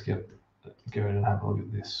model. Let's go in and have a look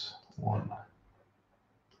at this one.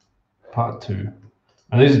 Part 2.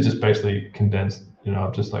 And these are just basically condensed, you know,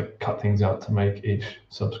 I've just like cut things out to make each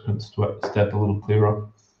subsequent step a little clearer.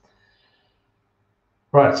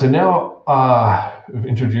 Right, so now we've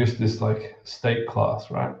introduced this like state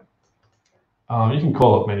class, right? You can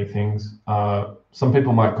call it many things. Some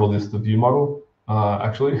people might call this the view model.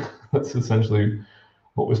 Actually, that's essentially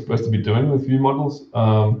what we're supposed to be doing with view models.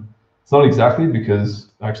 It's not exactly, because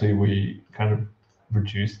actually we kind of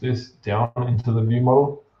reduce this down into the view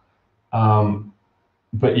model.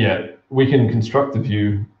 But yeah, we can construct the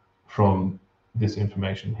view from this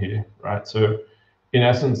information here, right? So in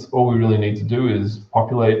essence, all we really need to do is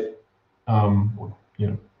populate, you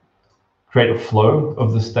know, create a flow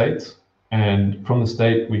of the states, and from the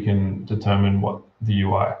state we can determine what the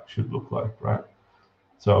UI should look like, right?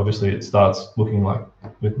 So obviously it starts looking like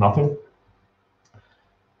with nothing,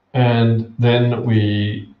 and then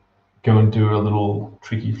we go and do a little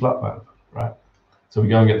tricky flat map, right? So we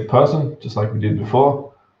go and get the person, just like we did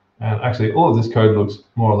before. And actually, all of this code looks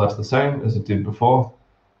more or less the same as it did before.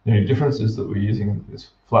 The only difference is that we're using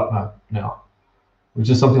this flat map now, which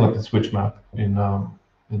is something like a switch map in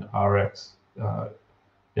RX. Yeah,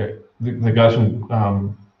 the guys from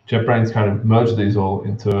JetBrains kind of merged these all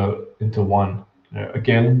into one. You know,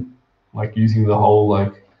 again, like using the whole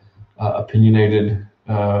like opinionated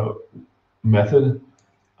method.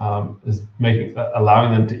 Is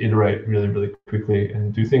allowing them to iterate really quickly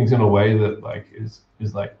and do things in a way that like is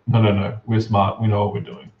like, no, we're smart, we know what we're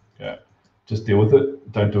doing. Yeah, just deal with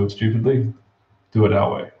it. Don't do it stupidly. Do it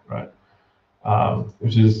our way, right?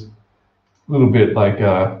 Which is a little bit like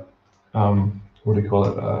what do you call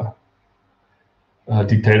it?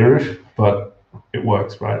 Dictatorish, but it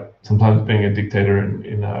works, right? Sometimes being a dictator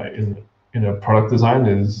in a product design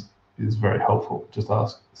is very helpful. Just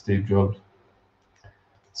ask Steve Jobs.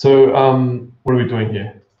 So what are we doing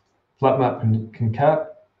here? Flat map concat.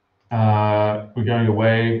 We're going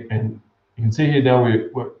away, and you can see here now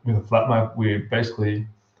with a flat map, we're basically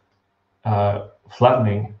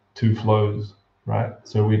flattening 2 flows, right?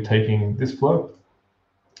 So we're taking this flow,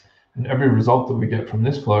 and every result that we get from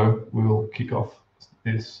this flow will kick off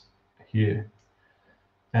this here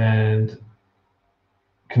and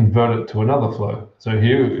convert it to another flow. So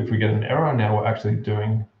here, if we get an error, now we're actually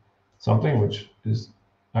doing something which is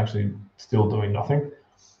actually still doing nothing.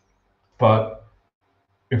 But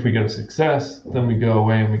if we get a success, then we go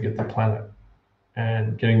away and we get the planet.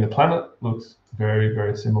 And getting the planet looks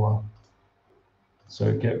very similar.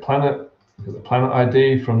 So get planet, get the planet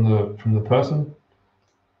ID from the person.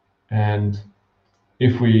 And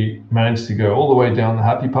if we manage to go all the way down the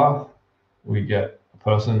happy path, we get a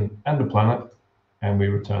person and a planet, and we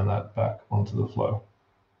return that back onto the flow,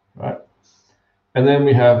 right? And then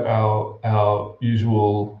we have our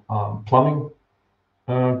usual plumbing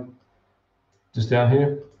just down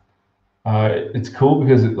here. It's cool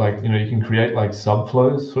because it, like, you know, you can create like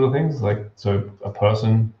subflows sort of things. Like, so a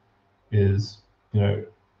person is, you know,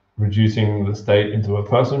 reducing the state into a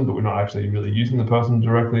person, but we're not actually really using the person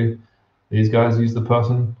directly. These guys use the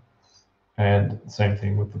person, and same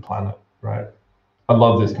thing with the planet, right? I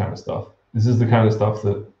love this kind of stuff. This is the kind of stuff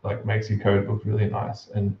that like makes your code look really nice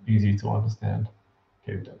and easy to understand.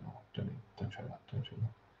 Okay, don't try that. Don't try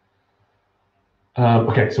that.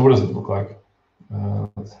 Okay, so what does it look like?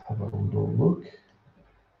 Let's have a little look.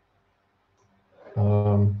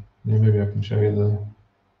 Yeah, maybe I can show you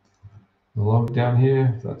the log down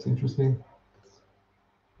here, if that's interesting.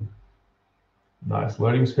 Nice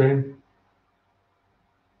loading screen.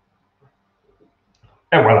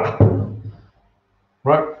 And voila.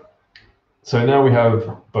 Right. So now we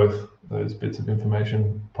have both those bits of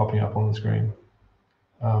information popping up on the screen.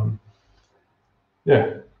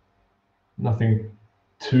 Yeah, nothing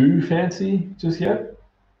too fancy just yet,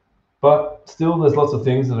 but still there's lots of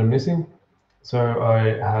things that are missing. So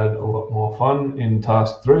I had a lot more fun in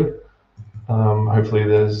task 3. Hopefully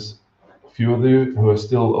there's a few of you who are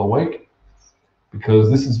still awake,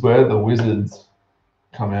 because this is where the wizards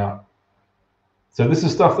come out. So this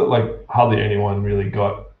is stuff that like hardly anyone really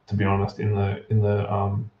got, to be honest, in the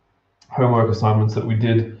homework assignments that we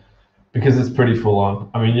did, because it's pretty full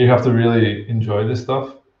on. I mean, you have to really enjoy this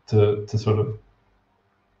stuff to sort of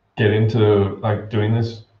get into like doing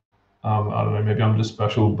this. I don't know, maybe I'm just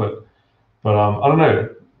special, but I don't know.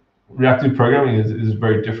 Reactive programming is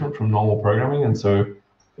very different from normal programming, and so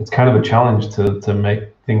it's kind of a challenge to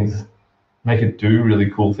make it do really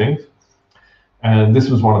cool things. And this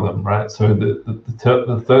was one of them, right? So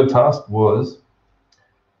the third task was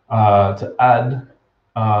to add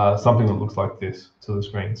something that looks like this to the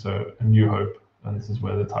screen. So A New Hope, and this is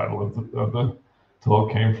where the title of the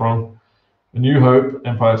talk came from. A New Hope,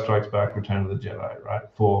 Empire Strikes Back, Return of the Jedi, right?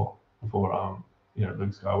 For you know,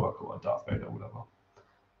 Luke Skywalker or Darth Vader or whatever.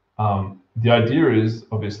 The idea is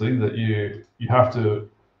obviously that you have to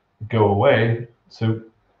go away. So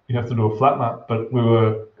you have to do a flat map, but we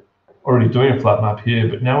were already doing a flat map here,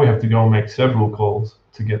 but now we have to go and make several calls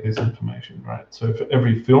to get this information, right? So for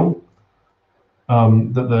every film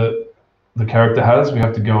that the character has, we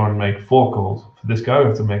have to go and make 4 calls. For this guy, we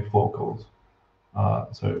have to make 4 calls.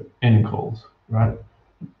 So N calls, right?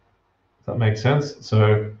 Does that make sense?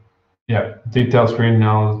 So yeah, detail screen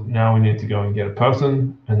now we need to go and get a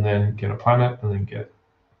person, and then get a planet, and then get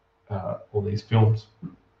all these films.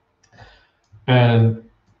 And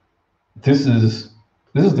this is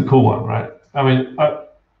the cool one, right? I mean,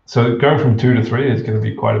 so going from 2 to 3 is going to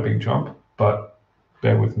be quite a big jump, but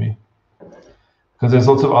bear with me, because there's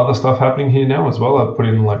lots of other stuff happening here now as well. I've put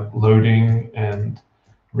in like loading and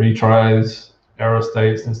retries, error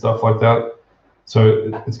states, and stuff like that.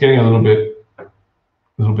 So it's getting a little bit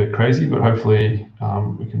crazy, but hopefully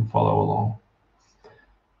we can follow along.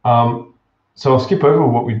 So I'll skip over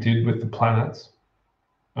what we did with the planets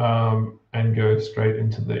and go straight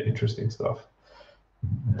into the interesting stuff.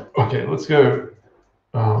 Okay, let's go.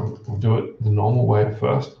 We'll do it the normal way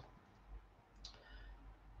first.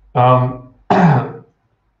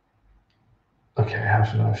 Okay, how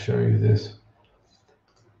should I show you this?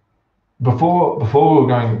 Before we were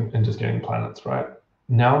going and just getting planets, right?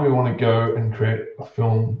 Now we want to go and create a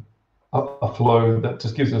film, a flow that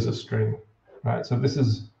just gives us a string, right? So this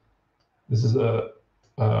is a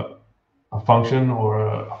function or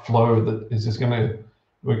a flow that is just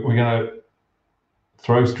we're gonna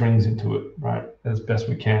throw strings into it, right, as best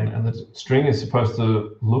we can, and the string is supposed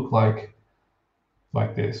to look like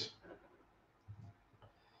this.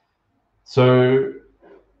 So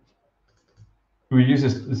we use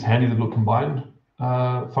this handy little combine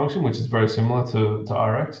function, which is very similar to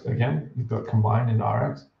Rx. Again, you've got combine in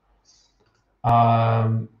Rx.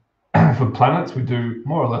 For planets, we do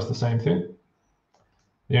more or less the same thing.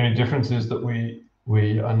 The only difference is that we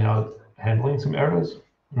are now handling some errors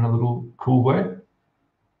in a little cool way.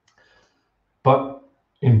 But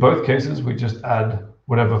in both cases, we just add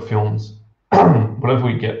whatever films, whatever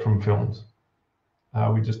we get from films,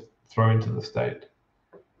 we just throw into the state,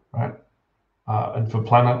 right? And for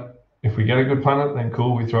planet, if we get a good planet, then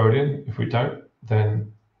cool, we throw it in. If we don't,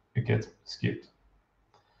 then it gets skipped.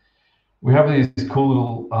 We have these cool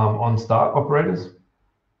little on-start operators,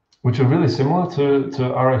 which are really similar to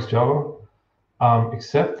RxJava,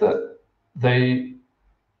 except that they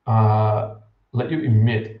let you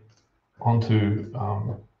emit onto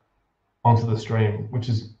the stream, which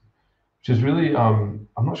is really I'm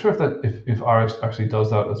not sure if Rx actually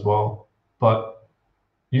does that as well, but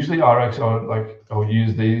usually Rx I'll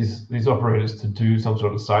use these operators to do some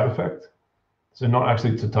sort of side effect, so not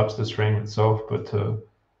actually to touch the stream itself, but to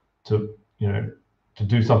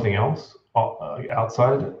do something else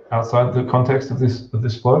outside the context of this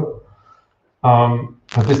flow.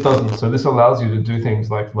 But this doesn't. So this allows you to do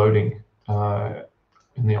things like loading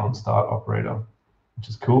in the on-start operator, which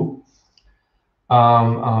is cool.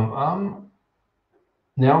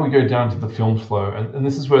 Now we go down to the films flow, and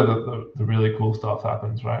this is where the really cool stuff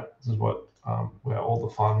happens, right? This is where all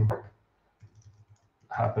the fun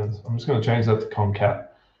happens. I'm just going to change that to concat.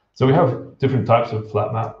 So we have different types of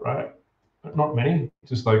flat map, right? Not many,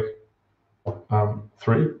 just like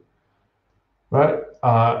 3. right?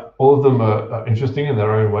 All of them are interesting in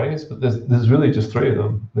their own ways, but there's really just 3 of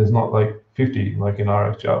them. There's not like 50 like in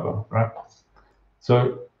RxJava, right?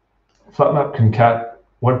 So flatmap concat,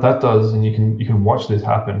 what that does, and you can watch this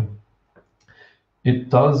happen. It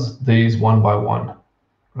does these one by one,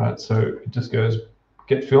 right? So it just goes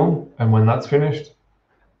get film, and when that's finished,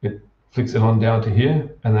 it flicks it on down to here,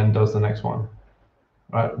 and then does the next one,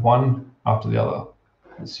 right? One after the other,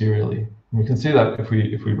 serially. And we can see that if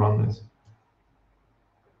we run this.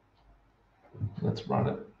 Let's run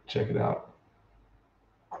it, check it out.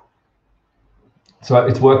 So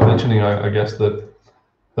it's worth mentioning, I guess, that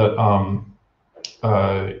over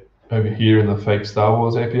here in the fake Star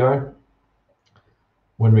Wars API,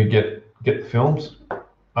 when we get the films,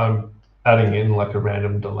 I'm adding in like a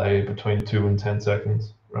random delay between 2 and 10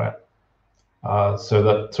 seconds, right? So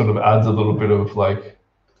that sort of adds a little bit of like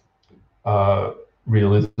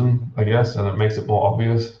realism, I guess, and it makes it more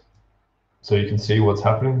obvious, so you can see what's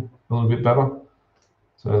happening a little bit better.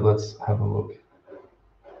 So let's have a look.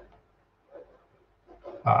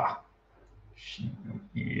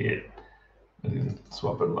 Shit. I didn't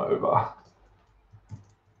swap them over.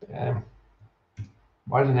 Damn.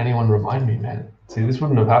 Why didn't anyone remind me, man? See, this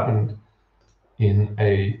wouldn't have happened in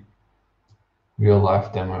a real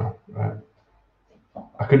life demo, right?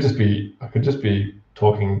 I could just be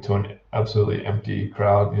talking to an absolutely empty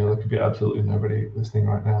crowd. You know, there could be absolutely nobody listening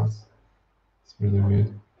right now. It's really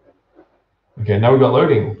weird. Okay, now we've got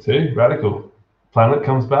loading. See, radical. Planet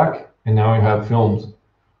comes back, and now we have films.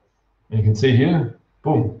 And you can see here,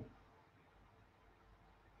 boom.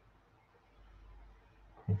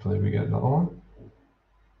 Hopefully we get another one.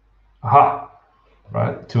 Aha,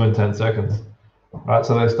 right, 2 and 10 seconds. Right,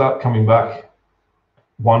 so they start coming back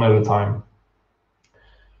one at a time.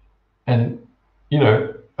 And, you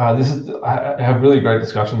know, I have really great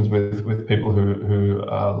discussions with people who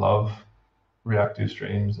love reactive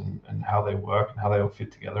streams and how they work and how they all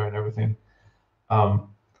fit together and everything.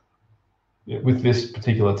 With this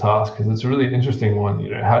particular task, because it's a really interesting one. You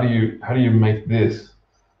know, how do you make this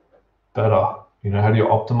better? You know, how do you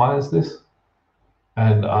optimize this?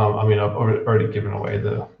 And I mean, I've already given away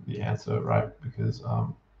the answer, right? Because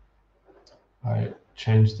I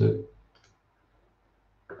changed it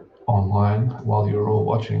online while you were all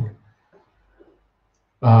watching.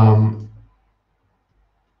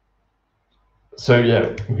 So yeah,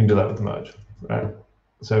 we can do that with merge, right?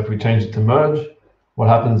 So if we change it to merge, what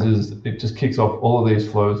happens is it just kicks off all of these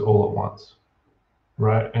flows all at once,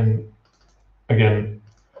 right? And again,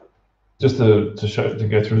 just to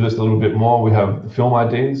go through this a little bit more, we have the film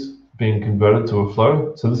IDs being converted to a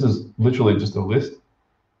flow. So this is literally just a list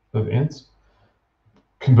of ints,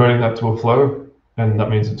 converting that to a flow, and that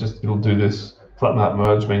means it'll do this. Flatmap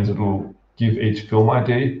merge means it'll give each film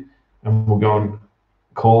ID, and we'll go and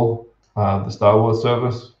call the Star Wars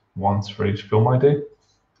service once for each film ID.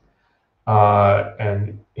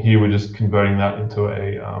 And here we're just converting that into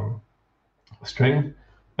a string.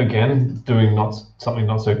 Again, doing something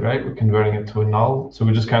not so great. We're converting it to a null. So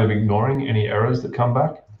we're just kind of ignoring any errors that come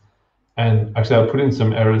back. And actually, I'll put in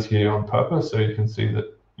some errors here on purpose so you can see that,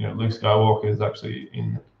 you know, Luke Skywalker is actually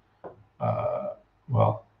in,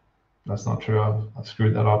 well, that's not true. I've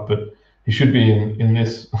screwed that up, but he should be in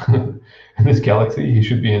this in this galaxy. He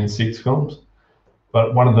should be in 6 films,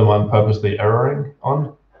 but one of them I'm purposely erroring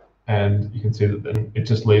on, and you can see that then it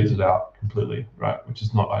just leaves it out completely, right? Which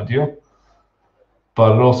is not ideal.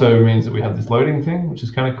 But it also means that we have this loading thing, which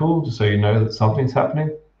is kind of cool, just so you know that something's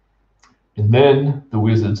happening. And then the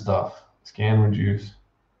wizard stuff, scan, reduce.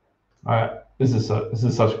 All right, this is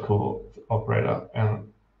such a cool operator, and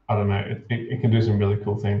I don't know, it can do some really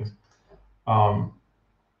cool things.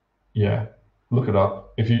 Yeah, look it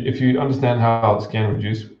up. If you understand how scan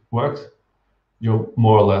reduce works, you're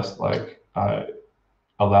more or less like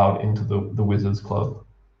allowed into the wizards club.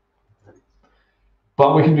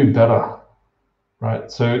 But we can do better.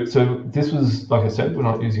 Right, so this was, like I said,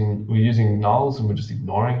 we're using nulls, and we're just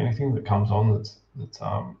ignoring anything that comes on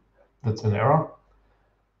that's an error.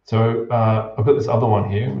 So I've got this other one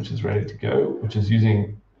here, which is ready to go, which is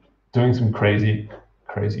doing some crazy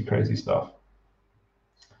stuff.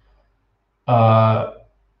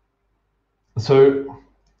 So,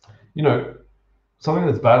 you know, something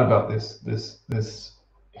that's bad about this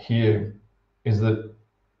here is that,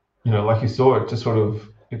 you know, like you saw, it just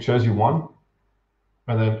it shows you one.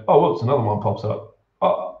 And then, oh, whoops, another one pops up.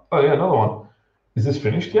 Oh yeah, another one. Is this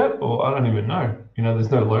finished yet? Or I don't even know. You know, there's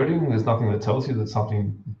no loading. There's nothing that tells you that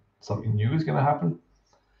something new is going to happen.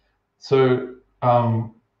 So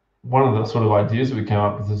one of the sort of ideas that we came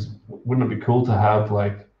up with is, wouldn't it be cool to have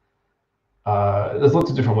like there's lots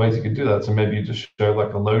of different ways you could do that. So maybe you just show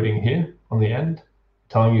like a loading here on the end,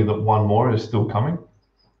 telling you that one more is still coming,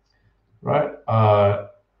 right?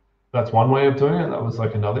 That's one way of doing it. That was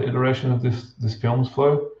like another iteration of this films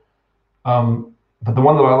flow. But the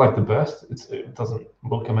one that I like the best, it doesn't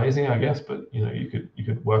look amazing, I guess, but you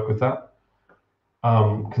could work with that.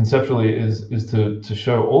 Conceptually is to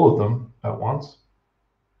show all of them at once.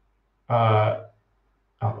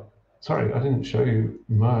 Oh, sorry, I didn't show you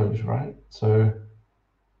merge, right? So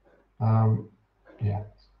yeah,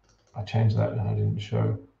 I changed that and I didn't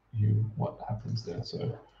show you what happens there.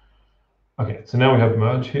 So okay, so now we have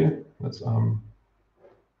merge here. Let's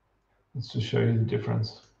just show you the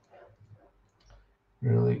difference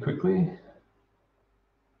really quickly.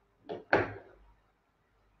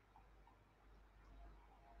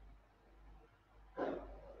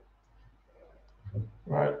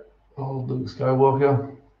 Right, old Luke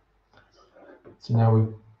Skywalker. So now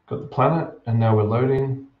we've got the planet, and now we're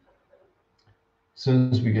loading. As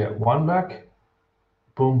soon as we get one back,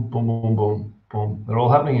 boom, boom, boom, boom, boom. They're all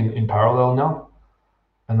happening in parallel now,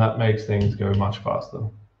 and that makes things go much faster,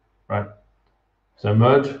 right? So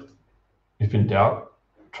merge, if in doubt,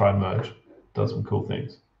 try merge. Does some cool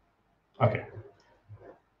things. Okay,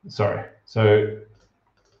 sorry. So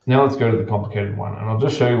now let's go to the complicated one, and I'll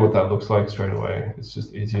just show you what that looks like straight away. It's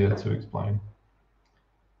just easier to explain.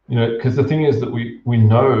 Because the thing is that we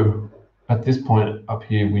know at this point up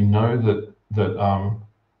here, we know that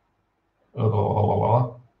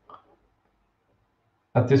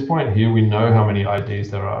at this point here, we know how many IDs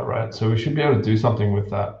there are, right? So we should be able to do something with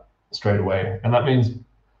that straight away, and that means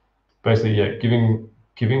basically, yeah,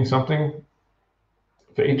 giving something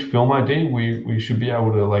for each film ID. We should be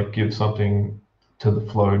able to like give something to the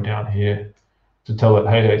flow down here to tell it,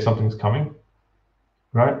 hey, something's coming,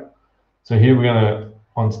 right? So here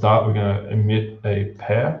on start, we're gonna emit a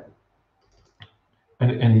pair,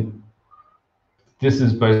 and this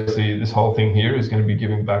is basically, this whole thing here is going to be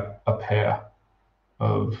giving back a pair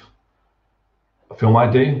of a film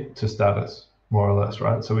ID to status, more or less,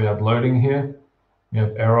 right? So we have loading here, we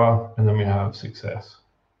have error, and then we have success.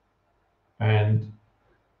 And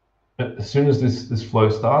as soon as this flow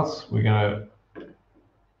starts, we're going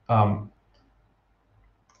to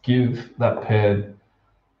give that paired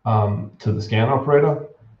to the scan operator,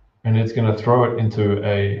 and it's going to throw it into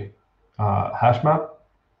a hash map,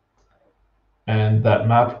 and that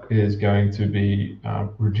map is going to be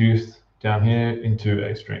reduced down here into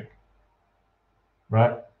a string,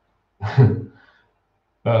 right?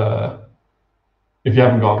 If you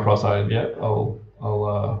haven't gone cross-eyed yet, I'll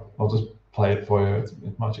just play it for you. It's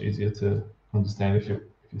much easier to understand if you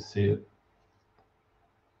see it.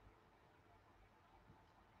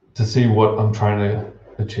 To see what I'm trying to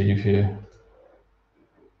achieve here,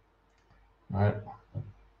 right?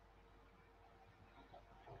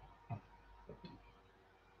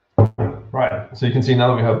 Right, so you can see now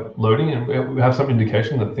that we have loading, and we have some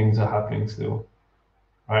indication that things are happening still,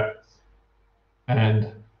 right?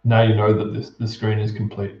 And now you know that this screen is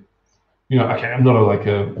complete. Okay, I'm not a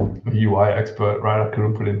UI expert, right? I could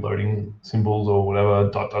have put in loading symbols or whatever,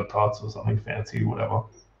 dots or something fancy, whatever.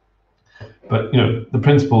 But the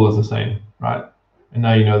principle is the same, right? And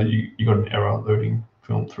now you know that you got an error loading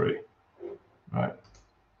film 3, right?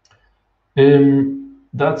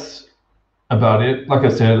 That's about it. Like I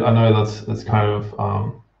said, I know that's kind of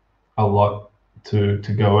a lot to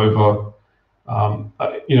go over.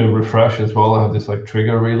 Refresh as well. I have this like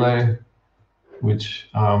trigger relay, which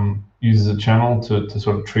uses a channel to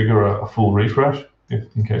sort of trigger a full refresh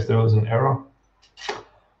in case there was an error.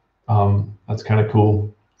 That's kind of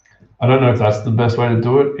cool. I don't know if that's the best way to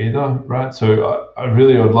do it either, right? So I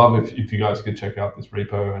really would love if you guys could check out this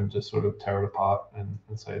repo and just sort of tear it apart and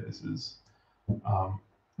say this is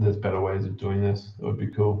there's better ways of doing this. That would be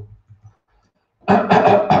cool.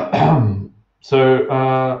 So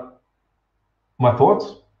my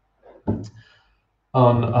thoughts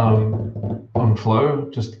on flow,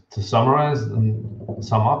 just to summarize and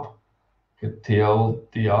sum up,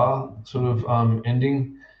 TLDR sort of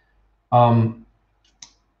ending. I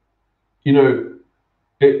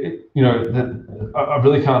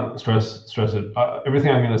really can't stress it.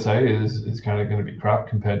 Everything I'm going to say is kind of going to be crap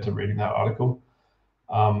compared to reading that article.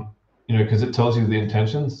 Because it tells you the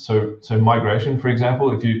intentions. So migration, for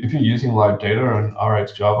example, if you're using live data and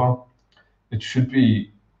RxJava, it should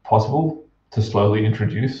be possible to slowly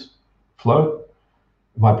introduce flow.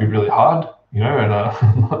 It might be really hard, and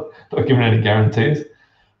I'm not giving any guarantees,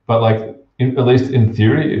 but at least in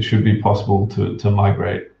theory, it should be possible to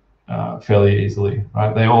migrate fairly easily,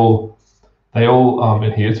 right? They all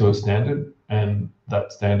adhere to a standard, and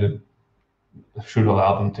that standard should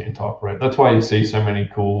allow them to interoperate. That's why you see so many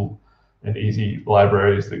cool and easy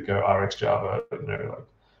libraries that go RxJava, you know, like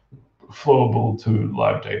flowable to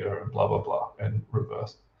live data and blah, blah, blah, and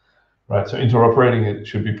reverse, right? So interoperating it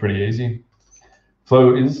should be pretty easy.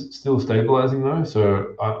 Flow is still stabilizing though,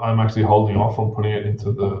 so I'm actually holding off on putting it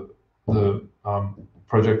into the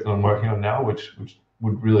project that I'm working on now, which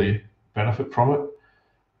would really benefit from it.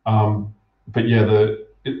 But yeah,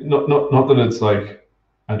 not that it's like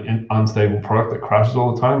an unstable product that crashes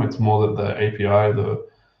all the time. It's more that the API, the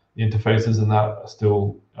interfaces and that are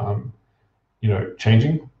still you know,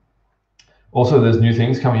 changing. Also, there's new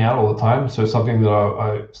things coming out all the time. So something that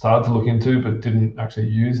I started to look into but didn't actually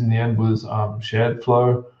use in the end was shared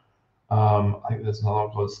flow. I think there's another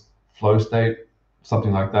one called flow state,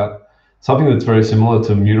 something like that. Something that's very similar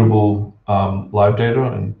to mutable live data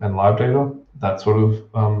and live data, that sort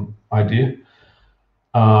of idea.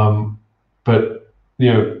 But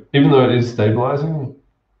you know, even though it is stabilizing,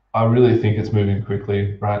 I really think it's moving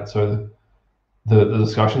quickly, right? So the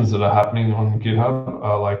discussions that are happening on GitHub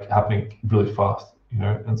are like happening really fast, you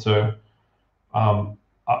know, and so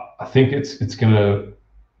I think it's going to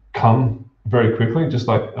come very quickly, just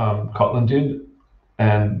like Kotlin did,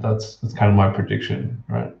 and that's kind of my prediction,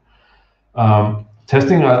 right?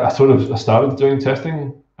 Testing, I started doing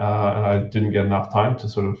testing, and I didn't get enough time to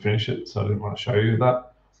sort of finish it, so I didn't want to show you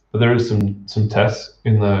that. But there is some tests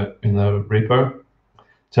in the repo.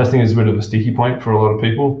 Testing is a bit of a sticky point for a lot of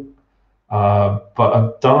people. But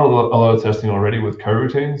I've done a lot of testing already with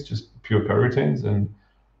coroutines, just pure coroutines, and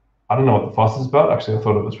I don't know what the fuss is about. Actually, I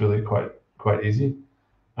thought it was really quite easy.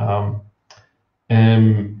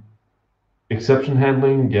 And exception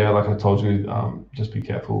handling, yeah, like I told you, just be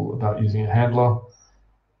careful about using a handler.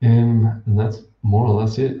 And that's more or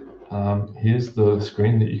less it. Here's the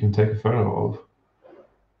screen that you can take a photo of.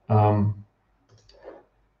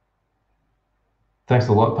 Thanks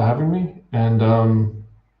a lot for having me, and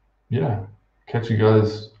yeah, catch you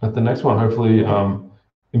guys at the next one, hopefully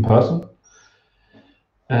in person.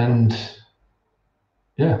 And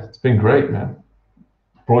yeah, it's been great, man.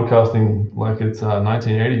 Broadcasting like it's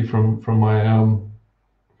 1980 from my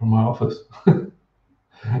office.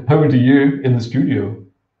 Over to you in the studio.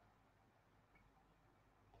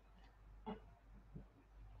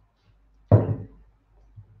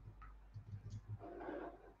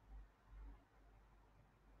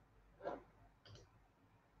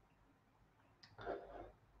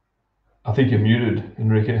 I think you're muted,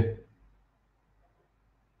 Enrique.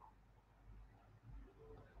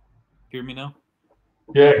 Hear me now?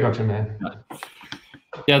 Yeah, gotcha, man.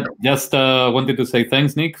 Yeah, just wanted to say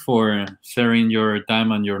thanks, Nick, for sharing your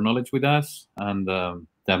time and your knowledge with us. And I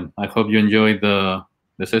hope you enjoyed the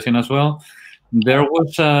session as well. There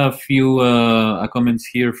was a few comments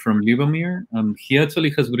here from Libomir. He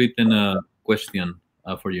actually has written a question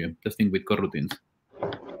for you, testing with coroutines.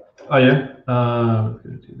 Oh, yeah.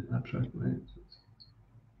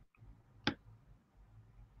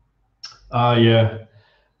 Yeah.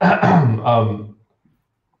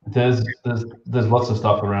 There's lots of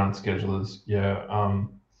stuff around schedulers. Yeah.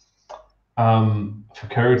 For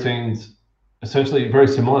coroutines, essentially very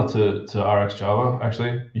similar to RxJava.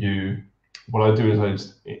 Actually, what I do is I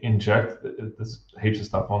just inject. There's heaps of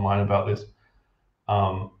stuff online about this.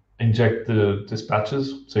 Inject the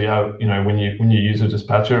dispatchers. So you have, you know, when you use a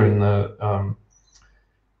dispatcher in the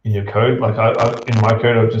in your code, like in my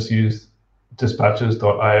code, I've just used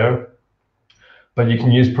dispatchers.io. But you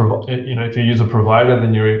can use, you know, if you use a provider,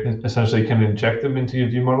 then you essentially can inject them into your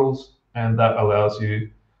view models, and that allows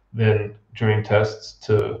you then during tests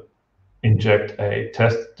to inject a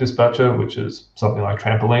test dispatcher, which is something like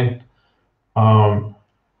Trampoline.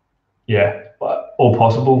 Yeah, all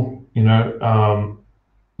possible, you know.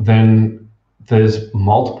 Then there's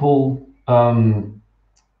multiple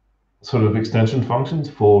sort of extension functions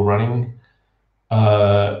for running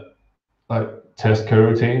like test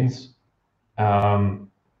coroutines.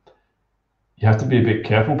 You have to be a bit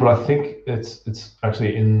careful, but I think it's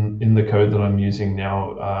actually in the code that I'm using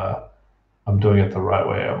now. I'm doing it the right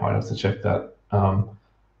way. I might have to check that.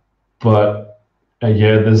 But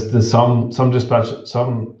yeah, there's some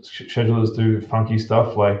schedulers do funky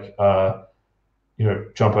stuff like you know,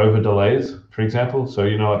 jump over delays, for example. So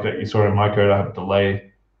you know, like you saw in my code, I have a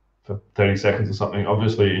delay for 30 seconds or something.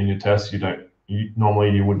 Obviously, in your tests,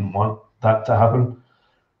 normally you wouldn't want that to happen.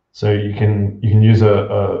 So you can use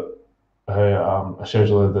a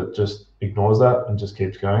scheduler that just ignores that and just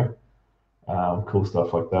keeps going. Cool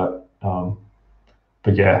stuff like that.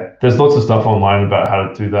 But yeah, there's lots of stuff online about how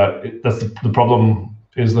to do that. That's the problem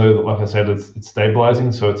is though that, like I said, it's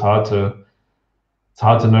stabilizing, so it's hard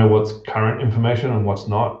hard to know what's current information and what's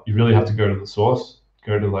not. You really have to go to the source,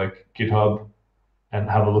 go to like GitHub and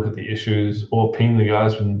have a look at the issues, or ping the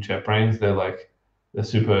guys from JetBrains. They're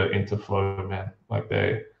super into Flow, man. Like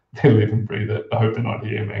they live and breathe it. I hope they're not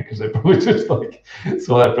here, man, because they probably just like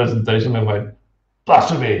saw that presentation and went,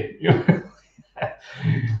 blasphemy, you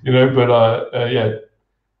know. But yeah,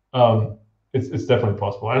 it's definitely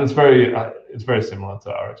possible, and it's very similar to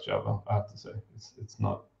RxJava. I have to say, it's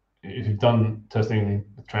not. If you've done testing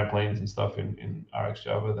with trampolines and stuff in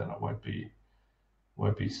RxJava, then it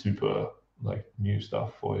won't be super like new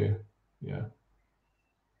stuff for you. Yeah.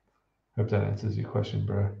 Hope that answers your question,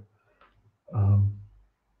 bro.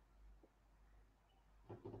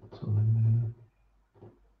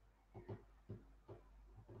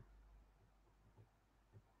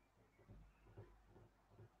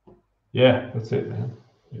 Yeah, that's it, man.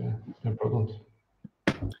 Yeah, no problems.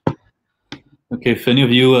 Okay, if any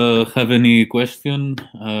of you have any question,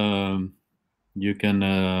 you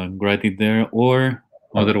can write it there, or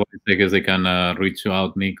otherwise, I guess they can reach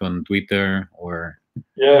out, Nick, on Twitter or.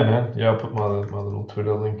 Yeah, man. Yeah, I'll put my little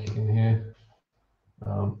Twitter link in here.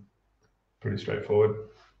 Pretty straightforward,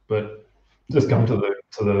 but just come to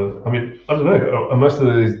the. I mean, I don't know. Are most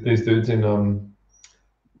of these dudes in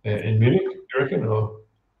Munich, you reckon, or?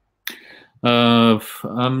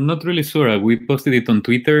 I'm not really sure. We posted it on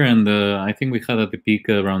Twitter, and I think we had at the peak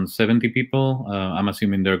around 70 people. I'm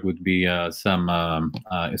assuming there would be some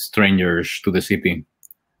strangers to the city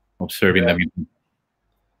observing the meeting.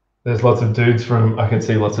 There's lots of dudes from, I can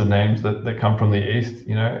see lots of names that come from the East,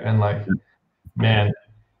 you know, and like, man,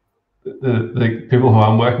 the people who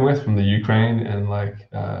I'm working with from the Ukraine and like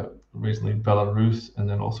recently Belarus and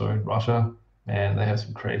then also in Russia, man, they have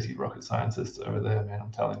some crazy rocket scientists over there, man,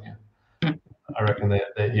 I'm telling you. I reckon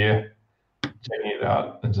they're here checking it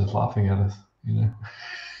out and just laughing at us, you know.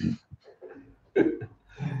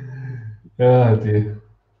 Oh dear.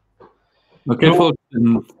 Okay, folks,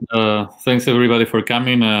 and, thanks everybody for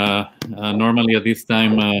coming. Normally at this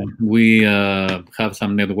time we have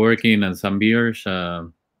some networking and some beers.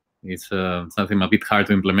 It's something a bit hard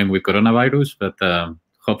to implement with coronavirus, but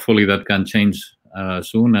hopefully that can change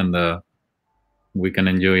soon, and we can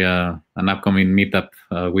enjoy an upcoming meetup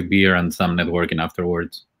with beer and some networking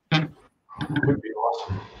afterwards. Would be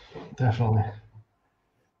awesome, definitely.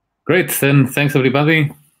 Great, then thanks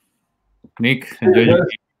everybody. Nick, enjoy your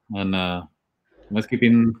game, and let's keep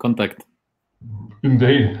in contact.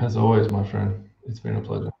 Indeed, as always, my friend. It's been a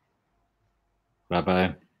pleasure.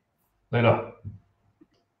 Bye-bye. Later.